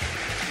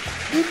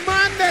 The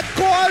man that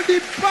called the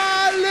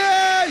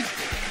police!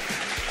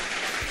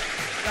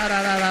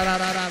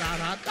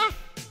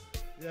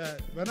 Yeah,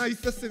 when I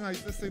used to sing them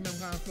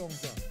kind of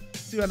songs.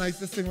 See, when I used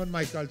to sing with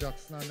Michael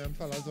Jackson and them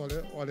fellas,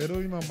 all they don't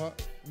remember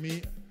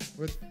me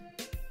with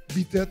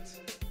Beat It,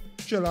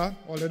 Chiller,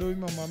 all they don't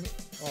remember me.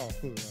 Oh,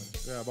 cool, man.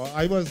 Yeah, but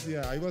I was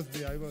there. I was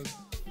the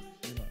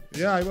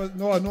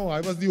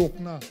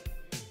opener.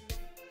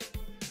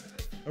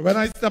 When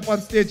I step on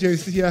stage, you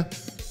see here,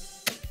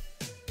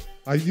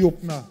 I the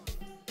opener.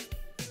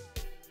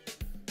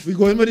 We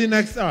going with the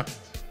next act.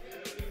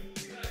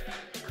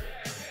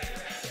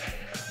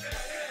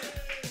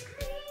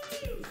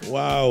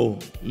 Wow,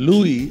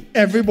 Louis.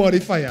 Everybody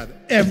fired.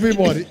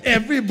 Everybody,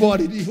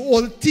 the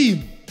whole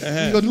team.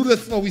 We're going to do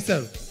this for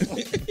ourselves.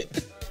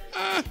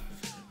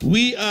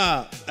 We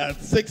are at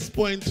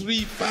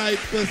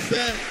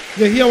 6.35%.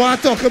 You hear what I'm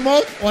talking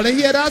about? All I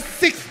hear that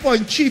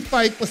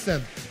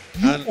 6.35%.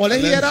 All I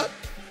hear that?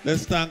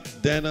 Let's thank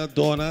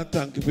Donna.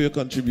 Thank you for your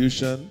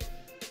contribution.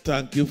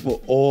 Thank you for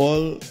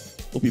all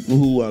the people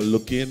who are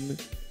looking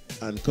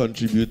and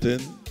contributing.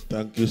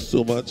 Thank you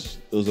so much.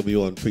 Those of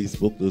you on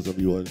Facebook, those of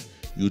you on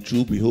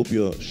YouTube, we hope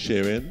you're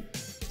sharing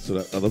so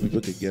that other people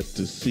can get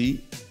to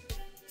see.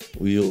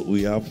 We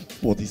have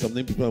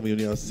 40-something people and we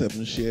only have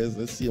 7 shares.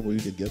 Let's see how we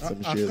can get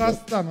some shares. I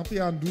can't stand up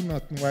here and do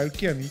nothing while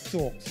Kenny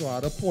talks. So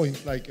at a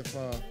point, like if...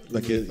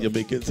 you're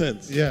making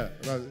sense. Yeah,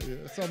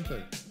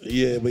 something.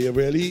 Yeah, but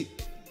you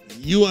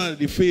are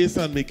the face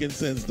and making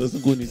sense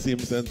doesn't go in the same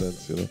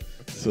sentence, you know.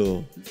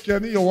 So...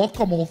 Kenny, you won't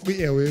come off the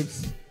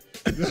airwaves.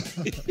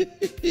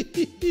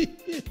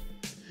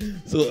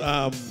 So,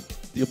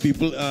 your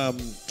people...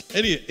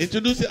 anyway,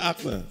 introduce your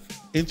act now.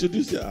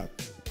 Introduce your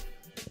act.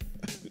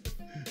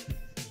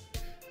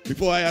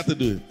 Before I have to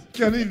do it.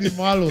 Kenny leave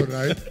me alone,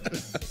 right?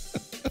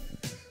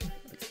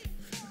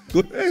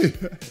 Good. Hey,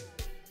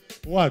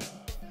 what?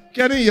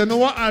 Kenny, you know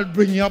what? I'll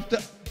bring you up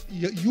to...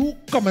 You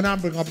come in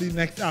and bring up the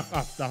next act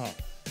after her.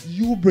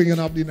 You bringing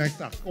up the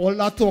next act. All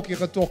that talk you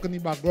can talk in the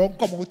background,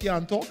 come out here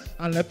and talk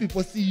and let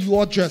people see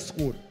your dress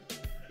code.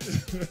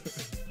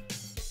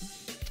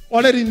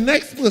 Already, the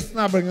next person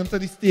I bring onto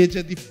the stage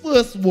is the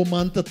first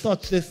woman to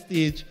touch the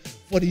stage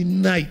for the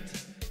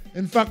night.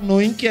 In fact,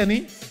 knowing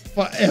Kenny,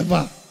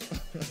 forever.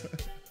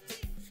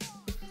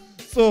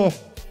 So,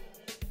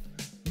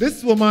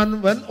 this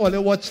woman, when all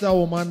you watch that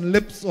woman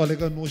lips, all you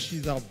can know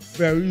she's a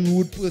very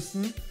rude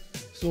person.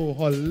 So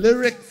her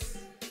lyrics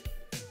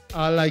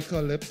I like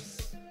her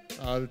lips.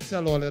 I'll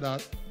tell all of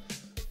that.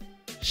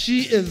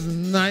 She's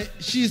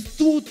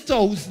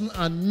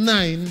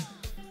 2009.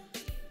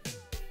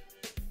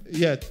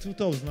 Yeah,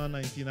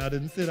 2019. I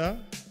didn't say that.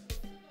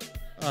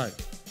 All right.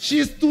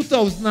 She's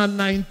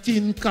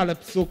 2019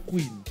 Calypso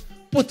Queen.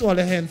 Put all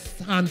the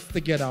hands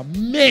together.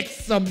 Make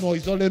some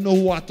noise. All you know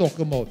who I'm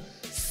talking about.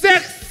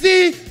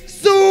 Sexy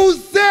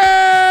Susan!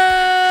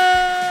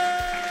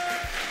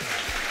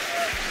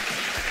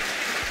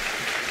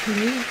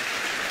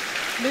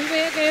 Louis,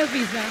 where you get your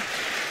visa?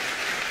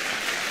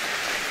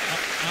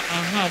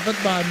 I have it,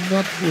 but I'm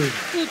not going.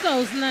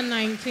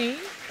 2019.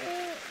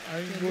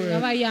 I'm You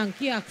have a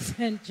Yankee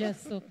accent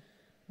just so.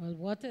 Well,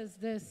 what is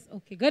this?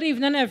 Okay, good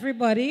evening,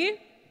 everybody.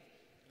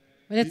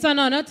 Well, it's an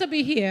honor to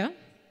be here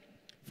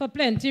for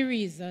plenty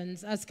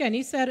reasons. As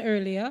Kenny said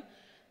earlier,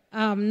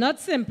 not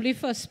simply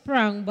for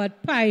Sprung,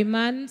 but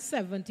Pieman's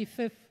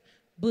 75th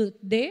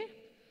birthday,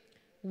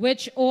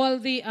 which all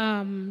the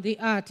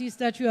artists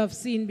that you have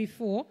seen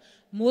before,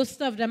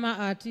 most of them are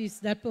artists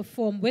that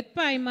perform with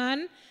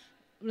Pieman,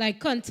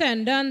 like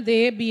Contender, and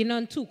they being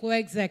on Tuco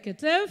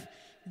Executive.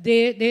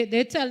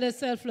 They tell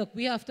themselves, look,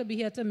 we have to be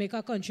here to make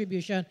a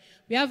contribution.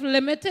 We have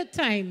limited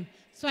time.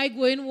 So I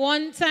go in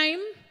one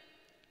time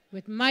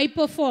with my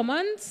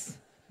performance,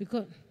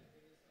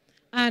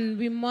 and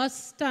we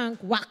must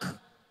thank Wack,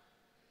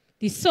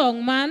 the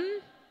song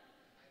man,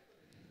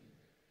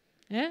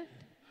 the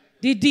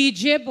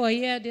DJ boy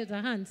here, there's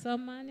a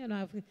handsome man, you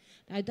know.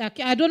 I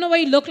don't know what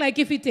he look like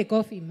if he take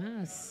off his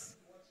mask.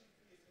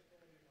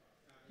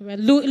 Well,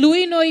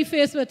 Louis know he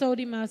face without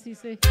the mask, he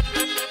say.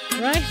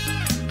 Right?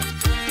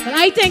 But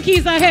I think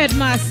he's a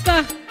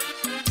headmaster.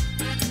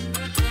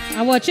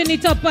 I'm watching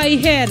it up by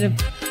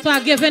head. So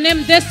I'm giving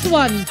him this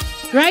one.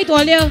 Right?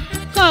 All you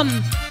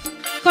come.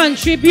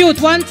 Contribute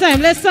one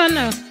time.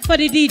 Listen for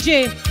the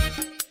DJ.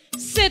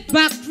 Sit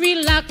back,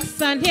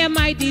 relax, and hear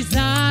my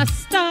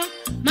disaster.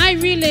 My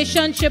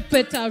relationship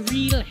with a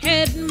real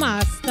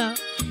headmaster.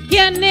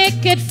 Hear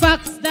naked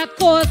facts that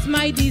caused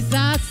my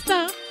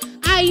disaster.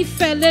 I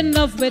fell in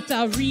love with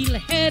a real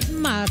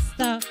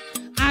headmaster.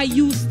 I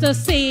used to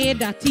say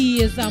that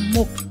he is a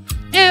mook.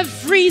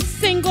 Every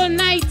single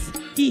night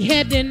he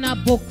had in a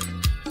book.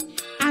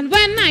 And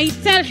when I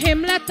tell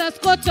him let us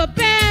go to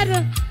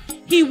bed,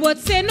 he would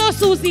say, no,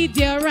 Susie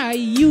dear, I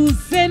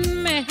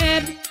using my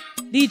head.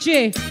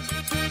 DJ,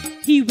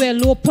 he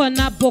will open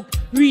a book,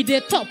 read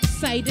it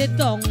upside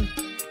down.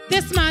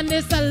 This man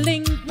is a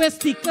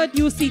linguistic, could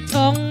use his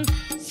tongue.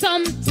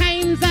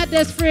 Sometimes I'm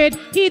afraid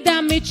he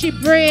damage his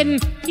brain.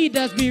 He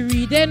does be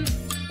reading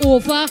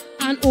over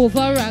and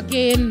over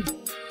again.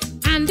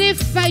 And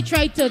if I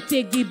try to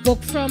take the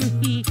book from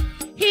he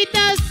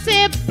does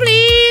say,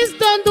 please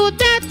don't do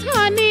that,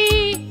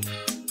 honey.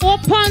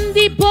 Open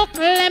the book,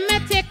 let me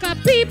take a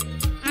peep.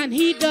 And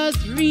he does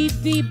read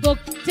the book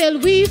till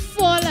we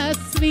fall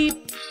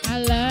asleep.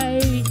 I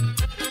lie.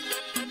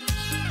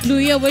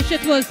 Louis, I wish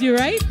it was you,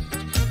 right?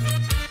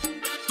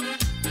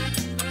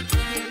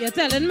 You're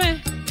telling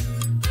me?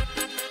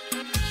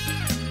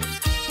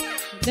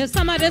 There's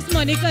some of this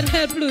money could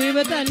help Louis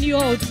with a new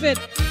outfit.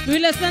 Louis,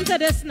 listen to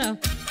this now.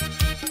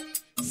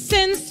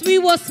 Since we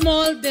were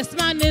small, this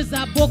man is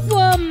a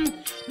bookworm.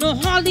 No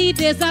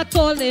holidays at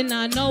all in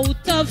and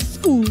out of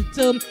school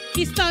term.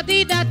 He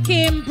studied at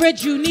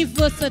Cambridge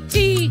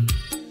University,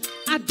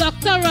 a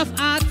Doctor of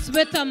Arts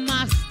with a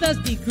master's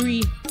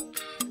degree.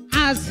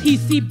 As he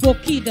see book,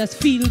 he does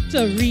feel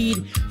to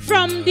read.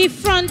 From the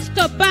front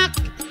to back,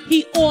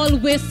 he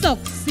always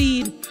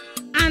succeed.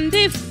 And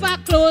if I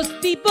close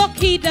the book,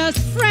 he does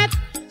fret.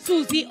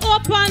 Susie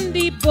open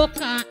the book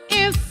and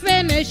ain't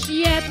finished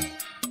yet.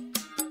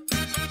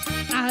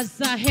 As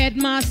a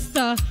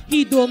headmaster,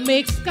 he don't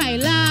make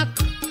skylark.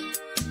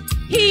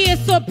 He is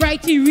so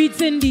bright, he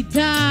reads in the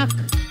dark.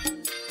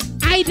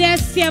 I dare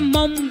see him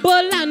mumble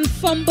and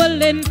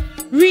fumbling,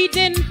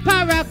 reading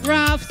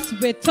paragraphs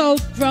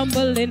without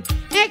grumbling.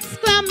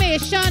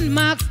 Exclamation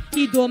marks,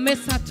 he don't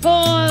miss at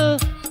all.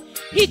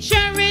 He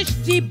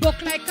cherished the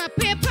book like a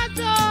paper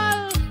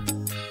doll.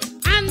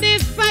 And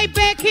if I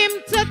beg him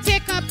to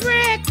take a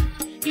break,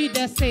 he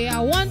does say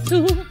I want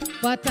to,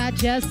 but I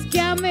just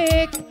can't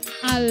make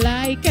a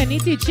lie. Can he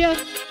teach you?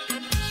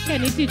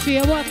 Can he teach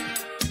you what?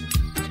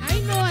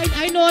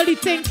 I know all the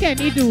things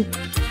Kenny do.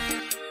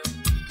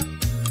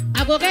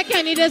 I go get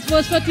Kenny this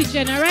verse for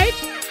teaching, all right?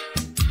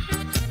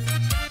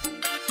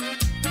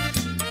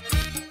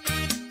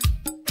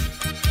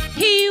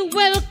 He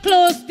will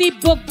close the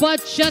book,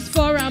 but just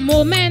for a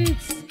moment.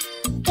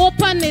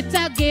 Open it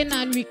again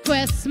and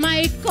request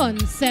my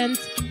consent.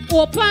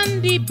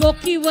 Open the book,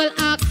 he will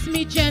ask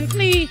me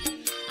gently.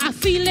 I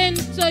feeling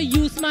to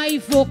use my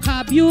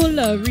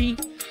vocabulary.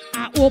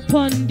 I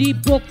open the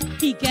book,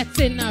 he gets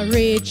in a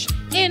rage.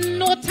 In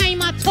no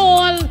time at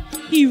all,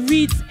 he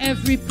reads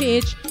every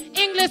page.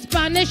 English,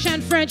 Spanish,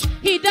 and French,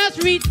 he does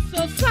read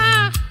so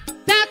far.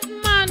 That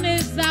man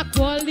is a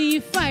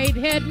qualified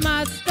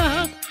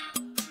headmaster.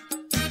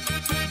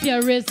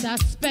 There is a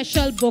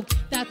special book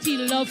that he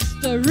loves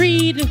to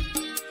read.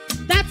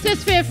 That It's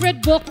his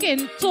favorite book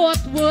in thought,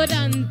 word,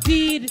 and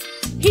deed.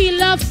 He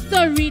loves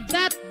to read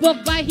that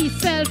book by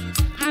himself,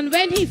 and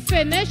when he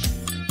finish,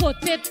 put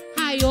it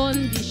high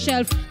on the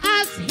shelf.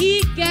 As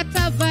he get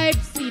a vibe,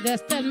 see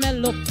this, tell me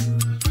look.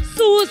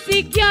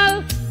 Susie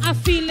girl, a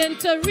feeling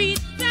to read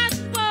that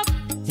book.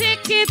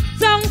 Take it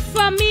down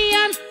for me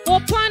and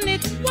open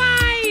it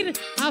wide.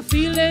 A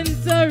feeling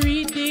to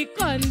read the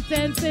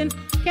contents in.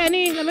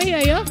 Kenny, let me hear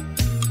you.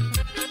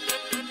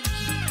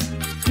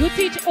 You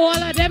teach all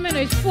of them, and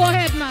it's 4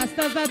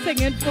 headmasters that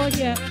singing for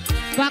here.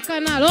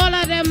 Bacchanal, all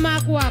of them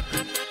mark walk.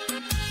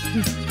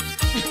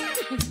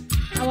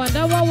 I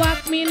wonder what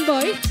walk mean,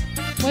 boy.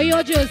 What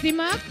your jersey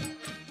mark?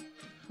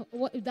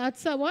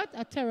 That's a what?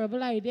 A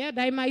terrible idea.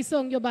 That my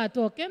song you about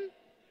talking.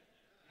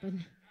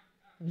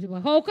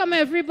 But how come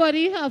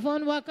everybody have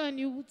on walk and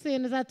you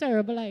saying it's a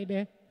terrible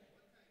idea?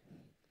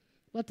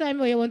 What time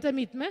will you want to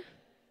meet me?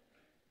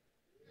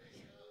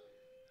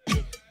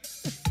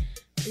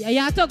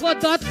 You have to go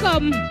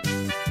 .com.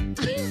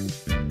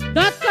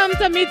 .com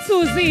to meet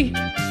Susie.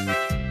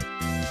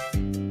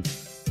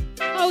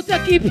 How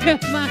to keep your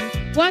man.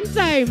 One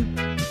time.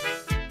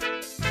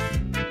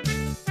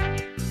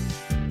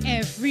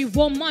 Every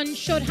woman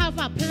should have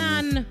a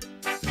plan.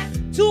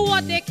 Do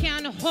what they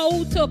can,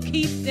 how to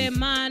keep their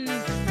man.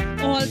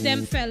 All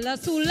them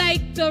fellas who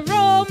like to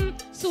roam,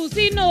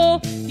 Susie know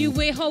the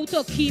way how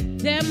to keep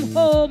them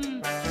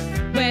home.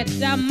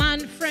 Whether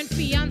man, friend,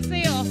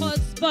 fiance, or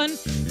husband,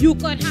 you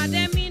could have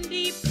them in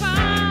the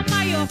palm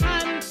of your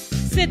hand.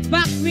 Sit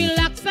back,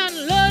 relax,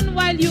 and learn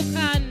while you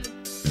can.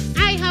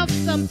 I have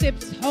some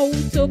tips how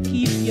to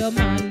keep your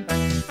man.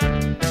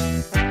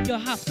 You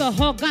have to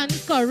hug and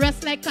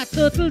caress like a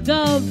turtle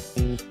dove.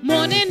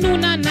 Morning,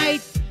 noon, and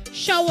night,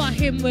 shower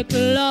him with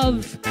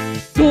love.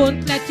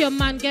 Don't let your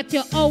man get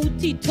you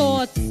outy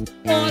thoughts.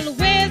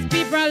 Always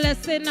be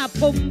braless in a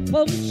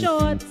pum-pum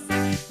shorts.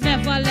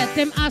 Never let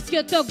him ask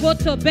you to go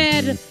to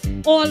bed.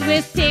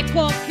 Always take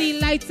off the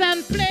lights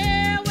and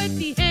play with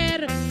the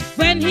hair.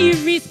 When he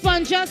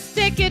responds, just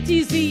take it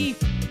easy.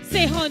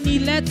 Say, honey,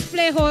 let's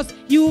play horse.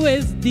 You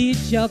is the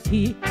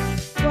jockey.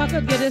 So I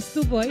could get this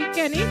to boy,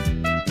 Kenny.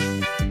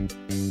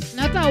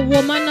 Not a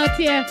woman, not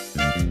here.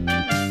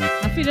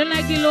 I feeling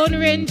like the Lone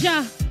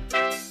Ranger.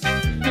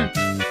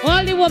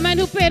 All the women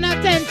who paying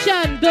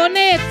attention,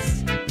 donate.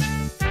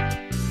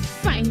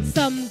 Find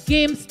some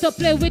games to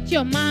play with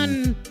your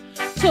man.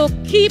 So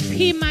keep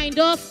him mind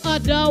off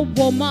other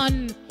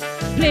woman.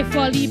 Play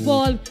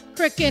volleyball,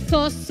 cricket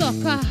or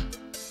soccer.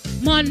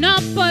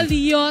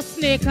 Monopoly or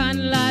snake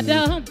and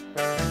ladder.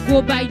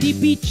 Go by the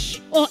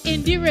beach or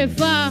in the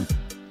river.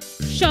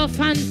 Shove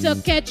hand to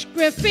catch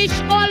crayfish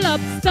or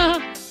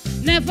lobster.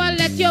 Never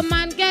let your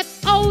man get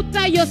out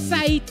of your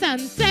sight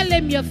and tell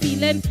him you're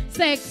feeling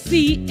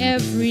sexy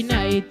every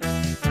night.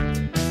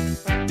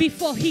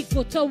 Before he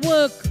go to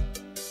work,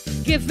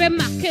 give him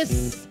a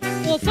kiss.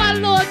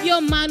 Overload your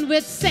man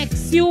with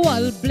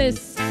sexual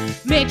bliss.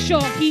 Make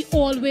sure he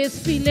always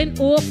feeling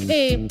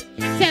okay.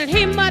 Tell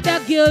him other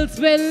girls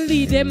will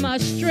lead him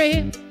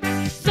astray.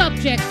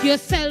 Subject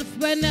yourself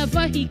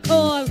whenever he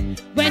call.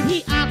 When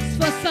he asks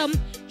for some,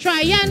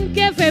 try and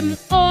give him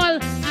all.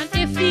 And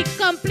if he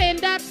complain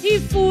that he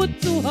food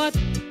too hot,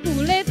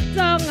 cool it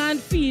down and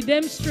feed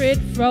him straight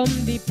from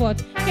the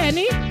pot.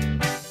 Kenny?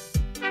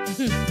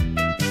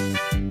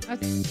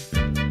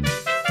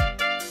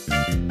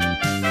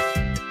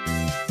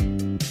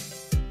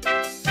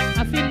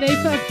 I feel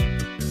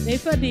they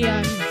for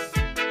Diane.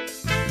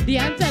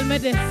 Diane, tell me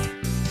this.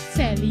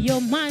 Tell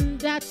your man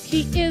that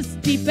he is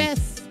the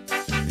best.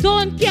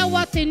 Don't care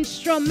what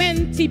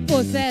instrument he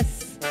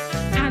possess.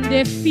 And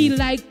if he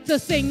like to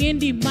sing in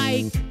the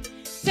mic,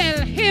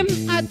 tell him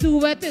a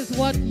duet is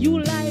what you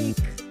like.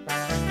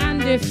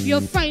 And if you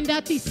find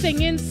that he's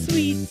singing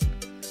sweet,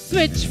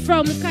 switch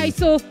from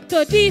Kaiso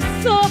to the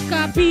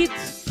soca beat.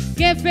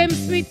 Give him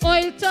sweet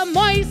oil to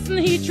moisten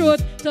his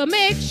throat to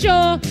make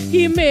sure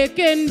he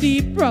making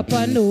the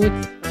proper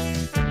note.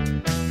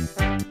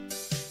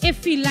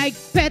 If he like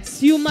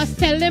pets, you must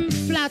tell him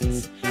flat.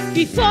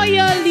 Before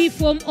you leave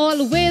home,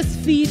 always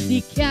feed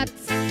the cat.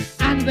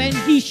 And when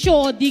he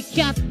show the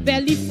cat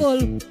belly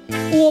full,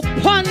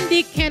 open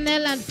the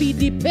kennel and feed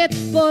the pit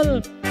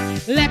bull.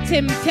 Let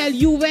him tell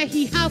you where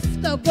he have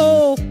to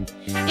go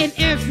in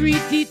every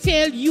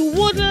detail you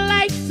would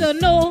like to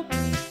know.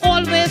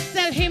 Always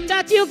tell him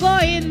that you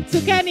going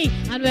to Kenny,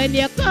 and when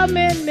you come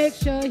in, make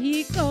sure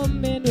he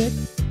come in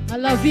with I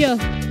love you.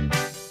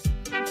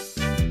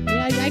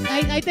 Yeah,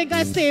 I think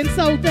I stay in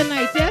South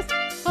tonight, yes?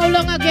 How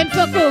long again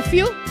for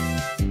curfew?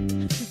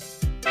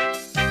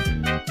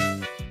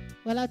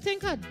 Well, I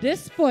think at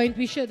this point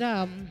we should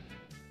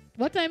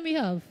what time we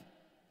have?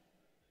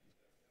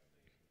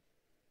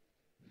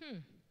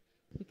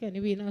 We can't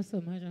even know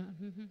so much.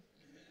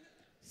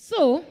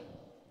 So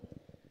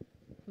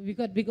we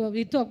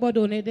talk about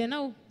donating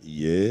now.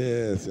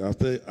 Yes,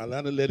 after I'll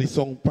let the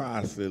song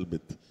pass a little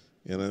bit.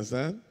 You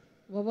understand?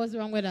 What was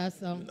wrong with that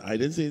song? I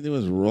didn't say anything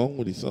was wrong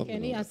with the song.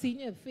 Kenny, I seen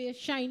your face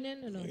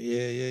shining, you know.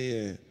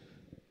 Yeah.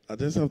 I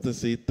just have to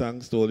say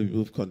thanks to all of you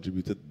who've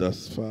contributed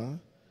thus far.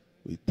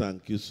 We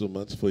thank you so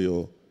much for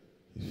your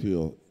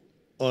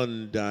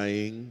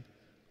undying,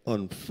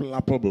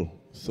 unflappable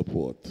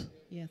support.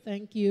 Yeah,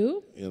 thank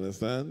you. You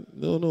understand?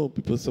 No,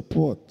 people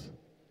support.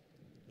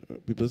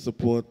 People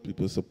support.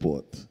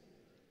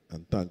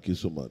 And thank you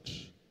so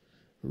much.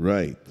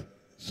 Right.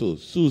 So,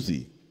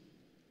 Susie,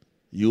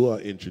 you are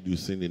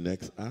introducing the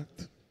next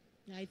act.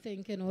 I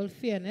think in all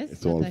fairness.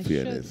 It's all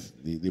fairness.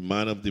 The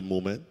man of the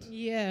moment.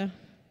 Yeah.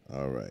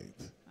 All right.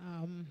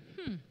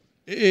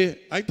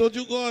 Hey, I thought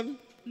you gone.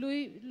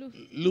 Louis. Look,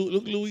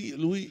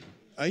 Louis.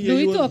 I hear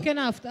Louis you talking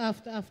after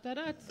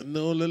that.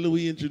 No, let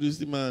Louis introduce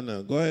the man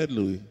now. Go ahead,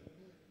 Louis.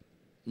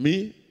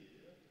 Me?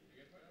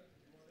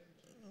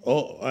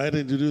 Oh, I had to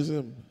introduce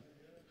him?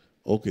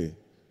 Okay.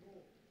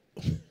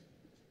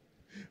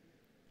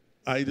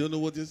 I don't know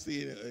what you're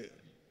saying.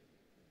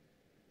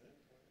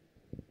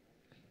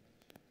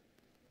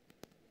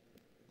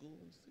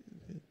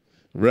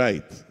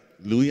 Right.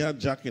 Louis had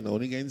Jackie now,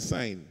 only getting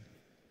signed.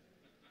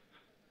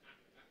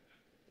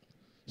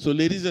 So,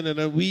 ladies and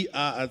gentlemen, we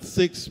are at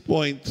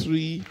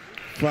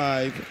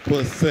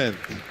 6.35%.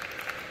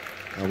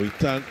 And we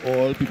thank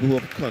all people who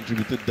have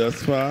contributed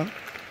thus far.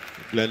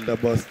 Glenda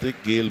Bostick,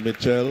 Gail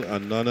Mitchell,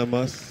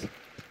 Anonymous,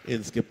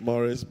 Inskip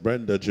Morris,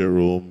 Brenda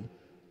Jerome,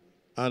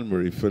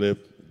 Anne-Marie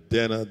Phillip,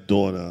 Dana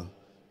Donna.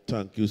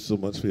 Thank you so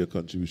much for your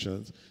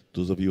contributions.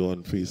 Those of you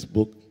on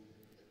Facebook,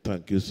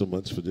 thank you so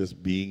much for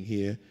just being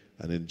here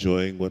and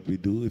enjoying what we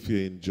do. If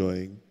you're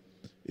enjoying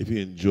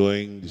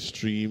the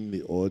stream,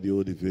 the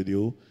audio, the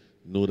video,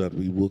 know that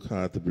we work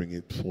hard to bring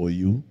it for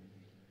you,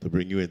 to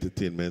bring you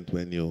entertainment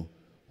when you're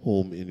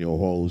home in your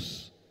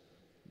house,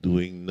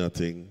 doing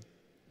nothing,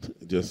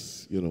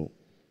 just,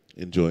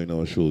 enjoying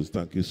our shows.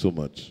 Thank you so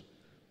much.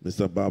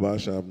 Mr.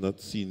 Babash, I have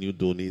not seen you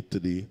donate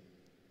today.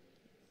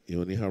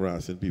 You're only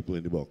harassing people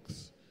in the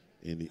box,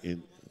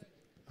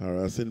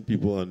 harassing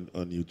people on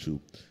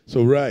YouTube.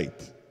 So, right,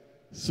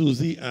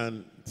 Susie,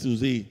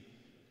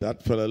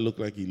 that fella looked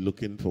like he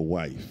looking for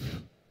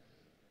wife.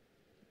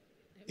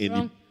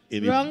 Wrong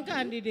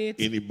candidate.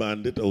 In the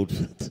bandit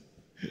outfit.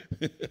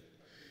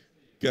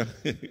 Stop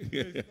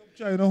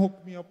trying to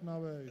hook me up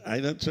now.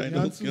 I'm not trying to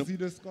hook you up. Susie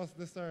discussed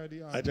this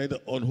already. I tried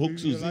to unhook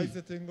Susie. You realize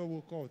the thing will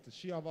work out.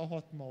 She have a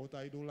hot mouth.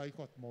 I don't like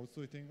hot mouth,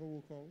 so it will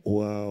work out.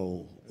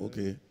 Wow.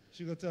 Okay.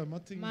 She got tell me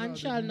things. Man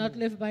shall not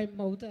live by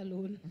mouth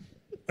alone.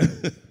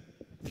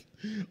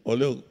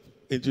 Olo,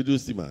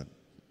 introduce the man.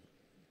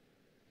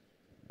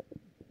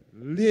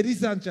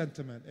 Ladies and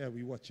gentlemen,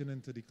 we're watching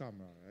into the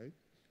camera, right?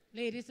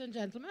 Ladies and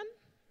gentlemen.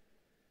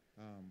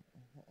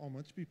 How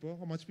much people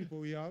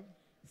we have?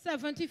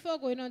 74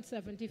 going on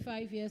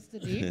 75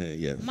 yesterday.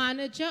 Yes.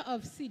 Manager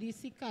of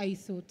CDC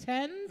Kaiso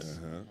tent.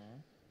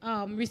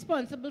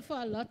 Responsible for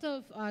a lot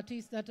of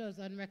artists that was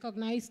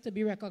unrecognized to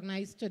be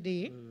recognized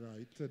today.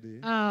 Right, today.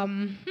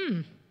 And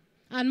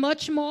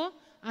much more,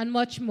 and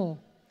much more.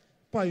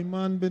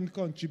 Pieman been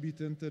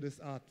contributing to this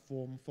art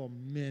form for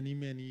many,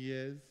 many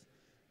years.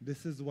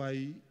 This is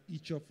why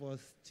each of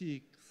us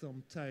take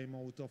some time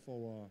out of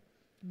our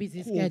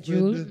busy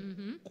schedule.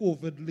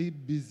 COVIDly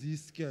busy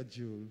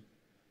schedule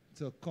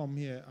to come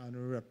here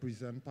and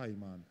represent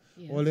Pieman.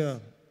 Yes.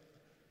 All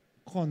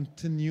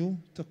continue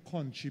to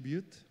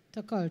contribute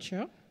to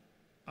culture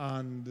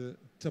and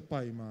to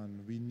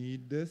Pieman. We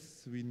need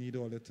this. We need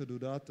all to do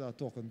that. I'm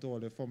talking to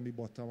all from the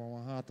bottom of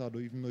my heart. I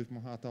don't even know if my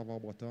heart have a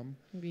bottom.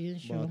 Sure.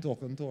 But I'm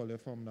talking to all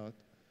from that.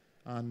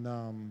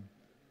 And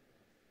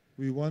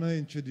we want to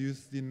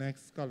introduce the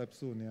next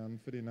Calypsonian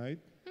for the night.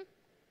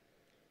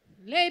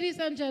 Ladies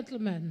and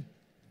gentlemen,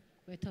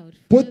 without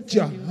put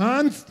your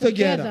hands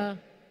together.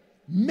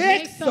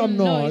 Make some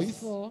noise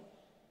for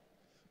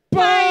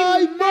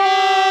Pieman!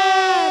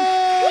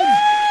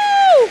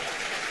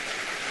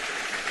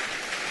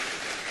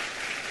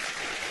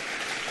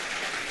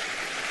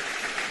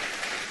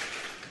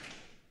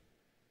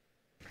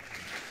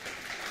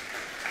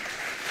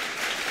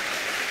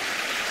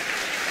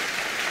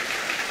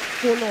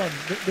 Hold on,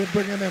 they're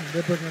bringing him.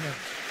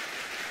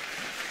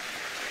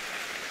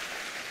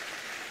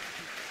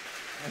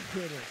 I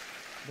hear it.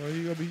 But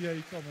he gonna be here,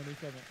 he coming.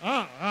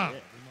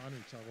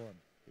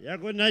 Yeah,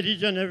 good night,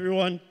 each and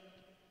everyone.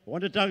 I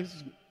want to thank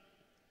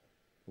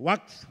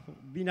Wax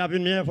being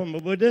having me here for my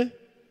birthday,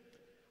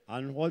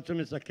 and also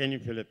Mr. Kenny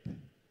Phillip.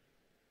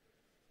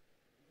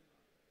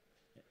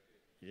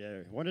 Yeah,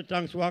 I want to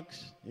thank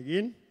Wax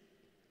again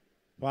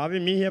for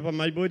having me here for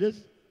my birthday,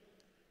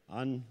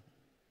 and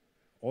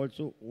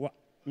also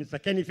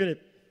Mr. Kenny Phillip.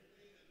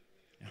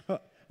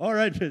 All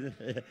right,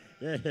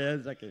 yeah,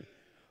 okay.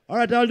 All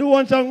right, I'll do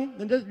one song,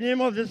 and the name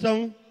of the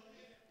song.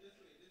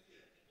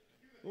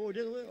 Oh,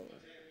 this way.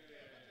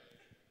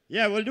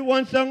 Yeah, we'll do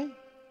one song.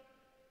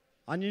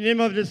 And the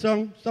name of the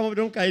song, some of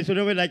them guys who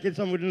don't like it,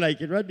 some wouldn't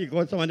like it, right?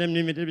 Because some of them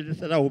name it, they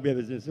said, I hope your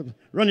business. So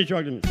run it,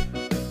 truck to me.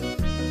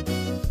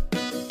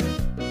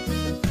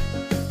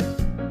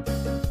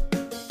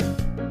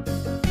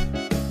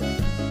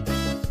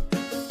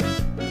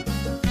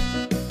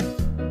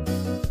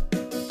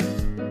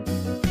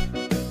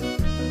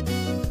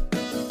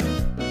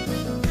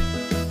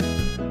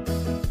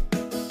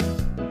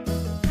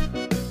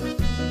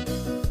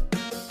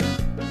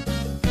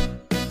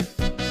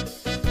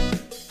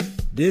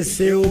 They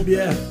say, oh,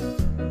 yeah.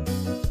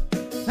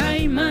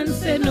 Pieman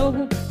say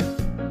no.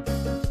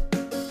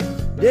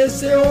 They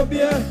say, oh,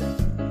 yeah.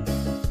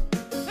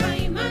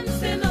 Pieman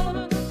say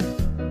no.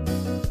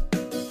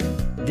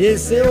 They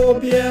say, oh,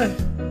 yeah.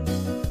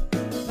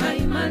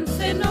 Pieman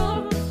say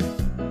no.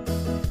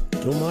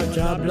 Too much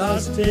I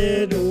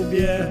blasted, oh,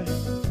 yeah.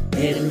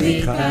 In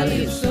we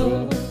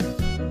calypso.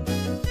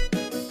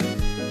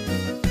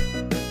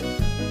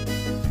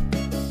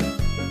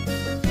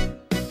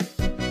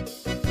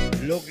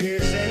 Look,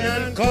 listen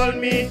and call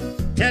me,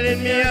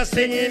 telling me I'm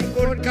singing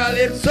good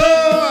calypso.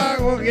 I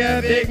go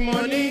get big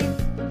money,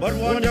 but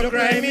want to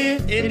cry me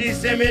in the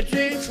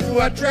cemetery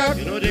through a trap.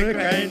 You know they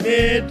cry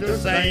me to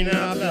sign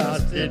a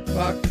blasted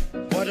pack,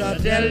 but I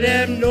tell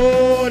them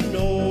no,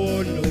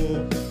 no,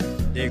 no.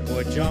 They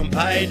go jump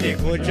high, they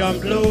go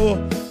jump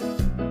low.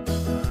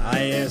 I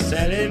ain't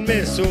selling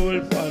my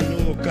soul for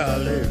no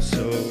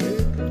calypso.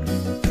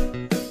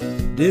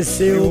 They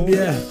say, oh,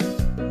 yeah.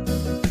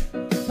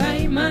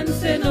 Pieman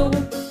say no.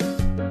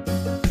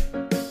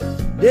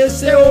 They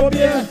say, oh,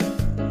 yeah.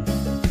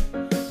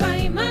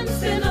 Pieman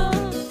say no.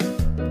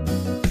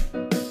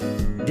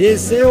 They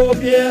say, oh,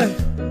 yeah.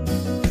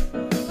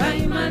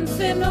 Pieman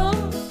say no.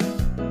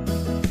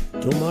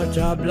 Too much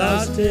I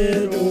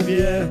blasted, oh,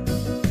 yeah.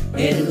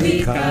 In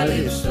we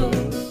calypso.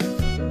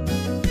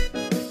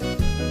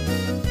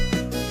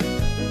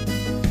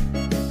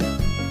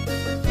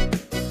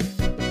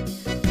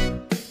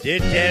 They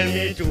tell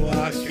me to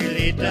ask you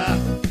later.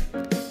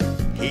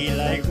 He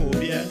like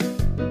Obia.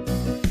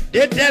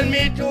 They tell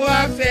me to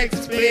ask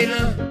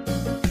explainer.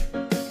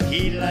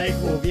 He like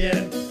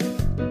Obia.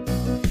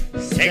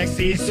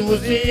 Sexy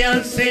Susie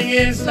and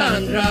singing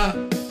Sandra.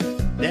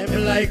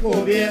 Them like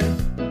Obia.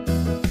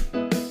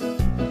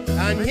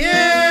 And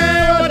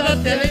here what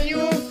I'm telling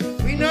you,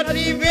 we not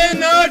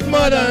even out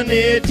Mother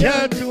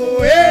Nature to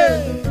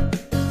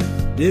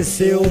it. They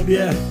say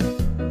Obia.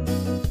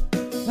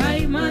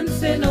 Pieman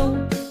say no.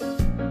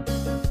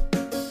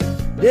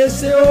 They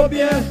say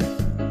Obia.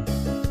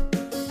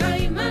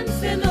 Pieman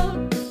say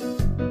no.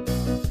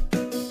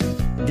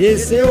 They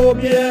say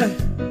Obia.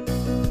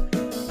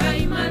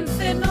 Pieman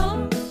say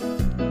no.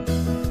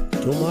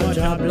 Too much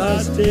I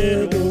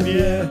blasted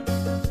Obia.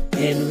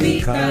 In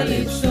we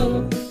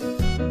calypso.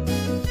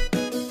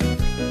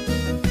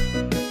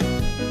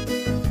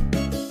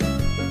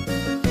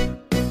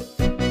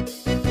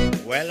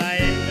 Well, I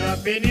end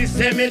up in the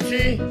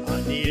cemetery.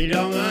 I kneel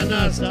down and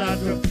I start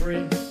to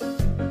pray,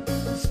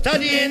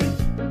 studying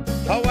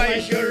how I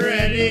should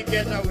really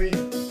get away.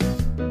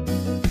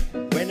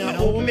 When I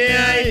open my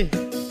eye,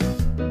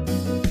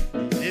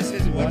 this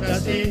is what I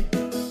see.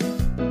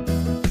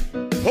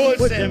 Whole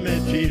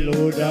cemetery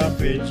load up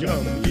with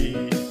junkie.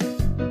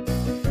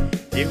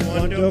 They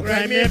want to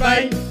cry me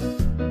by,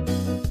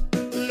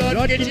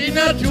 Lord, get in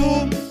a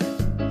tomb.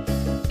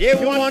 They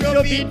want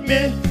to beat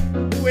me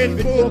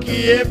with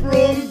cookie and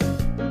broom.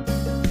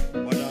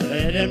 But I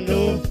let them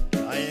know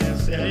I ain't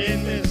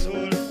selling my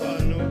soul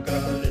for no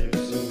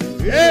calypso.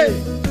 Hey!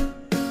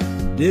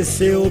 They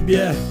say, oh,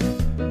 yeah.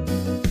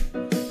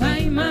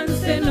 Pieman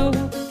say no.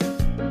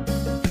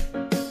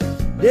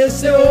 They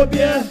say, oh,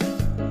 yeah.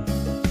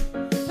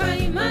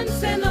 Pieman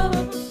say no.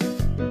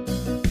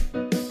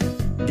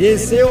 They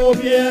say, oh,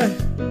 yeah.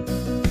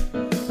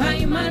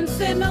 Pieman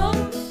say no.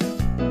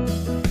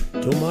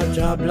 Too much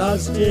I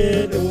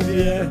blasted, oh,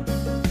 yeah.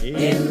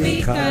 In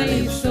we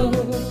calypso.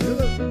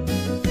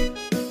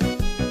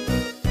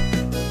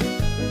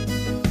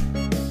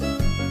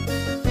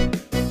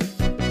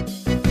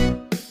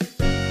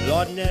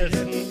 Lord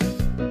Nelson,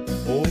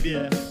 oh,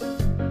 yeah.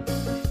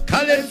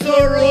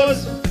 Calypso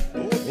Rose,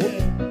 oh,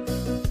 yeah.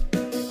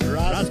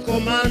 Ras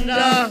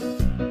Commander,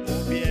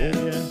 oh, yeah.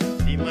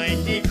 The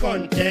mighty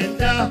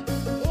contender,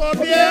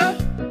 oh, yeah.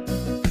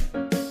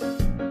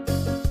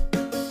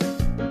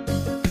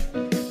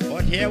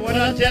 But here what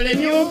I'm telling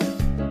you,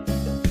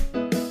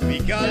 we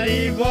gotta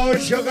leave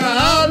out Sugar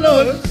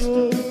Hollows.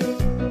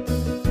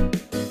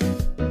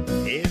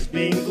 It's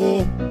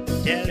bingo.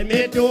 Tell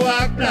me to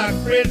act Black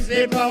Prince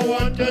if I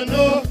want to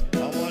know. I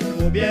want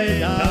to be a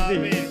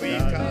David, we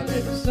call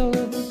it so.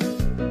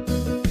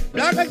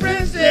 Black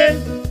Prince,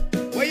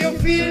 where you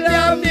feel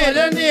that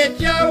Mother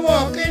Nature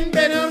walking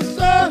Ben and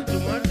so. Too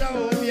much I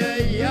hope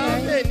you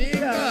have any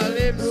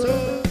calypso.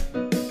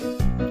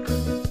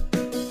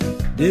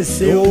 They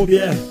say, oh,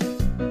 yeah.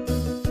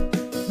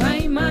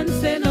 Pieman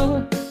say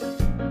no.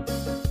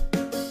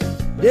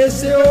 They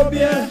say, oh,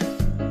 yeah.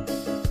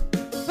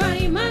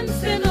 Pieman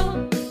say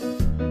no.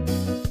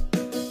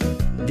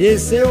 They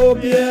say, oh,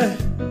 yeah.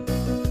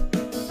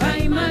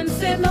 Pieman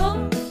say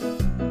no.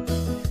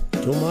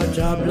 Too much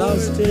I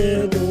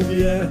blasted, oh,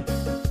 yeah.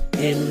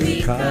 In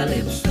we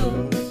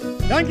calypso.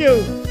 Thank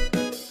you.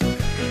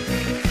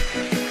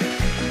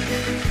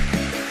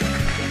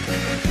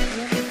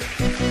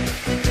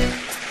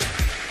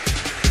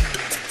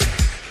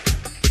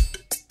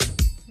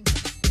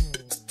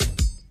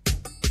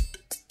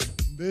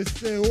 They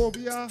say, oh,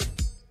 yeah.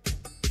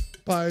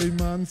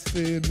 Pieman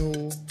say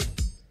no.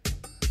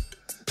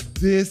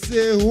 They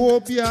say,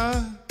 oh,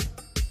 yeah.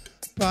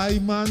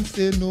 Pieman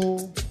say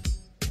no.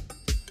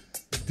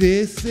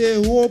 They say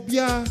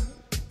obia,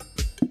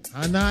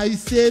 and I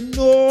say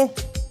no.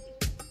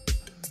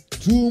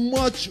 Too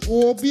much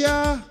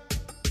obia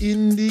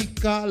in the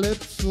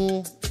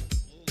calypso.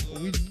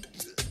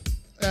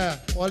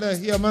 All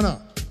here, man.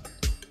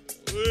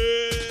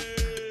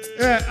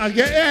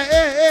 Again,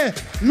 hey.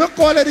 Look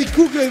all of the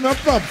cooking up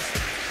props.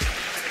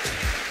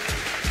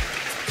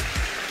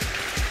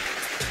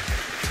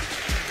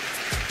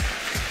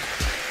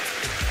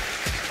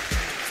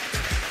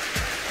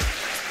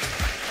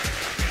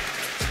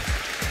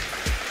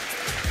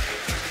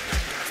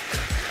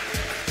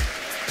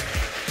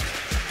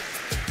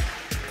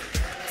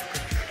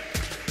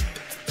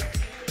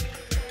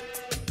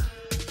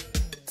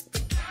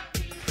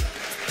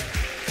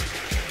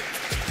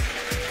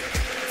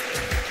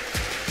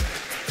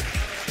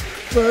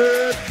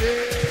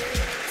 Birthday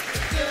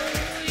to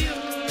you.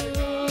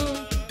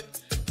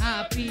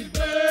 Happy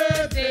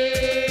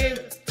birthday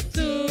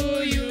to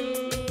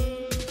you.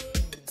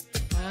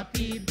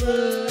 Happy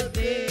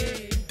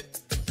birthday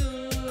to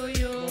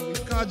you. We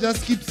can't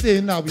just keep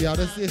saying that. We have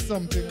to say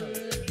something.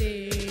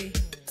 Birthday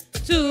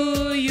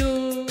to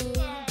you.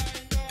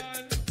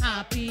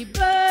 Happy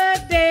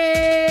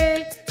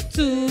birthday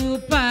to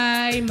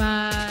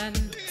Pieman.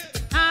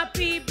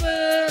 Happy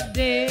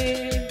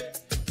birthday.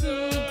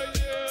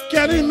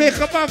 Kenny, make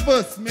up a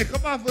verse. Make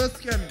up a verse,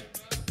 Kenny.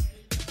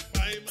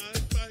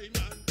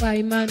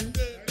 Pieman,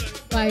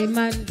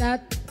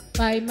 that.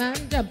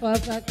 Pieman, jump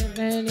off at the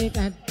belly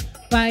that.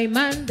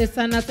 Pieman, the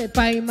son I say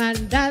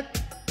Pieman, that.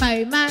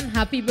 Pieman,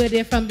 happy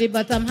birthday from the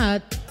bottom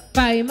heart.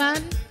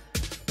 Pieman,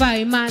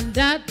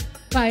 that.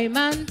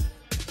 Pieman,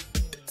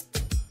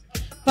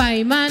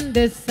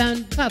 the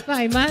son,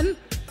 Pieman.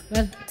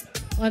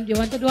 Well, you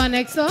want to do our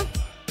next song?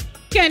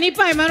 Kenny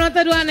Pieman want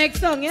to do our next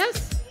song,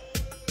 yes?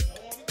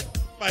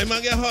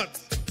 Pieman get hot.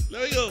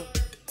 There we go.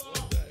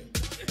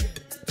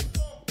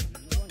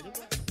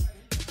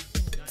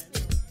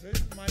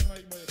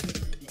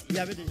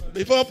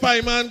 Before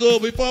Pieman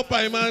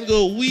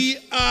go, we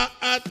are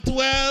at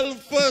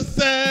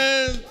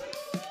 12%.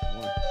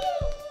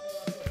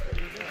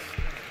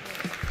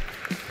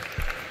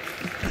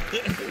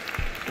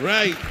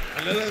 Right.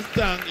 And let's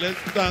thank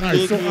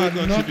those who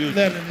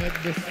contributed.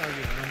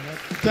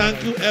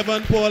 Thank you,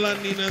 Evan Paul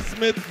and Nina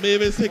Smith,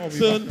 Mavis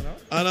Hickson,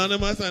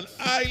 Anonymous, and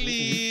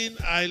Eileen.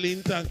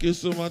 Eileen, thank you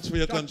so much for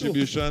your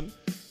contribution.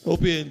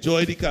 Hope you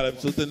enjoyed the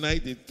Calypso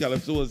tonight. The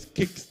Calypso was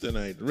kicks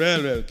tonight.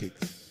 Real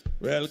kicks.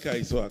 Real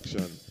Kaiso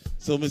action.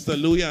 So, Mr.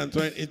 Louis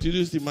Antoine,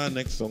 introduce the man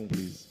next song,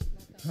 please.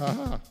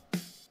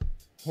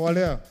 All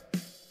you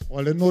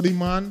know the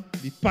man,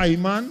 the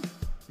Pieman,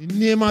 the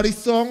name of the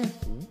song,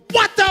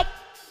 What Up?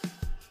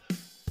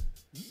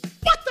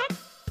 What Up?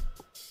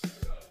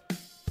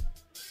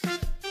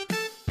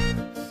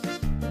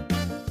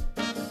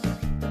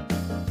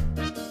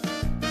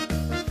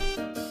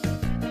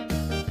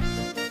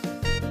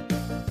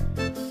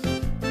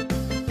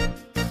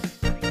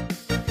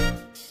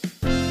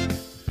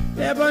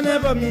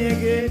 Never me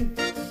again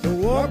to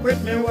walk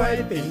with my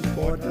wife in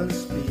Portal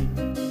Speed.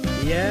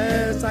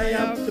 Yes, I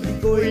have to be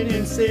going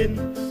insane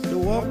to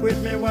walk with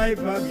my wife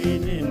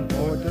again in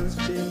Portal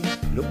Speed.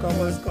 Look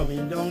how us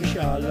coming down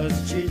Charlotte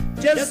Street.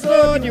 Just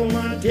so the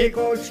woman take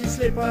out she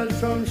slippers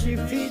from she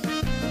feet.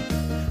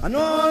 And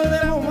all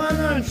the woman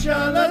on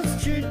Charlotte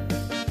Street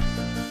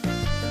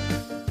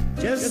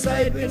just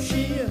side with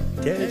she,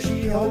 tell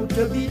she how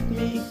to beat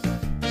me.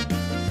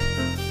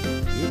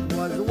 It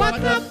was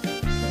what up?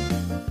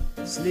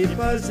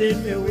 Slippers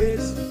in my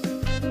waist.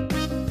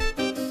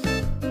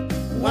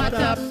 What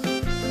up?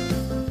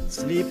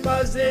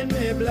 Slippers in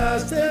my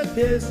blasted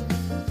face.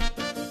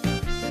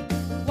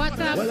 What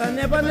up? Well, I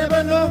never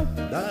know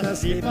that the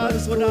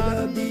slippers would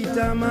have beat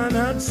a man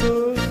and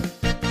so.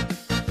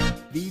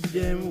 Beat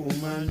them,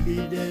 woman,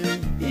 beat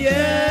them.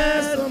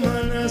 Yes,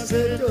 woman, I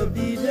said to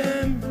beat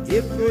them.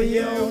 If you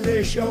hear how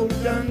they shout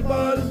and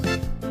ball,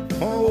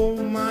 oh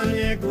man,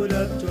 you good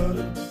at all.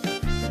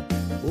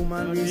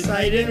 Woman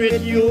residing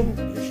with you,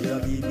 you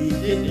shall be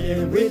beating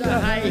them with a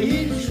high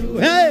heel shoe.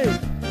 Hey!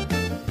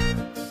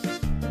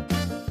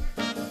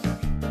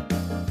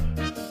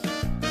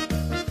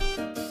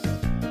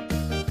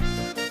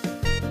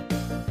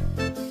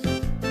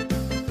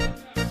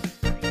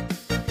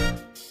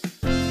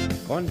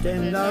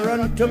 Contender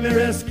run to me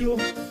rescue.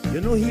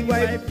 You know he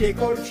wife take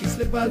out she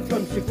slippers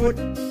from she foot.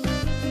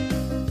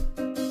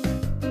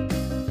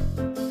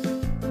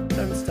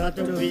 And start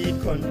to be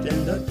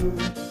contender too.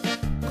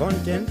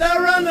 Contender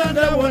run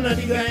under one of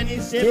the guy in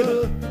his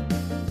table.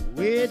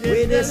 Where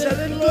they sell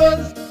it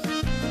clothes.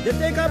 They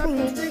take a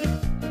broomstick,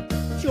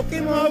 choke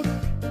him out.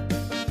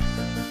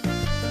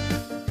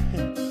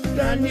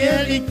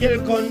 Daniel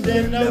kill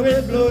contender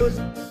with blows.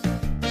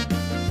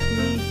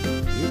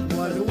 It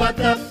was what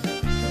up?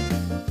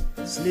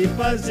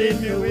 Slippers in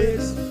my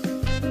waist.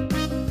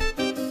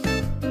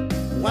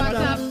 What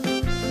up?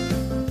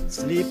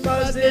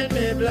 Slippers in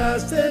my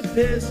blasted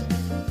face.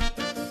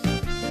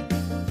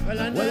 Well,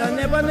 I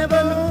never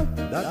know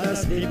that the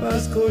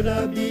slippers could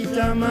have beat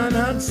a man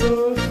and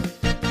so.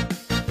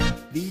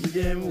 Beat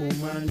them,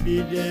 woman,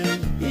 beat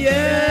them.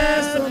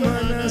 Yes,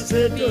 woman, I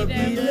said to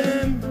beat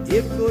them.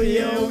 If we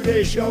hear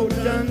they shout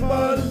and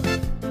ball,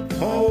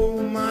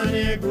 oh man,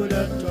 you good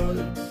at all.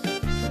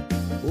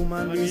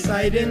 Woman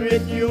residing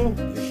with you,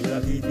 you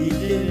should be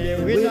beating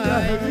them with a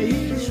high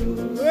heel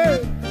shoe.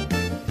 Hey.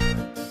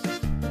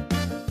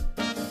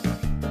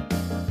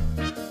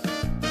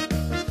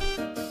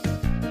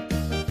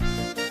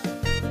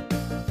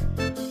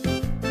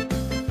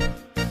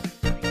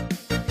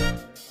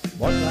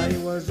 But I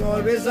was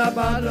always a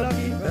bad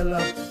lucky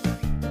fella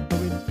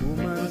with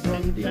woman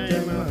from the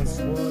Pieman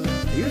school.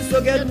 Used to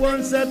get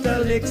one set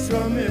of licks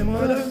from my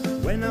mother.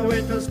 When I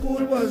went to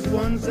school was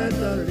one set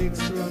of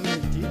licks from my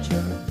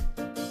teacher.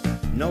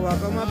 Now I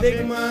come a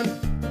big man,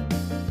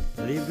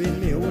 living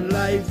my own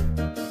life.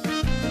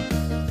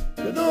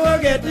 You know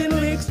I'm getting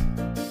licks.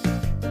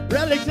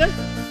 Real licks, eh?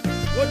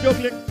 What joke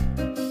lick?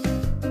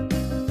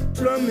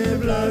 From my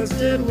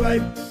blasted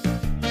wife.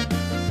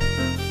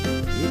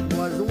 It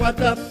was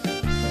what up.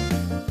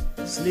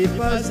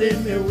 Slippers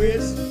in my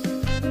waist.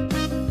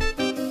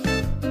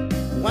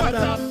 What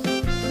up?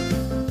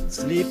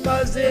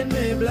 Slippers in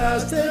my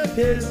blasted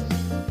face.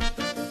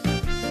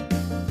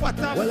 What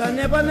up? Well, I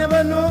never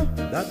know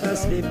that the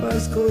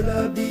slippers could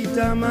have beat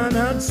a man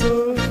and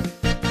so.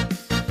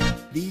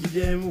 Beat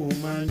them,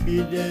 woman,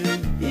 beat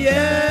them.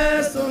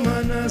 Yes,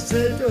 woman, I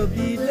said to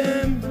beat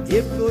them.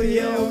 If you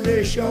hear how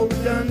they shout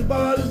and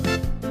ball,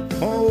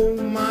 oh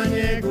man,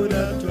 you good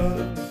at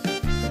all.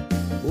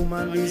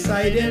 Woman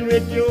residing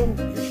with you,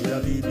 you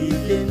should be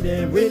beating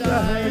them with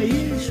a high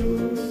heel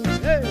shoe.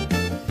 Hey.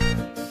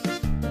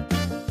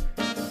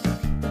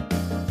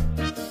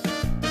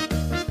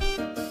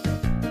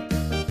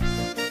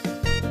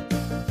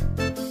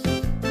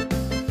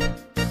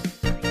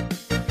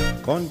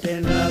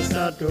 Containers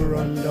start to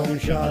run down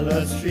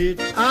Charlotte Street.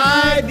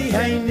 I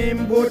behind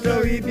him, both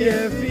of we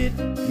bare feet.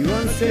 You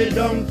want straight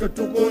down to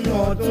Tukun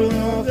or to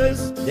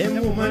office.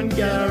 Them woman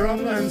get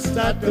around and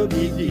start to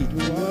beat the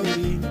two of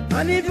we.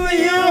 And if you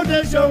hear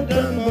the shout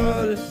and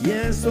ball,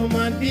 yes,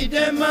 someone beat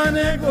them and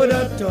they good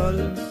at all.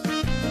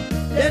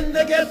 Then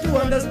they get to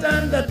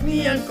understand that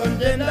me and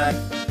contender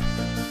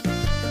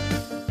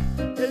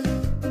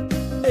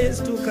is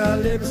to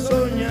collect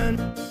Sonyan.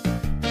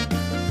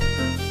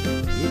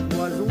 It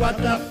was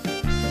what up,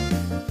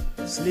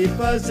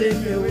 slippers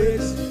in my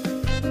waist.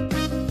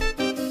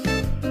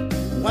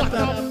 What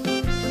up,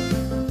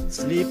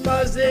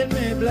 slippers in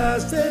my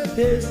blasted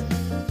face.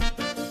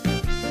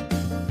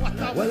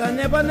 Well, I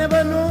never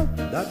know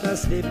that the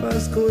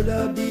slippers could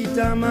have beat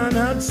a man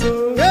and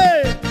so.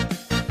 Hey!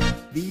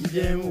 Beat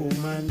them,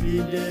 woman,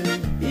 beat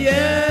them.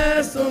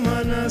 Yes,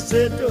 woman, I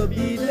said to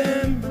beat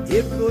them.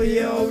 If you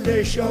hear how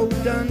they shout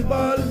and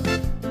ball,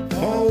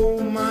 oh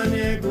man,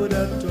 you good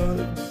at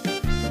all.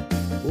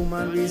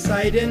 Woman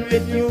residing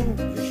with you,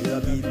 you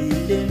should be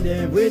beating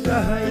them with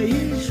a high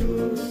heel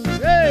shoe.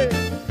 Hey!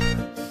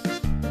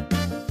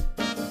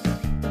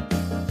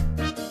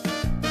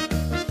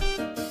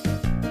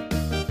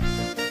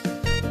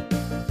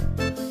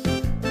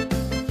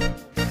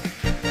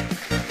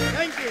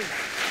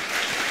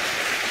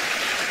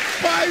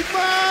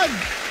 Pieman!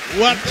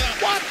 What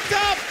up? What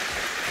up?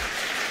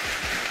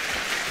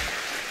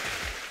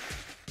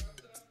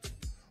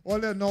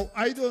 Well, now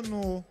I don't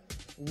know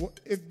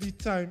if the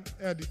time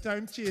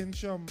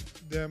changed from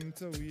them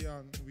to we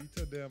and we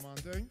to them and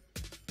thing,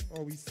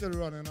 or we still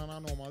running on a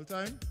normal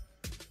time.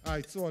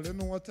 Alright, so I don't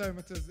know what time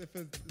it is. If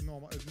it's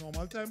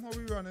normal time, how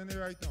we running it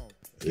right now?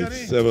 Kenny?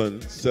 It's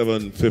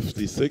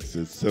 7:56.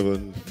 It's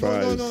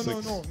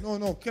 7:56.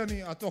 No.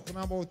 Kenny, I'm talking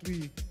about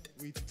we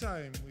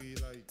time. We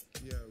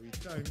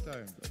time.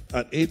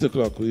 At 8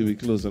 o'clock we'll be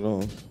closing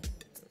off.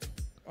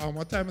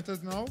 What time it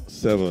is now?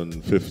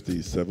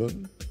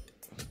 7:57.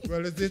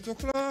 Well, it's 8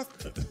 o'clock.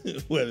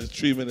 Well, it's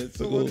 3 minutes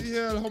so ago. What the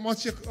hell?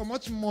 How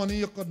much money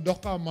you could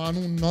duck a man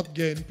who not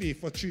getting paid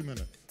for 3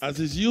 minutes? As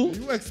is you?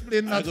 You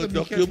explain that to me. I could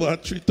duck you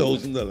about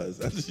 $3,000.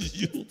 As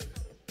is you.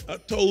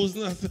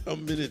 1,000 a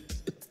minute.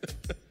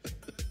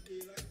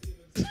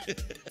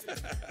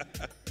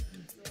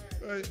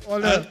 Right,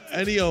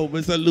 anyhow,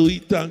 Mr. Louis,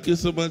 thank you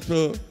so much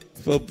for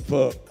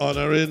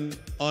honoring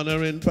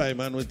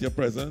Pieman with your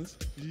presence.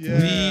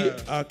 Yeah. We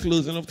are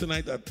closing off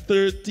tonight at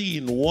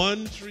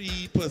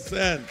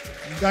 13.13%.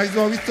 You guys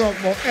know we talk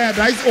about.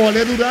 That's all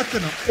they do that, you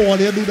know. All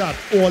they do that.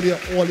 All they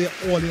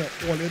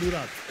do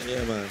that.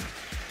 Yeah, man.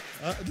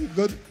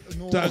 Good.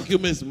 No. Thank you,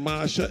 Miss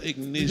Marsha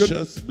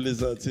Ignatius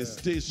Blizzard.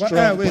 Stay strong.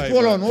 But wait,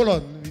 hold on.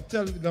 We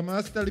tell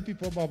the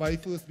people bye-bye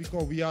first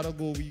because we gotta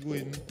go. We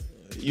going.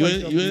 You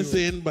ain't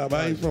saying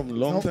bye-bye from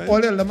long time?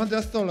 Let me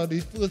just tell you, the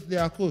first day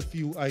of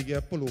curfew, I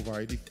get pulled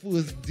over. The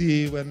first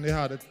day when they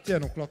had it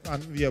 10 o'clock,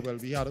 and we had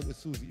it with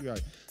Susie,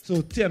 right?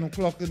 So 10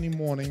 o'clock in the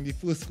morning, the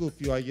first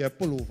curfew, I get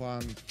pulled over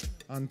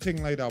and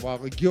things like that.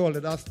 But I'll give all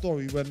of that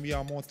story when we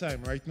have more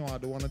time. Right now, I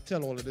don't want to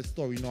tell all of the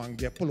story now and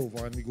get pulled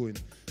over and we going.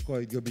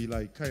 Because it will be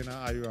like kind of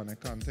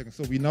ironic and things.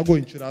 So we're not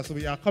going through that. So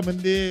we are coming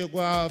there,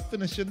 go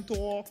finishing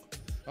talk.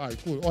 All right,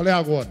 cool. All they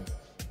are going.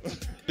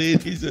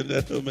 Ladies and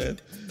gentlemen,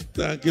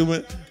 thank you,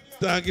 man.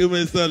 Thank you,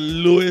 Mr.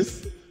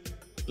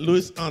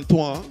 Louis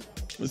Antoine.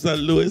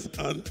 Mr. Louis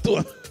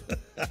Antoine.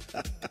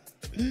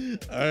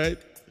 All right,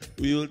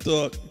 we will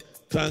talk.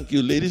 Thank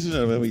you, ladies and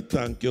gentlemen. We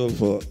thank you all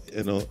for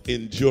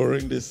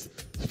enduring this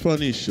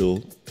funny show.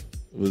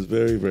 It was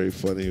very, very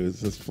funny. It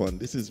was just fun.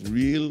 This is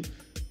real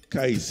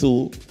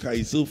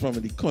Kaiso from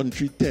the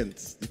country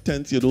tents. The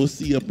tents you don't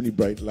see up in the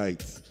bright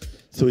lights.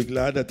 So we're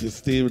glad that you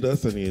stayed with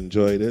us and you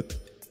enjoyed it.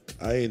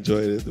 I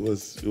enjoyed it. It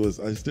was.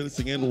 I'm still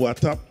singing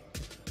What Up.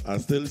 I'm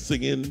still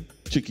singing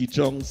Chicky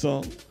Chong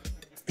song.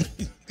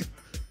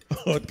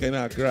 What kind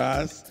of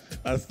grass?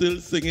 I'm still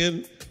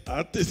singing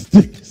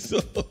artistic. So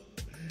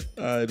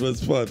it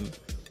was fun.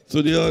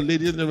 So dear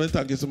ladies and gentlemen,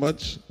 thank you so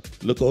much.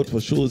 Look out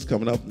for shows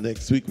coming up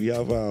next week. We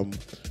have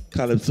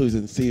Calypso is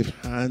in safe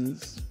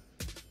hands.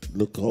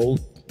 Look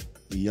out.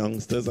 The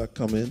youngsters are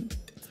coming.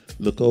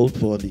 Look out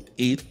for the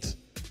 8th,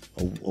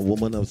 a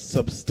woman of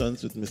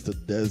substance with Mr.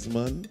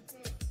 Desmond.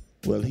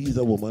 Well, he's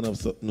a woman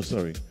of no,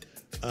 sorry.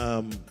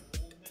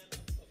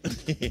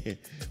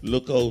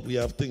 Look out. We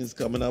have things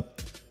coming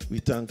up. We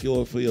thank you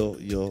all for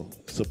your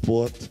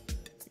support.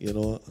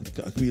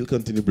 We'll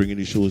continue bringing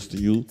the shows to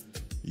you.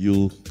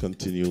 You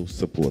continue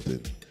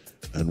supporting.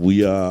 And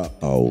we are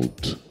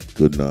out.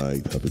 Good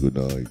night. Have a good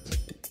night.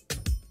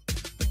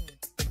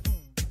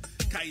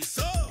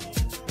 Kaiso.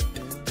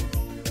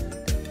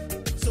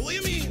 So what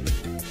you mean?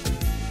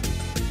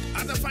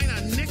 As I find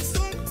our next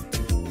song?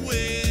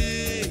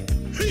 Way.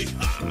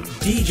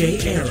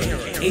 DJ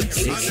Aaron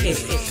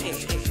 868.